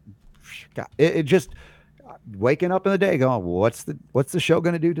it just waking up in the day going, what's the show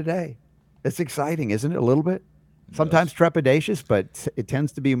going to do today? It's exciting, isn't it? A little bit. Sometimes trepidatious, but it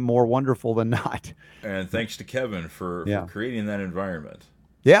tends to be more wonderful than not. And thanks to Kevin for creating that environment.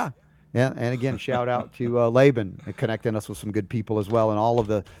 Yeah. Yeah, and again, shout out to Laban connecting us with some good people as well, and all of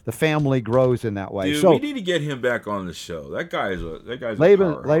the family grows in that way. Dude, we need to get him back on the show. That guy's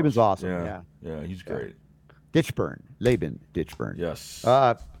Laban. Laban's awesome. Yeah, he's great. Ditchburn, Laban Ditchburn. Yes.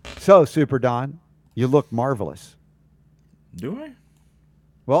 So Super Don, you look marvelous. Do I?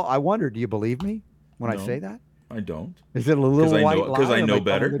 Well, I wonder, do you believe me when I say that? I don't. Is it a little white lie? Because I know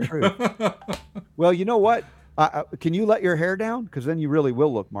better. The truth? Well, you know what? Can you let your hair down? Because then you really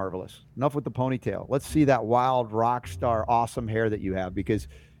will look marvelous. Enough with the ponytail. Let's see that wild rock star, awesome hair that you have. Because,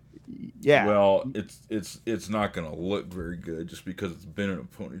 well, it's not going to look very good just because it's been in a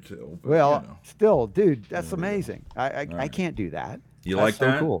ponytail. But, still, dude, that's amazing. I can't do that. You that's like so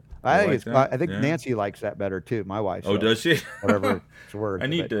that? Cool. I think Nancy likes that better too. My wife. Oh, does she? Whatever it's worth. I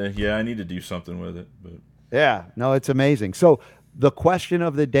need to do something with it. But yeah, no, it's amazing. So the question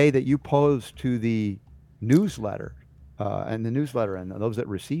of the day that you posed to the newsletter and those that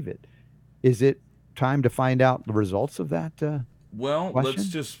receive it, is it time to find out the results of that? Well, question? Let's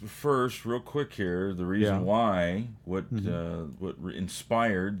just first, real quick here, the reason why, what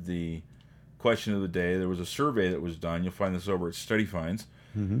inspired the question of the day. There was a survey that was done. You'll find this over at Study Finds.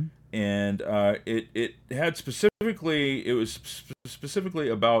 Mm-hmm. And it had specifically,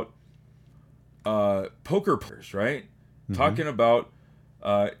 about poker players, right? Mm-hmm. Talking about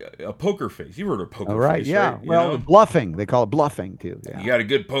a poker face. You've heard of poker face, yeah. right? Well, bluffing. They call it bluffing too. Yeah. You got a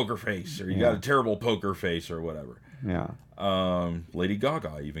good poker face, or you got a terrible poker face, or whatever. Yeah. Lady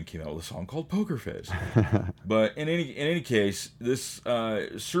Gaga even came out with a song called Poker Face. But in any case, this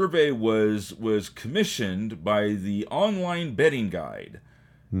survey was commissioned by the Online Betting Guide.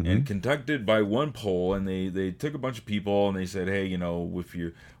 Mm-hmm. And conducted by one poll, and they took a bunch of people and they said, hey,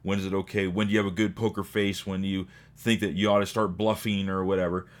 when is it okay? When do you have a good poker face? When do you think that you ought to start bluffing or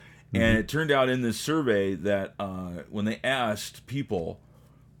whatever? Mm-hmm. And it turned out in this survey that when they asked people,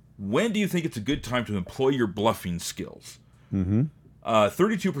 when do you think it's a good time to employ your bluffing skills? Mm-hmm.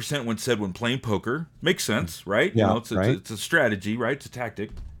 32% said when playing poker. Makes sense, right? Yeah, it's a strategy, right? It's a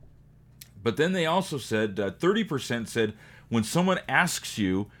tactic. But then they also said 30% said when someone asks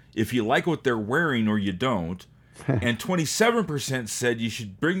you if you like what they're wearing or you don't, and 27% said you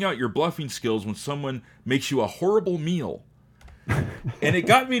should bring out your bluffing skills when someone makes you a horrible meal. And it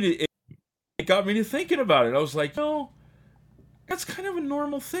got me to thinking about it. I was like, that's kind of a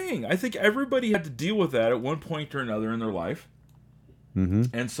normal thing. I think everybody had to deal with that at one point or another in their life. Mm-hmm.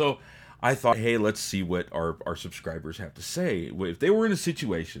 And so I thought, hey, let's see what our subscribers have to say. If they were in a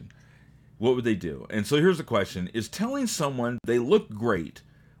situation, what would they do? And so here's the question. Is telling someone they look great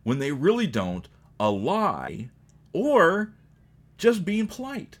when they really don't a lie, or just being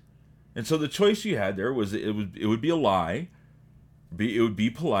polite? And so the choice you had there was it would be a lie, it would be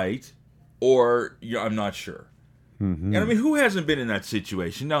polite, or I'm not sure. Mm-hmm. And I mean, who hasn't been in that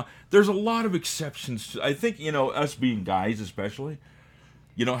situation? Now, there's a lot of exceptions. I think, us being guys especially,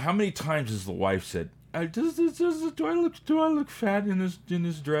 how many times has the wife said, do I look fat in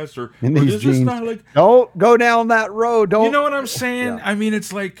this dress, or in these does jeans? This not look... Don't go down that road. Don't. You know what I'm saying? Yeah. I mean,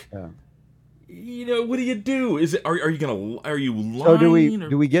 it's like, yeah. What do you do? Is it? Are you lying? So do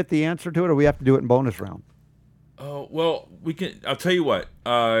we get the answer to it, or we have to do it in bonus round? Oh, well, we can. I'll tell you what.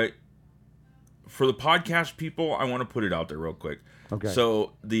 For the podcast people, I want to put it out there real quick. Okay.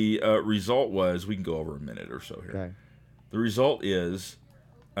 So the result was, we can go over a minute or so here. Okay. The result is,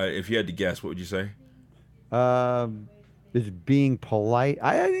 if you had to guess, what would you say? Is being polite.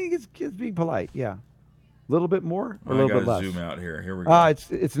 I think it's being polite. Yeah. A little bit more or a little bit less. Zoom out here. Here we go.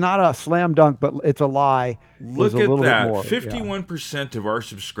 It's not a slam dunk, but it's a lie. Look at that. 51% of our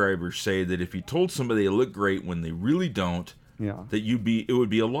subscribers say that if you told somebody they look great when they really don't, that it would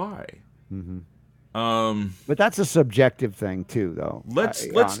be a lie. Mm-hmm. But that's a subjective thing too, though.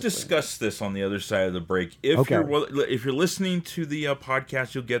 Let's discuss this on the other side of the break. If you're listening to the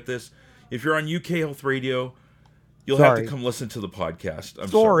podcast, you'll get this. If you're on UK Health Radio, you'll have to come listen to the podcast. I'm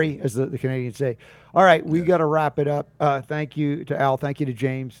sorry, as the Canadians say. All right, we got to wrap it up. Thank you to Al. Thank you to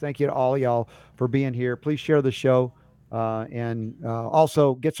James. Thank you to all y'all for being here. Please share the show, and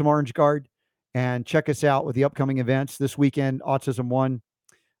also get some Orange Guard and check us out with the upcoming events this weekend. Autism One.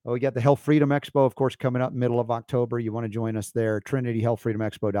 We got the Health Freedom Expo, of course, coming up middle of October. You want to join us there,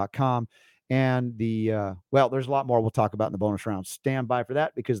 TrinityHealthFreedomExpo.com. And there's a lot more we'll talk about in the bonus round. Stand by for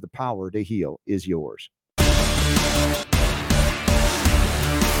that, because the power to heal is yours.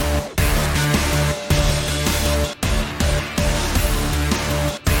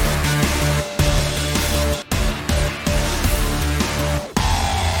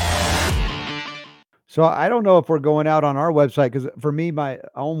 So I don't know if we're going out on our website, because for me, my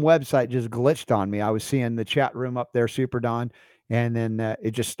own website just glitched on me. I was seeing the chat room up there, Super Don, and then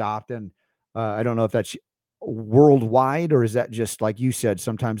it just stopped. And I don't know if that's worldwide, or is that just, like you said,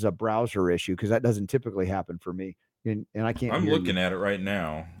 sometimes a browser issue, because that doesn't typically happen for me. And I can't. I'm looking at it right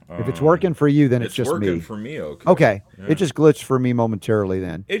now. If it's working for you, then it's just working me. For me. Okay. Yeah. It just glitched for me momentarily.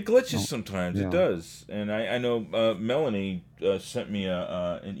 Then it glitches sometimes. Yeah. It does. And I know Melanie sent me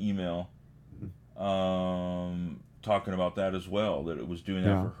an email. Talking about that as well, that it was doing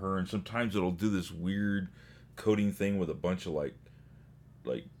that for her, and sometimes it'll do this weird coding thing with a bunch of like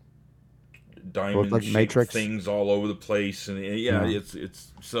diamond like matrix things all over the place, and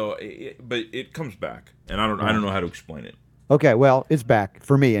it's so but it comes back, and I don't know how to explain it. Okay, well, it's back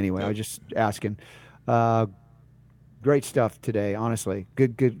for me anyway. I was just asking. Great stuff today, honestly.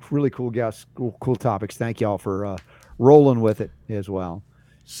 Good, really cool guests, cool topics. Thank y'all for rolling with it as well.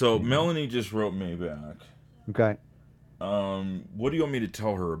 So Melanie just wrote me back. Okay. What do you want me to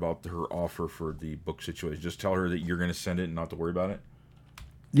tell her about her offer for the book situation? Just tell her that you're going to send it and not to worry about it?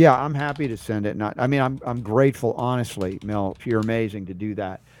 Yeah, I'm happy to send it. I'm grateful, honestly, Mel. You're amazing to do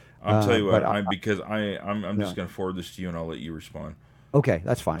that. I'll tell you what, I'm just going to forward this to you, and I'll let you respond. Okay,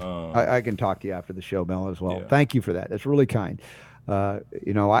 that's fine. I can talk to you after the show, Mel, as well. Yeah. Thank you for that. That's really kind.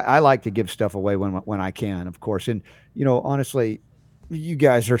 I like to give stuff away when I can, of course. And, honestly, you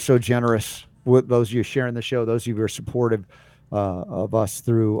guys are so generous with those of you sharing the show, those of you who are supportive of us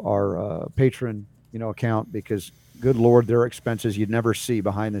through our Patreon, account, because good Lord, there are expenses you'd never see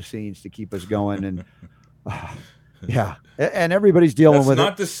behind the scenes to keep us going. And and everybody's dealing with it.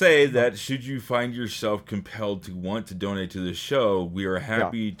 That's not to say that should you find yourself compelled to want to donate to the show, we are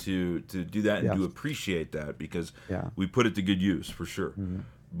happy to do that and to appreciate that, because we put it to good use for sure. Mm-hmm.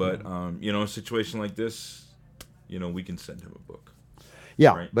 But, a situation like this, we can send him a book.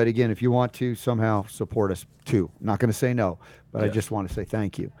 Yeah, right? But again, if you want to somehow support us too, I'm not going to say no, but I just want to say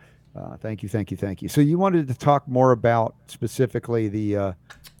thank you. Thank you. So you wanted to talk more about specifically the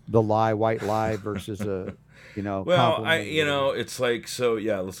white lie versus well, it's like, so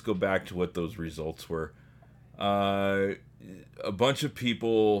let's go back to what those results were. A bunch of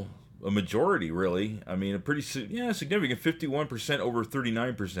people, a majority really, a pretty significant 51% over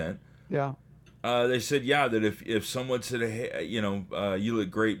 39%. Yeah. They said, that if someone said, hey, you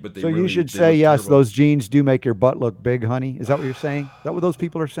look great, but you should say, yes, terrible. Those jeans do make your butt look big, honey. Is that what you're saying? Is that what those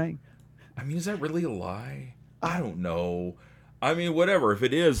people are saying? Is that really a lie? I don't know. I mean, whatever. If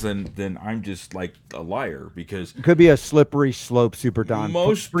it is, then I'm just like a liar because it could be a slippery slope, Super Don.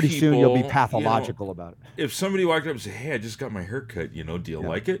 Most pretty soon you'll be people, pathological about it. If somebody walked up and said, "Hey, I just got my hair cut," do you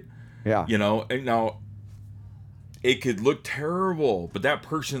like it? Yeah. And now it could look terrible, but that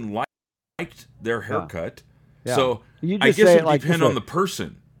person liked their haircut. Yeah. So you just I guess it like depends on the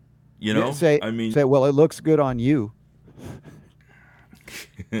person. Say, well, it looks good on you.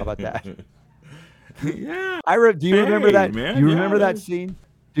 How about that? Yeah. Do you remember that? Man, do you remember that scene,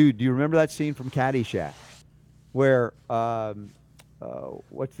 dude? Do you remember that scene from Caddyshack, where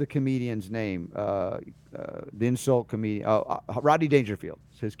what's the comedian's name? The insult comedian. Rodney Dangerfield.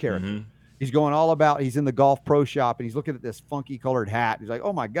 It's his character. Mm-hmm. He's going all about. He's in the golf pro shop and he's looking at this funky colored hat. He's like,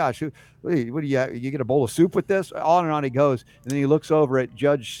 "Oh my gosh, what do you get a bowl of soup with this?" On and on he goes, and then he looks over at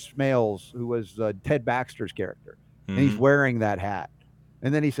Judge Smales, who was Ted Baxter's character, and he's wearing that hat.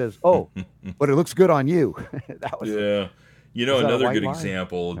 And then he says, "Oh, but it looks good on you." That was another good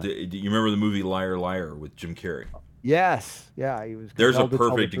example. Yeah. Do you remember the movie Liar Liar with Jim Carrey? Yes, yeah, he was. There's a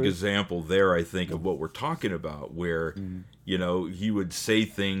perfect example there, I think, of what we're talking about, where he would say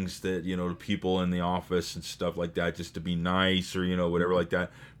things that to people in the office and stuff like that, just to be nice or whatever like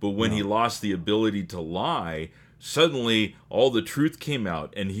that. But when he lost the ability to lie, suddenly all the truth came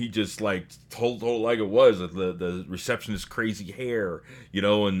out, and he just like told like it was the receptionist's crazy hair,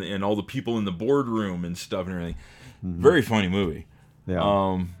 and all the people in the boardroom and stuff and everything. Very funny movie.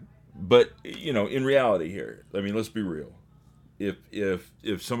 Yeah. But in reality here, I mean, let's be real.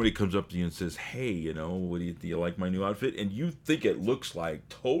 If somebody comes up to you and says, "Hey, what do you like my new outfit?" and you think it looks like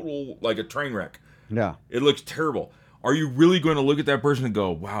a train wreck, it looks terrible. Are you really going to look at that person and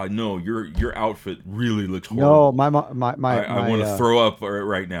go, "Wow, no, your outfit really looks horrible"? No, I want to throw up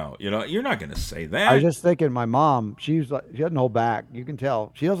right now. You're not going to say that. I was just thinking, my mom, she doesn't hold back. You can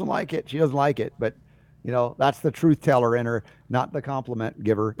tell she doesn't like it. She doesn't like it, but. That's the truth teller in her, not the compliment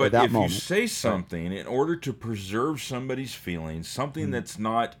giver at that moment. But if you say something in order to preserve somebody's feelings, something that's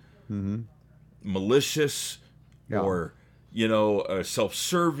not malicious or,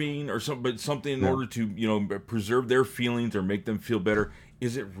 self-serving or something in order to, preserve their feelings or make them feel better,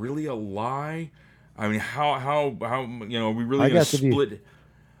 is it really a lie? I mean, how are we really going to split?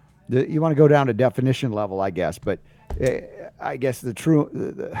 You want to go down to definition level, I guess, but I guess the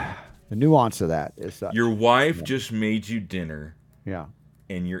nuance of that is such. Your wife just made you dinner. Yeah.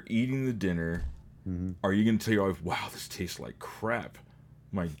 And you're eating the dinner. Are you going to tell your wife, "Wow, this tastes like crap.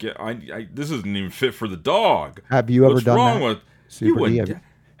 My God, this isn't even fit for the dog"? Have you ever done that? What's wrong with you? Wouldn't.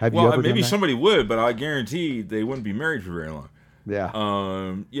 Have you ever done that? Maybe somebody would, but I guarantee they wouldn't be married for very long. Yeah.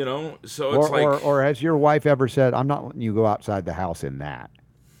 So it's or has your wife ever said, "I'm not letting you go outside the house in that"?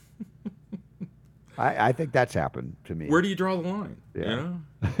 I think that's happened to me. Where do you draw the line? Yeah.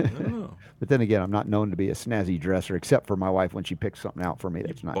 I don't know. But then again, I'm not known to be a snazzy dresser, except for my wife when she picks something out for me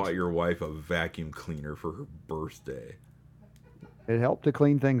that's nice. Bought your wife a vacuum cleaner for her birthday. It helped to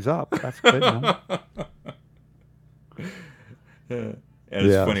clean things up. That's good. And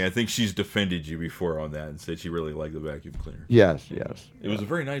it's funny. I think she's defended you before on that and said she really liked the vacuum cleaner. Yes. It was a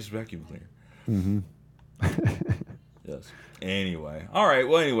very nice vacuum cleaner. Mm-hmm. Yes. Anyway. All right.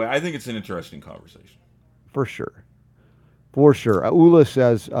 Well, anyway, I think it's an interesting conversation. For sure. Ula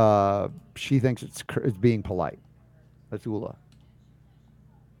says she thinks it's being polite. That's Ula.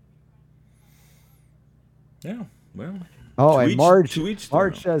 Yeah. Well. Oh, and Marge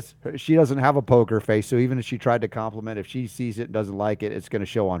says she doesn't have a poker face, so even if she tried to compliment, if she sees it and doesn't like it, it's going to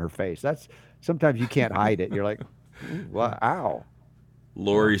show on her face. Sometimes you can't hide it. You're like, wow.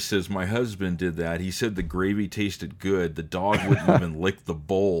 Lori says, "My husband did that. He said the gravy tasted good. The dog wouldn't even lick the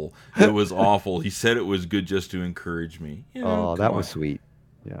bowl. It was awful. He said it was good just to encourage me." That was sweet.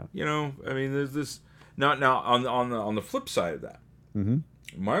 Yeah. I mean, there's this. Now on the flip side of that,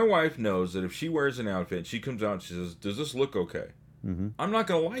 my wife knows that if she wears an outfit, she comes out and she says, "Does this look okay?" I'm not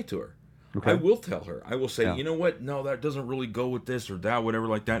going to lie to her. Okay. I will tell her. I will say, "You know what? No, that doesn't really go with this or that, whatever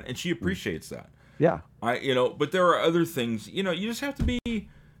like that," and she appreciates that. Yeah. But there are other things, you just have to be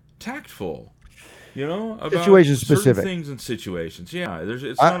tactful, about situation specific certain things and situations. Yeah.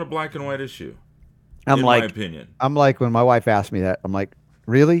 It's not a black and white issue. In my opinion. I'm like, when my wife asked me that, I'm like,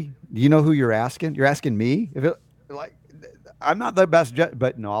 really? Do you know who you're asking? You're asking me? I'm not the best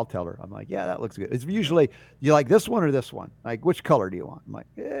but no, I'll tell her. I'm like, yeah, that looks good. It's usually, you like this one or this one? Like, which color do you want? I'm like,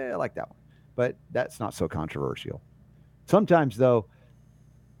 I like that one. But that's not so controversial. Sometimes though,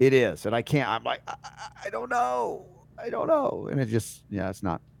 it is, and I'm like, I don't know, and it just, it's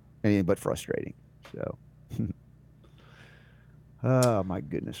not anything but frustrating. So, Oh my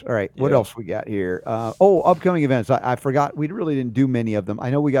goodness. All right. What Yeah. else we got here? Upcoming events. I forgot. We really didn't do many of them. I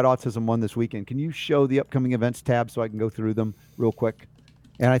know we got Autism One this weekend. Can you show the upcoming events tab so I can go through them real quick?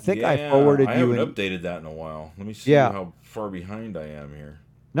 And I think I Yeah, forwarded I you haven't an updated that in a while. Let me see yeah, how far behind I am here.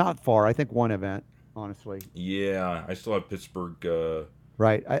 not far. I think one event, honestly. Yeah, I still have Pittsburgh.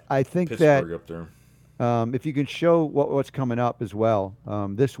 Right. I think that Pittsburgh up there. if you can show what's coming up as well,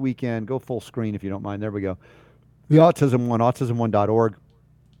 this weekend, go full screen if you don't mind. There we go. The Autism One, autism1.org.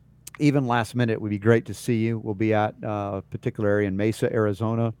 Even last minute would be great to see you. We'll be at a particular area in Mesa,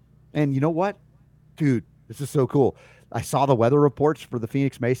 Arizona. And you know what? Dude, this is so cool. I saw the weather reports for the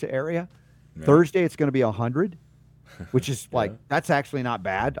Phoenix Mesa area. Yeah. Thursday, it's going to be 100, which is Yeah. that's actually not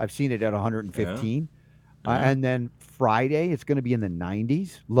bad. I've seen it at 115. Yeah. And then Friday, it's going to be in the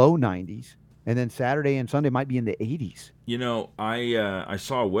 90s, low 90s. And then Saturday and Sunday might be in the 80s. You know, I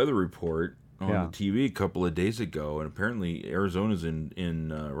saw a weather report on Yeah. the TV a couple of days ago, and apparently Arizona's in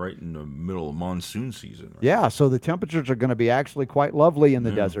right in the middle of monsoon season. Right? Yeah, so the temperatures are going to be actually quite lovely in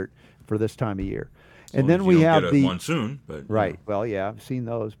the desert for this time of year. And then we have the monsoon, but right. Well, yeah, I've seen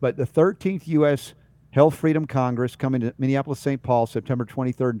those. But the 13th U.S. Health Freedom Congress coming to Minneapolis, St. Paul, September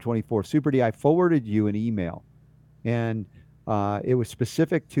 23rd and 24th. Super D, I forwarded you an email, and it was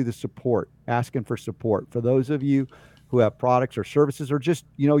specific to the support, asking for support for those of you who have products or services, or just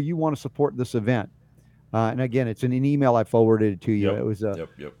you want to support this event. And again, it's in an email I forwarded to you. Yep, It was a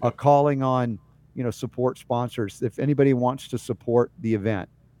yep. calling on support sponsors. If anybody wants to support the event,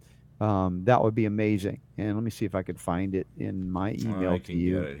 that would be amazing. And let me see if I could find it in my email to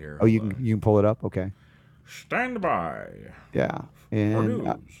you. Get it here. Oh, you can pull it up. Okay. Stand by. Yeah, For and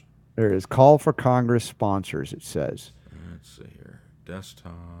news. there it is. Call for Congress sponsors. It says. Let's see here.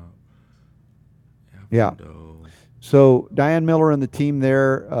 Desktop. Yeah. Window. So Diane Miller and the team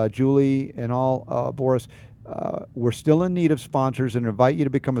there, Julie and all, Boris, we're still in need of sponsors and invite you to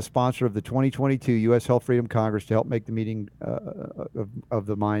become a sponsor of the 2022 U.S. Health Freedom Congress to help make the meeting of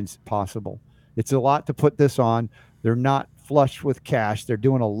the minds possible. It's a lot to put this on. They're not flush with cash. They're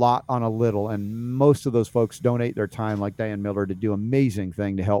doing a lot on a little, and most of those folks donate their time, like Diane Miller, to do amazing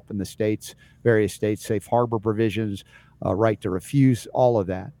thing to help in the states, various states, safe harbor provisions, right to refuse, all of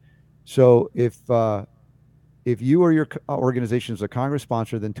that. So if you or your organization is a Congress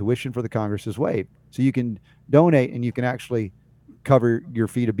sponsor, then tuition for the Congress is waived. So you can donate and you can actually cover your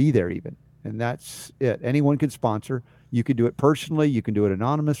fee to be there even. And that's it. Anyone can sponsor. You can do it personally. You can do it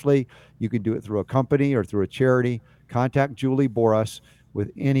anonymously. You can do it through a company or through a charity. Contact Julie Boras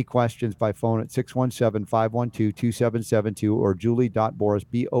with any questions by phone at 617-512-2772 or julie.boras,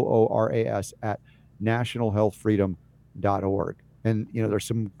 Booras, at nationalhealthfreedom.org. And, there's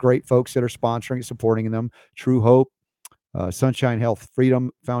some great folks that are sponsoring, supporting them. True Hope, Sunshine Health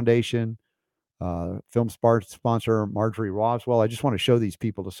Freedom Foundation, film sponsor Marjorie Roswell. I just want to show these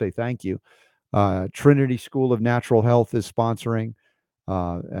people to say thank you. Trinity School of Natural Health is sponsoring,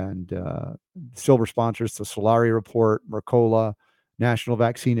 and silver sponsors, the Solari Report, Mercola, National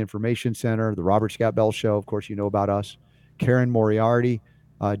Vaccine Information Center, the Robert Scott Bell Show. Of course, you know about us. Karen Moriarty,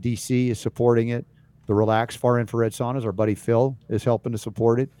 DC, is supporting it. The Relax Far Infrared Saunas, our buddy Phil is helping to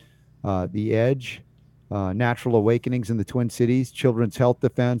support it. The Edge, Natural Awakenings in the Twin Cities, Children's Health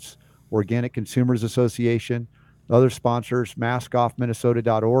Defense, Organic Consumers Association, other sponsors,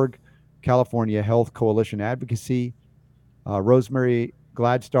 maskoffminnesota.org, California Health Coalition Advocacy, Rosemary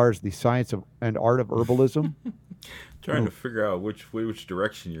Gladstar's The Science and Art of Herbalism. Trying to figure out which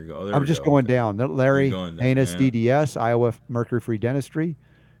direction you're going. I'm just going down. Larry Haynes, yeah. DDS, Iowa Mercury Free Dentistry,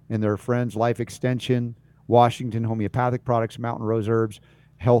 and their friends Life Extension, Washington Homeopathic Products, Mountain Rose Herbs,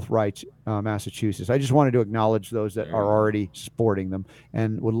 Health Rights, Massachusetts. I just wanted to acknowledge those that are already supporting them,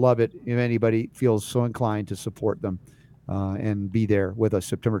 and would love it if anybody feels so inclined to support them and be there with us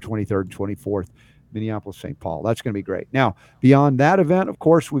September 23rd and 24th, Minneapolis, St. Paul. That's going to be great. Now, beyond that event, of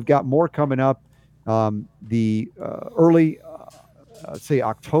course, we've got more coming up. The early, say,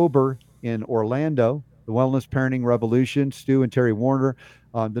 October in Orlando, the Wellness Parenting Revolution, Stu and Terry Warner.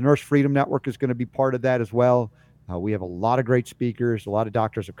 The Nurse Freedom Network is going to be part of that as well. We have a lot of great speakers. A lot of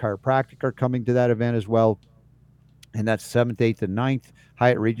doctors of chiropractic are coming to that event as well. And that's 7th, 8th, and 9th,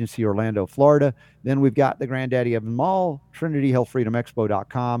 Hyatt Regency, Orlando, Florida. Then we've got the granddaddy of them all,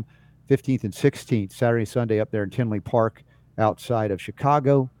 TrinityHealthFreedomExpo.com, 15th and 16th, Saturday, Sunday, up there in Tinley Park outside of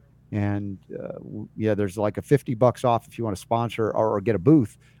Chicago. And there's like a $50 off if you want to sponsor or get a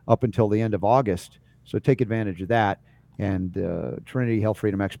booth up until the end of August. So take advantage of that. And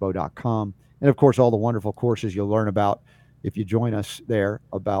TrinityHealthFreedomExpo.com. And of course, all the wonderful courses you'll learn about if you join us there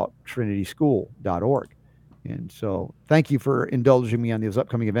about TrinitySchool.org. And so thank you for indulging me on those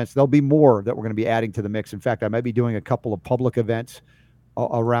upcoming events. There'll be more that we're going to be adding to the mix. In fact, I might be doing a couple of public events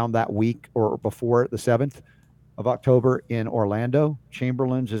around that week or before the 7th of October in Orlando.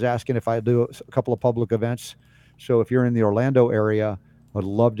 Chamberlain's is asking if I do a couple of public events. So if you're in the Orlando area, I'd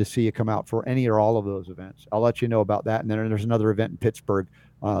love to see you come out for any or all of those events. I'll let you know about that. And then there's another event in Pittsburgh,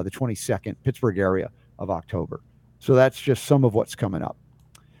 the 22nd, Pittsburgh area of October. So that's just some of what's coming up.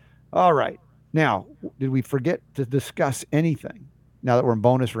 All right. Now, did we forget to discuss anything? Now that we're in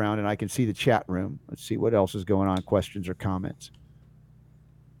bonus round and I can see the chat room, let's see what else is going on, questions or comments.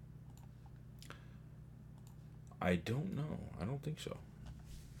 I don't know. I don't think so.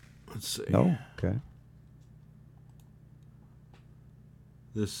 Let's see. No? Okay.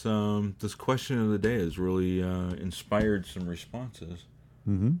 This question of the day has really inspired some responses.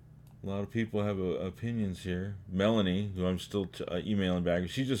 Mm-hmm. A lot of people have opinions here. Melanie, who I'm still emailing back,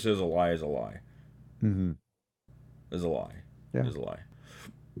 she just says a lie is a lie. Mm-hmm. Is a lie. Yeah. Is a lie.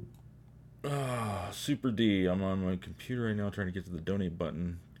 Super D, I'm on my computer right now trying to get to the donate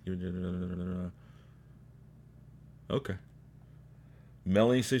button. Okay.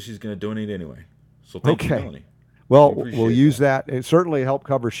 Melanie says she's going to donate anyway. So thank you, Melanie. Well, we'll use that. It certainly help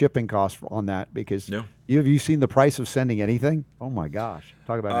cover shipping costs on that because have you seen the price of sending anything? Oh my gosh.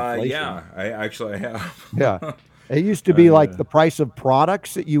 Talk about inflation. Yeah, I have. Yeah. It used to be like the price of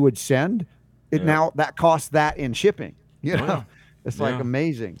products that you would send. Now that costs that in shipping. You know, it's like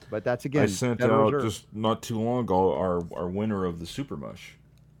amazing. But that's again. I sent out just not too long ago our winner of the Super Mush.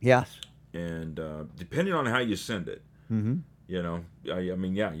 Yes. And depending on how you send it, you know, I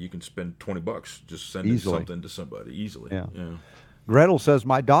mean, you can spend $20 just sending something to somebody easily. Yeah. Gretel says,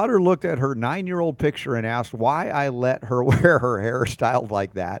 my daughter looked at her 9-year-old picture and asked why I let her wear her hair styled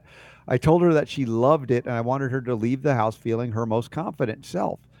like that. I told her that she loved it and I wanted her to leave the house feeling her most confident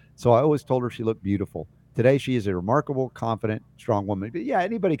self. So I always told her she looked beautiful. Today, she is a remarkable, confident, strong woman. But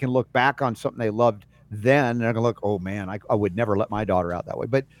anybody can look back on something they loved then and they're going to look, oh man, I would never let my daughter out that way.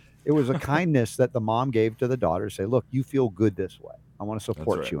 But it was a kindness that the mom gave to the daughter to say, look, you feel good this way. I want to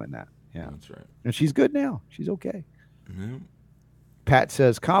support you in that. Yeah. That's right. And she's good now. She's okay. Mm-hmm. Pat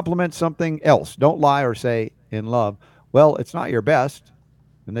says, compliment something else. Don't lie or say in love, well, it's not your best.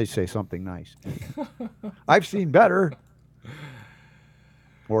 And they say something nice. I've seen better.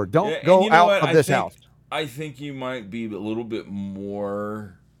 Or don't go out of this house. I think you might be a little bit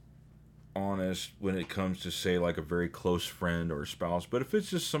more honest when it comes to say like a very close friend or spouse, but if it's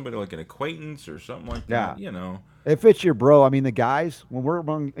just somebody like an acquaintance or something like that, you know, if it's your bro, I mean, the guys, when we're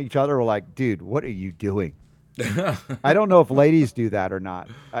among each other, we're like, dude, what are you doing? I don't know if ladies do that or not.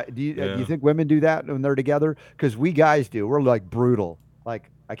 Do you think women do that when they're together? Because we guys do. We're like brutal. Like,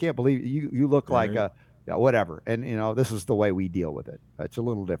 I can't believe you look like whatever. And you know, this is the way we deal with it. It's a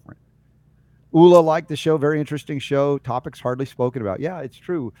little different. Ula liked the show. Very interesting show. Topics hardly spoken about. Yeah, it's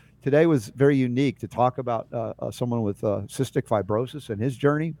true. Today was very unique to talk about someone with cystic fibrosis and his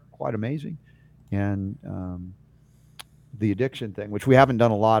journey. Quite amazing. And the addiction thing, which we haven't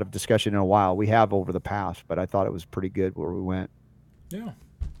done a lot of discussion in a while. We have over the past, but I thought it was pretty good where we went. Yeah.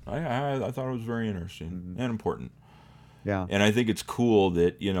 I thought it was very interesting and important. Yeah. And I think it's cool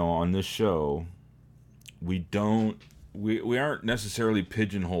that, you know, on this show, we aren't necessarily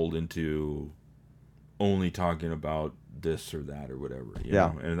pigeonholed into only talking about this or that or whatever, you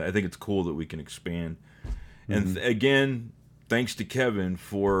know? And I think it's cool that we can expand. And again, thanks to Kevin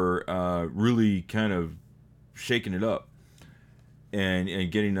for really kind of shaking it up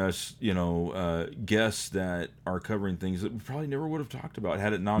and getting us, you know, guests that are covering things that we probably never would have talked about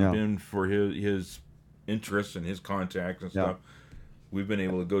had it not been for his interests and his contacts and stuff. We've been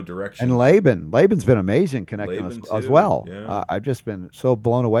able to go direction. And Laban's been amazing connecting us as well. Yeah. I've just been so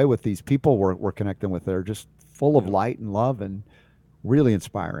blown away with these people we're connecting with. They're just full of light and love and really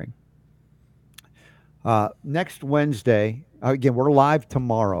inspiring. Next Wednesday, again, we're live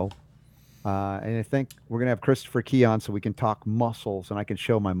tomorrow. And I think we're going to have Christopher Key on so we can talk muscles and I can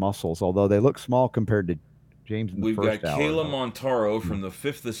show my muscles, although they look small compared to James in the first hour. We've got Kayla Montaro from the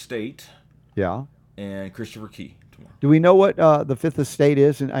Fifth Estate. Yeah. And Christopher Key. Do we know what the Fifth Estate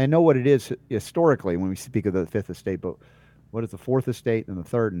is? And I know what it is historically when we speak of the Fifth Estate, but what is the Fourth Estate and the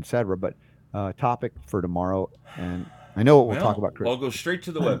Third, and et cetera? But topic for tomorrow, and I know what we'll talk about. I'll go straight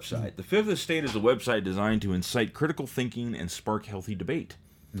to the website. The Fifth Estate is a website designed to incite critical thinking and spark healthy debate.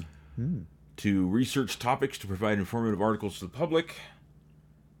 To research topics to provide informative articles to the public.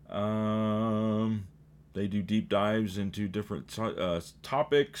 They do deep dives into different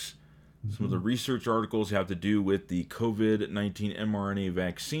topics. Some of the research articles have to do with the COVID-19 mRNA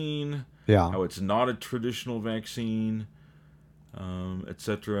vaccine, how it's not a traditional vaccine,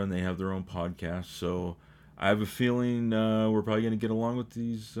 etc. And they have their own podcast. So I have a feeling we're probably going to get along with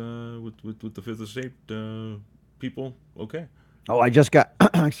these with the Fifth Estate people. Okay. Oh, I just got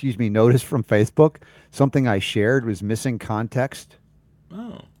excuse me, notice from Facebook. Something I shared was missing context.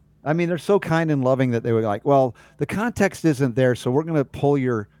 Oh. I mean, they're so kind and loving that they were like, well, the context isn't there, so we're going to pull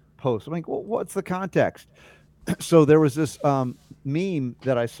your post. I'm like, well, what's the context? So there was this meme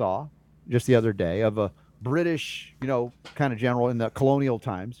that I saw just the other day of a British, kind of general in the colonial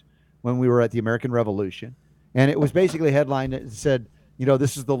times when we were at the American Revolution. And it was basically a headline that said,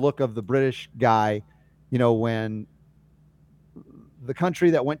 this is the look of the British guy, when the country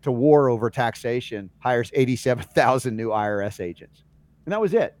that went to war over taxation hires 87,000 new IRS agents. And that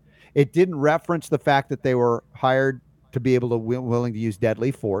was it. It didn't reference the fact that they were hired to be able to willing to use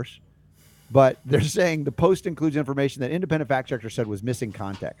deadly force. But they're saying the post includes information that independent fact checker said was missing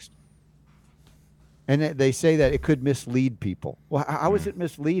context. And they say that it could mislead people. Well, how is it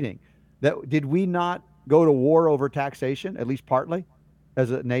misleading? Did we not go to war over taxation, at least partly,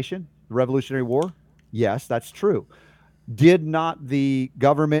 as a nation, the Revolutionary War? Yes, that's true. Did not the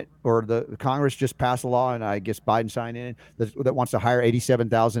government or the Congress just pass a law, and I guess Biden signed in, that wants to hire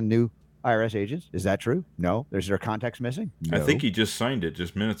 87,000 new IRS agents? Is that true? No. Is there context missing? No. I think he just signed it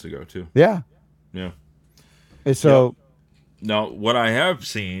just minutes ago, too. Yeah. Yeah. And so... Yeah. Now, what I have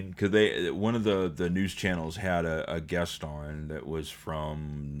seen, because one of the news channels had a guest on that was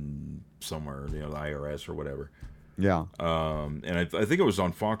from somewhere, the IRS or whatever. Yeah. And I think it was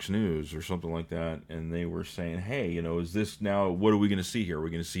on Fox News or something like that, and they were saying, hey, is this now, what are we going to see here? Are we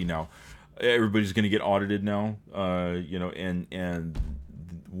going to see now, everybody's going to get audited now? And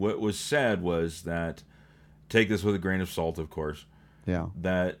what was said was that, take this with a grain of salt, of course, yeah,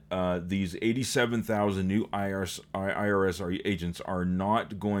 that these 87,000 new IRS agents are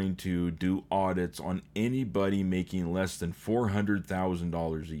not going to do audits on anybody making less than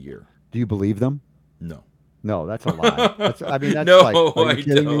 $400,000 a year. Do you believe them? No. No, that's a lie. That's no, like, are you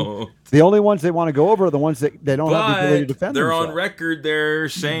kidding me? The only ones they want to go over are the ones that they don't have the ability to defend they're themselves. on record there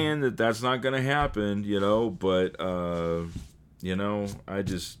saying that that's not going to happen, but,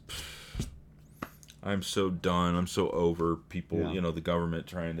 I'm so done. I'm so over people, the government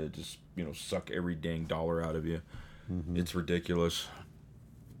trying to just, suck every dang dollar out of you. Mm-hmm. It's ridiculous.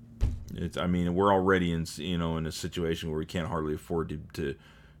 We're already in a situation where we can't hardly afford to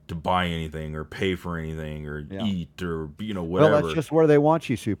buy anything or pay for anything or eat or, whatever. Well, that's just where they want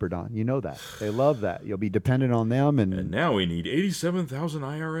you, Super Don. You know that. They love that. You'll be dependent on them. And now we need 87,000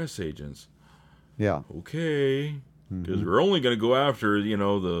 IRS agents. Yeah. Okay. Because we're only going to go after,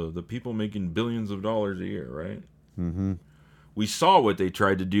 the people making billions of dollars a year, right? Mm-hmm. We saw what they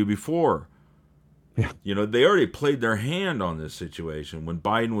tried to do before. Yeah. They already played their hand on this situation when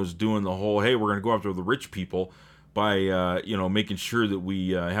Biden was doing the whole, hey, we're going to go after the rich people by, making sure that we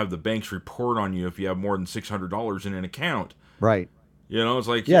have the banks report on you if you have more than $600 in an account. Right. It's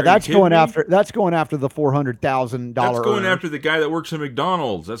like, that's going after the $400,000. That's going after the guy that works at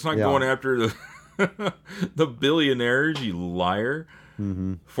McDonald's. That's not going after the the billionaires, you liar.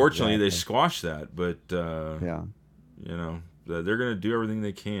 Mm-hmm. Fortunately, they squashed that, but yeah, they're going to do everything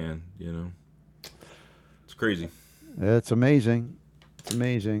they can. It's crazy. It's amazing. It's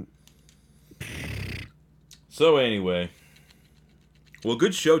amazing. So anyway, well,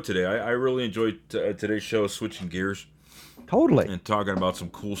 good show today. I really enjoyed today's show, switching gears. Totally. And talking about some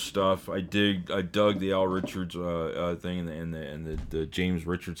cool stuff. I dug the Al Richards thing and the James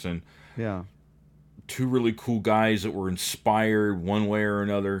Richardson. Yeah. Two really cool guys that were inspired one way or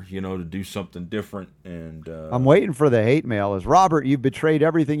another, to do something different. And I'm waiting for the hate mail. As Robert, you've betrayed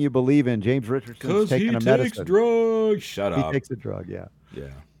everything you believe in. James Richardson's taking a medicine. Because he takes drugs. Shut up. He takes a drug, yeah. Yeah.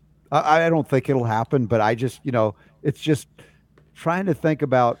 I don't think it'll happen, but I just, it's just trying to think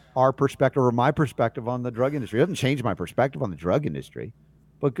about our perspective or my perspective on the drug industry. It doesn't change my perspective on the drug industry.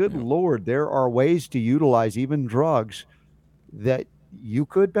 But good Lord, there are ways to utilize even drugs that you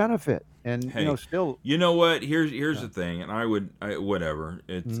could benefit. And still, you know what? Here's the thing, and whatever.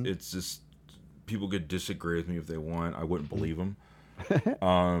 It's just people could disagree with me if they want. I wouldn't believe them.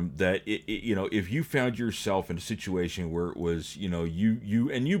 That if you found yourself in a situation where it was, you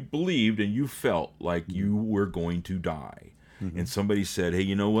believed and you felt like you were going to die, and somebody said, hey,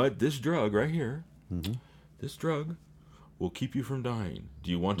 you know what? This drug right here, this drug will keep you from dying. Do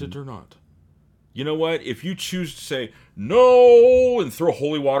you want it or not? You know what? If you choose to say no and throw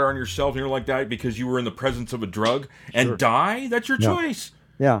holy water on yourself and you're like that because you were in the presence of a drug and die, that's your choice.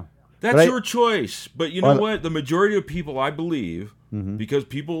 Yeah. That's your choice. But you know what? The majority of people, I believe, because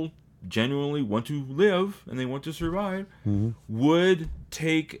people genuinely want to live and they want to survive, would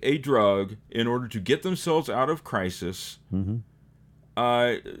take a drug in order to get themselves out of crisis.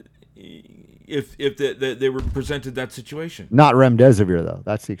 if they were presented that situation. Not remdesivir, though.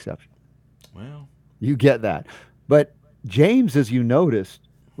 That's the exception. Well, you get that. But James, as you noticed,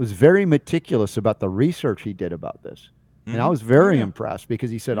 was very meticulous about the research he did about this. And I was very impressed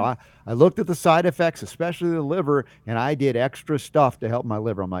because he said, I looked at the side effects, especially the liver, and I did extra stuff to help my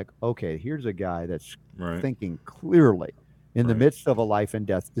liver. I'm like, okay, here's a guy that's thinking clearly in the midst of a life and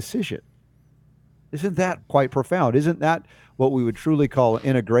death decision. Isn't that quite profound? Isn't that what we would truly call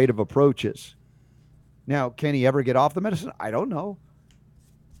integrative approaches? Now, can he ever get off the medicine? I don't know.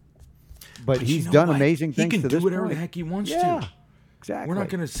 But he's done amazing things. He can do whatever point. the heck he wants to. Exactly. We're not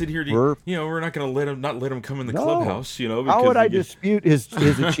going to sit here to, we're not going to let him come in the clubhouse, Because how would I dispute his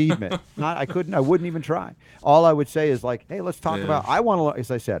achievement? I wouldn't even try. All I would say is like, hey, let's talk about, I want to, as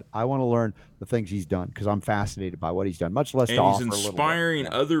I said, I want to learn the things he's done because I'm fascinated by what he's done, much less and to he's offer inspiring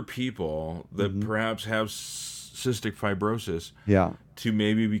other people that perhaps have cystic fibrosis to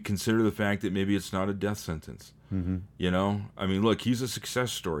maybe consider the fact that maybe it's not a death sentence. I mean, look, he's a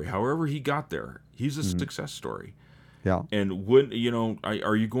success story. However he got there, he's a success story. Yeah. And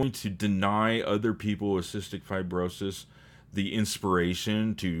are you going to deny other people with cystic fibrosis the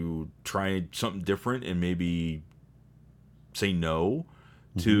inspiration to try something different and maybe say no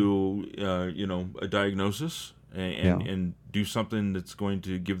to a diagnosis and do something that's going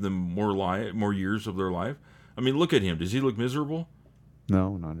to give them more years of their life? I mean, look at him. Does he look miserable?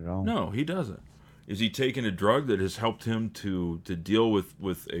 No, not at all. No, he doesn't. Is he taking a drug that has helped him to deal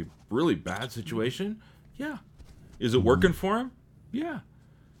with a really bad situation? Yeah. Is it working for him? Yeah.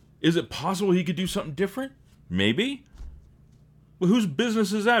 Is it possible he could do something different? Maybe. Well, whose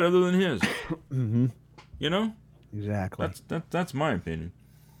business is that other than his? Exactly. That's my opinion.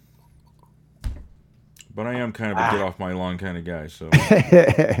 But I am kind of a get off my lawn kind of guy, so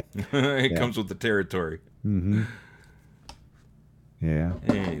it comes with the territory. Yeah.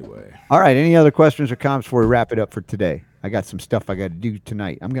 Anyway. All right. Any other questions or comments before we wrap it up for today? I got some stuff I got to do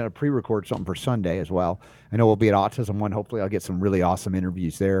tonight. I'm going to pre-record something for Sunday as well. I know we'll be at Autism One. Hopefully I'll get some really awesome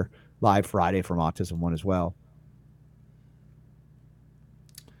interviews there. Live Friday from Autism One as well.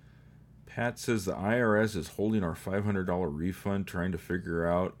 Pat says the IRS is holding our $500 refund, trying to figure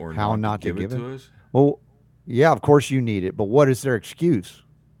out or how not to give it to us. Well, yeah, of course you need it. But what is their excuse?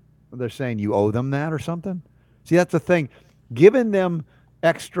 They're saying you owe them that or something? See, that's the thing. Giving them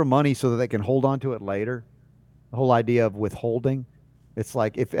extra money so that they can hold on to it later. The whole idea of withholding, it's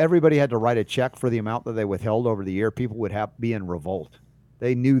like if everybody had to write a check for the amount that they withheld over the year, people would be in revolt.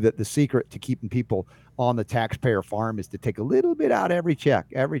 They knew that the secret to keeping people on the taxpayer farm is to take a little bit out every check,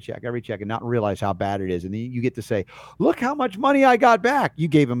 and not realize how bad it is. And then you get to say, look how much money I got back. You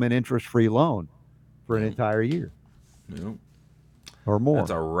gave them an interest-free loan for an entire year. Yep. Or more.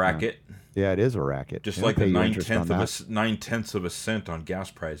 That's a racket. Yeah, it is a racket. Just like the 9/10 of a cent on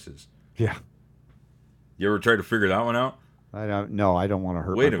gas prices. Yeah. You ever tried to figure that one out? I don't know. I don't want to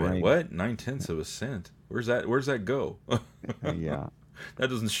hurt Wait my a minute. brain. What? 9/10 of a cent? Where's that go? Yeah. That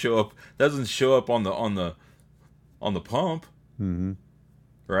doesn't show up. Doesn't show up on the pump. Mm-hmm.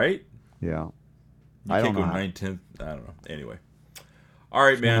 Right? Yeah. I don't know. 9/10. I don't know. Anyway. All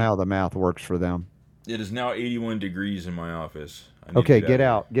right, man. How the math works for them. It is now 81 degrees in my office. Okay, get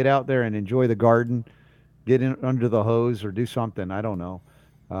out there and enjoy the garden. Get in under the hose or do something. I don't know.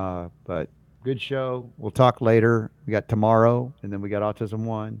 But good show. We'll talk later. We got tomorrow, and then we got Autism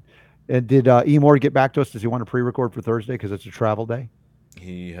One. And did Emor get back to us? Does he want to pre-record for Thursday because it's a travel day?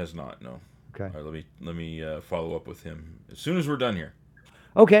 He has not. No. Okay. All right, let me follow up with him as soon as we're done here.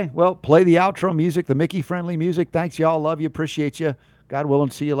 Okay. Well, play the outro music, the Mickey-friendly music. Thanks, y'all. Love you. Appreciate you. God willing,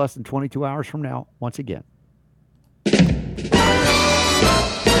 see you less than 22 hours from now once again.